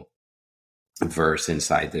beautiful verse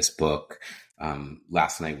inside this book.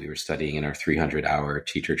 Last night we were studying in our 300-hour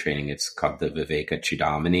teacher training. It's called the Viveka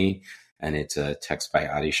Chudamani, and it's a text by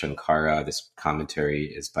Adi Shankara. This commentary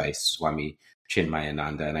is by Swami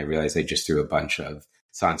Chinmayananda, and I realized I just threw a bunch of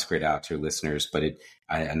Sanskrit out to listeners, but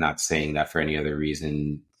I'm not saying that for any other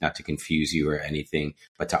reason, not to confuse you or anything,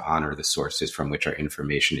 but to honor the sources from which our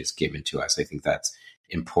information is given to us. I think that's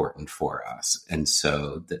important for us. And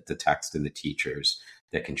so the text and the teachers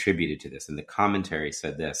that contributed to this, and the commentary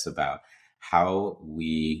said this about how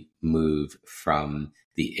we move from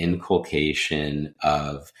the inculcation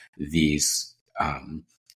of these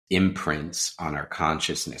imprints on our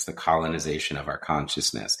consciousness, the colonization of our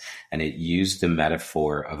consciousness. And it used the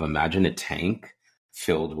metaphor of, imagine a tank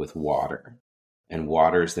filled with water, and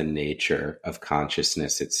water is the nature of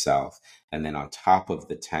consciousness itself. And then on top of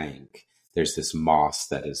the tank, there's this moss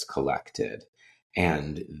that is collected,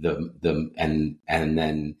 and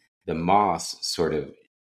then the moss sort of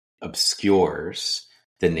obscures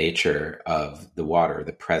the nature of the water,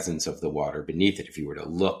 the presence of the water beneath it. If you were to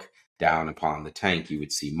look down upon the tank, you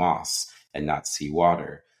would see moss and not see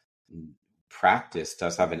water. Practice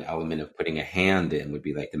does have an element of putting a hand in, would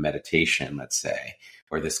be like the meditation, let's say,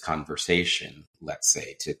 or this conversation, let's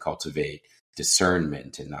say, to cultivate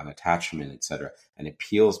discernment and non-attachment, etc. And it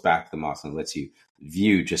peels back the moss and lets you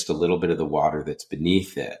view just a little bit of the water that's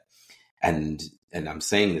beneath it. And I'm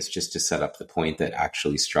saying this just to set up the point that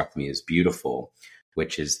actually struck me as beautiful,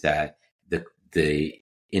 which is that the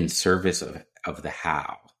in service of the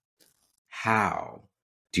how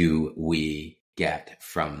do we get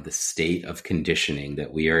from the state of conditioning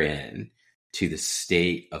that we are in to the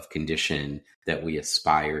state of condition that we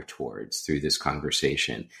aspire towards through this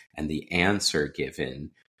conversation? And the answer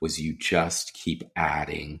given was, you just keep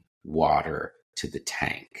adding water to the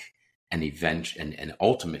tank. And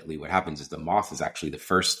ultimately what happens is the moss is actually the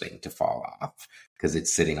first thing to fall off because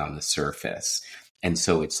it's sitting on the surface. And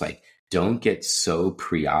so it's like, don't get so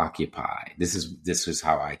preoccupied. This is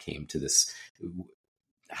how I came to this.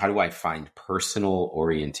 How do I find personal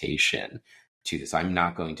orientation to this? I'm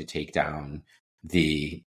not going to take down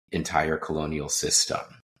the entire colonial system,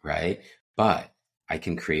 right? But I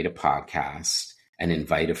can create a podcast and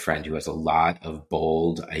invite a friend who has a lot of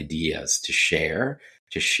bold ideas to share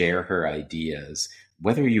her ideas.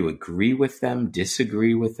 Whether you agree with them,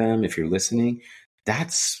 disagree with them, if you're listening,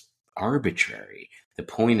 that's arbitrary. The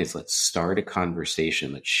point is, let's start a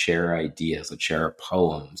conversation. Let's share ideas. Let's share our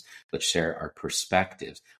poems. Let's share our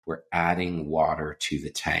perspectives. We're adding water to the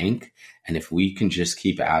tank. And if we can just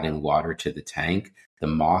keep adding water to the tank, the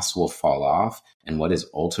moss will fall off. And what is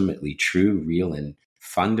ultimately true, real, and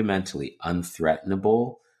fundamentally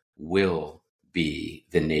unthreatenable will be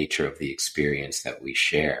the nature of the experience that we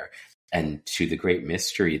share. And to the great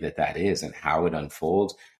mystery that is and how it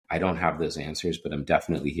unfolds, I don't have those answers, but I'm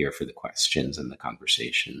definitely here for the questions and the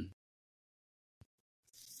conversation.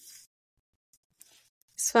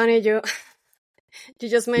 It's funny, you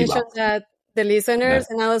just mentioned that the listeners,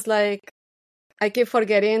 and I was like, I keep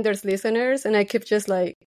forgetting there's listeners, and I keep just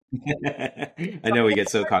like... I know we get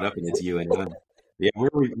so caught up in it's you and I. Yeah,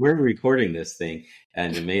 we're recording this thing,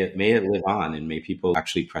 and may it live on, and may people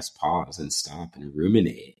actually press pause and stop and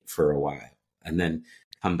ruminate for a while, and then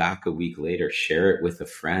come back a week later, share it with a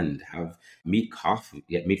friend, meet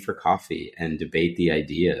for coffee and debate the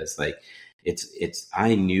ideas. Like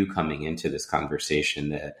I knew coming into this conversation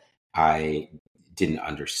that I didn't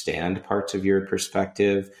understand parts of your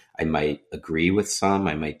perspective. I might agree with some,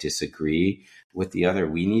 I might disagree with the other.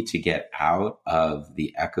 We need to get out of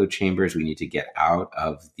the echo chambers. We need to get out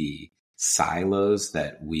of the silos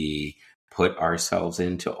that we put ourselves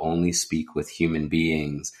in to only speak with human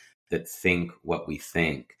beings that think what we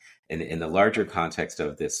think. And in the larger context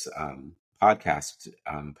of this podcast,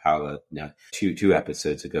 Paola, two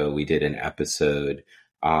episodes ago, we did an episode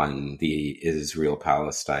on the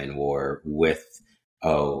Israel-Palestine war with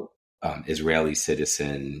Israeli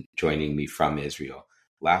citizen joining me from Israel.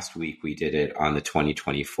 Last week, we did it on the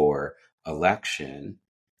 2024 election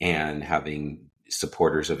and having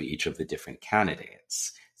supporters of each of the different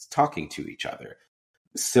candidates talking to each other,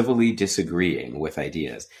 civilly disagreeing with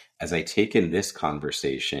ideas. As I take in this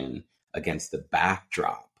conversation against the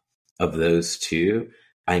backdrop of those two,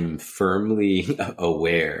 I'm firmly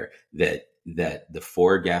aware that the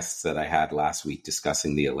four guests that I had last week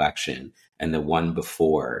discussing the election and the one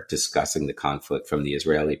before discussing the conflict from the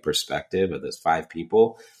Israeli perspective, of those five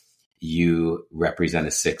people, you represent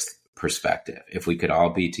a sixth perspective. If we could all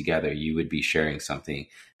be together, you would be sharing something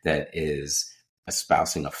that is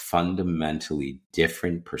espousing a fundamentally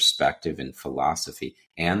different perspective and philosophy.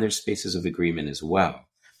 And there's spaces of agreement as well.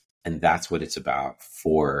 And that's what it's about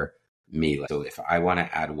for me. So if I want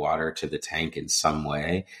to add water to the tank in some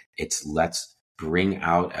way, it's let's bring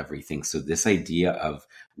out everything. So this idea of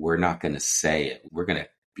we're not going to say it, we're going to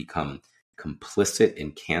become complicit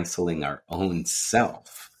in canceling our own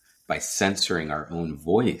self by censoring our own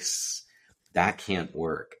voice, that can't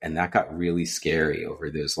work. And that got really scary over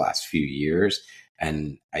those last few years.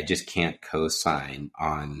 And I just can't co-sign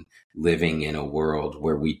on living in a world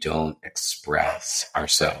where we don't express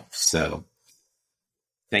ourselves. So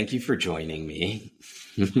thank you for joining me.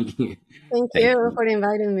 Thank Thank you you. for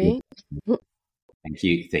inviting me. Thank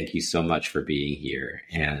you. Thank you so much for being here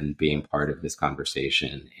and being part of this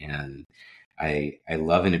conversation. And I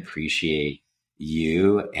love and appreciate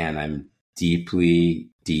you. And I'm deeply,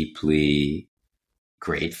 deeply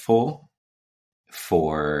grateful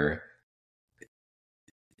for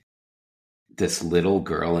this little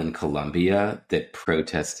girl in Colombia that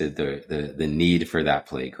protested the need for that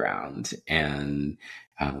playground.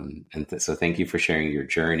 So thank you for sharing your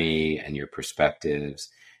journey and your perspectives.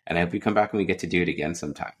 And I hope you come back and we get to do it again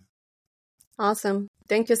sometime. Awesome.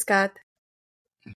 Thank you, Scott.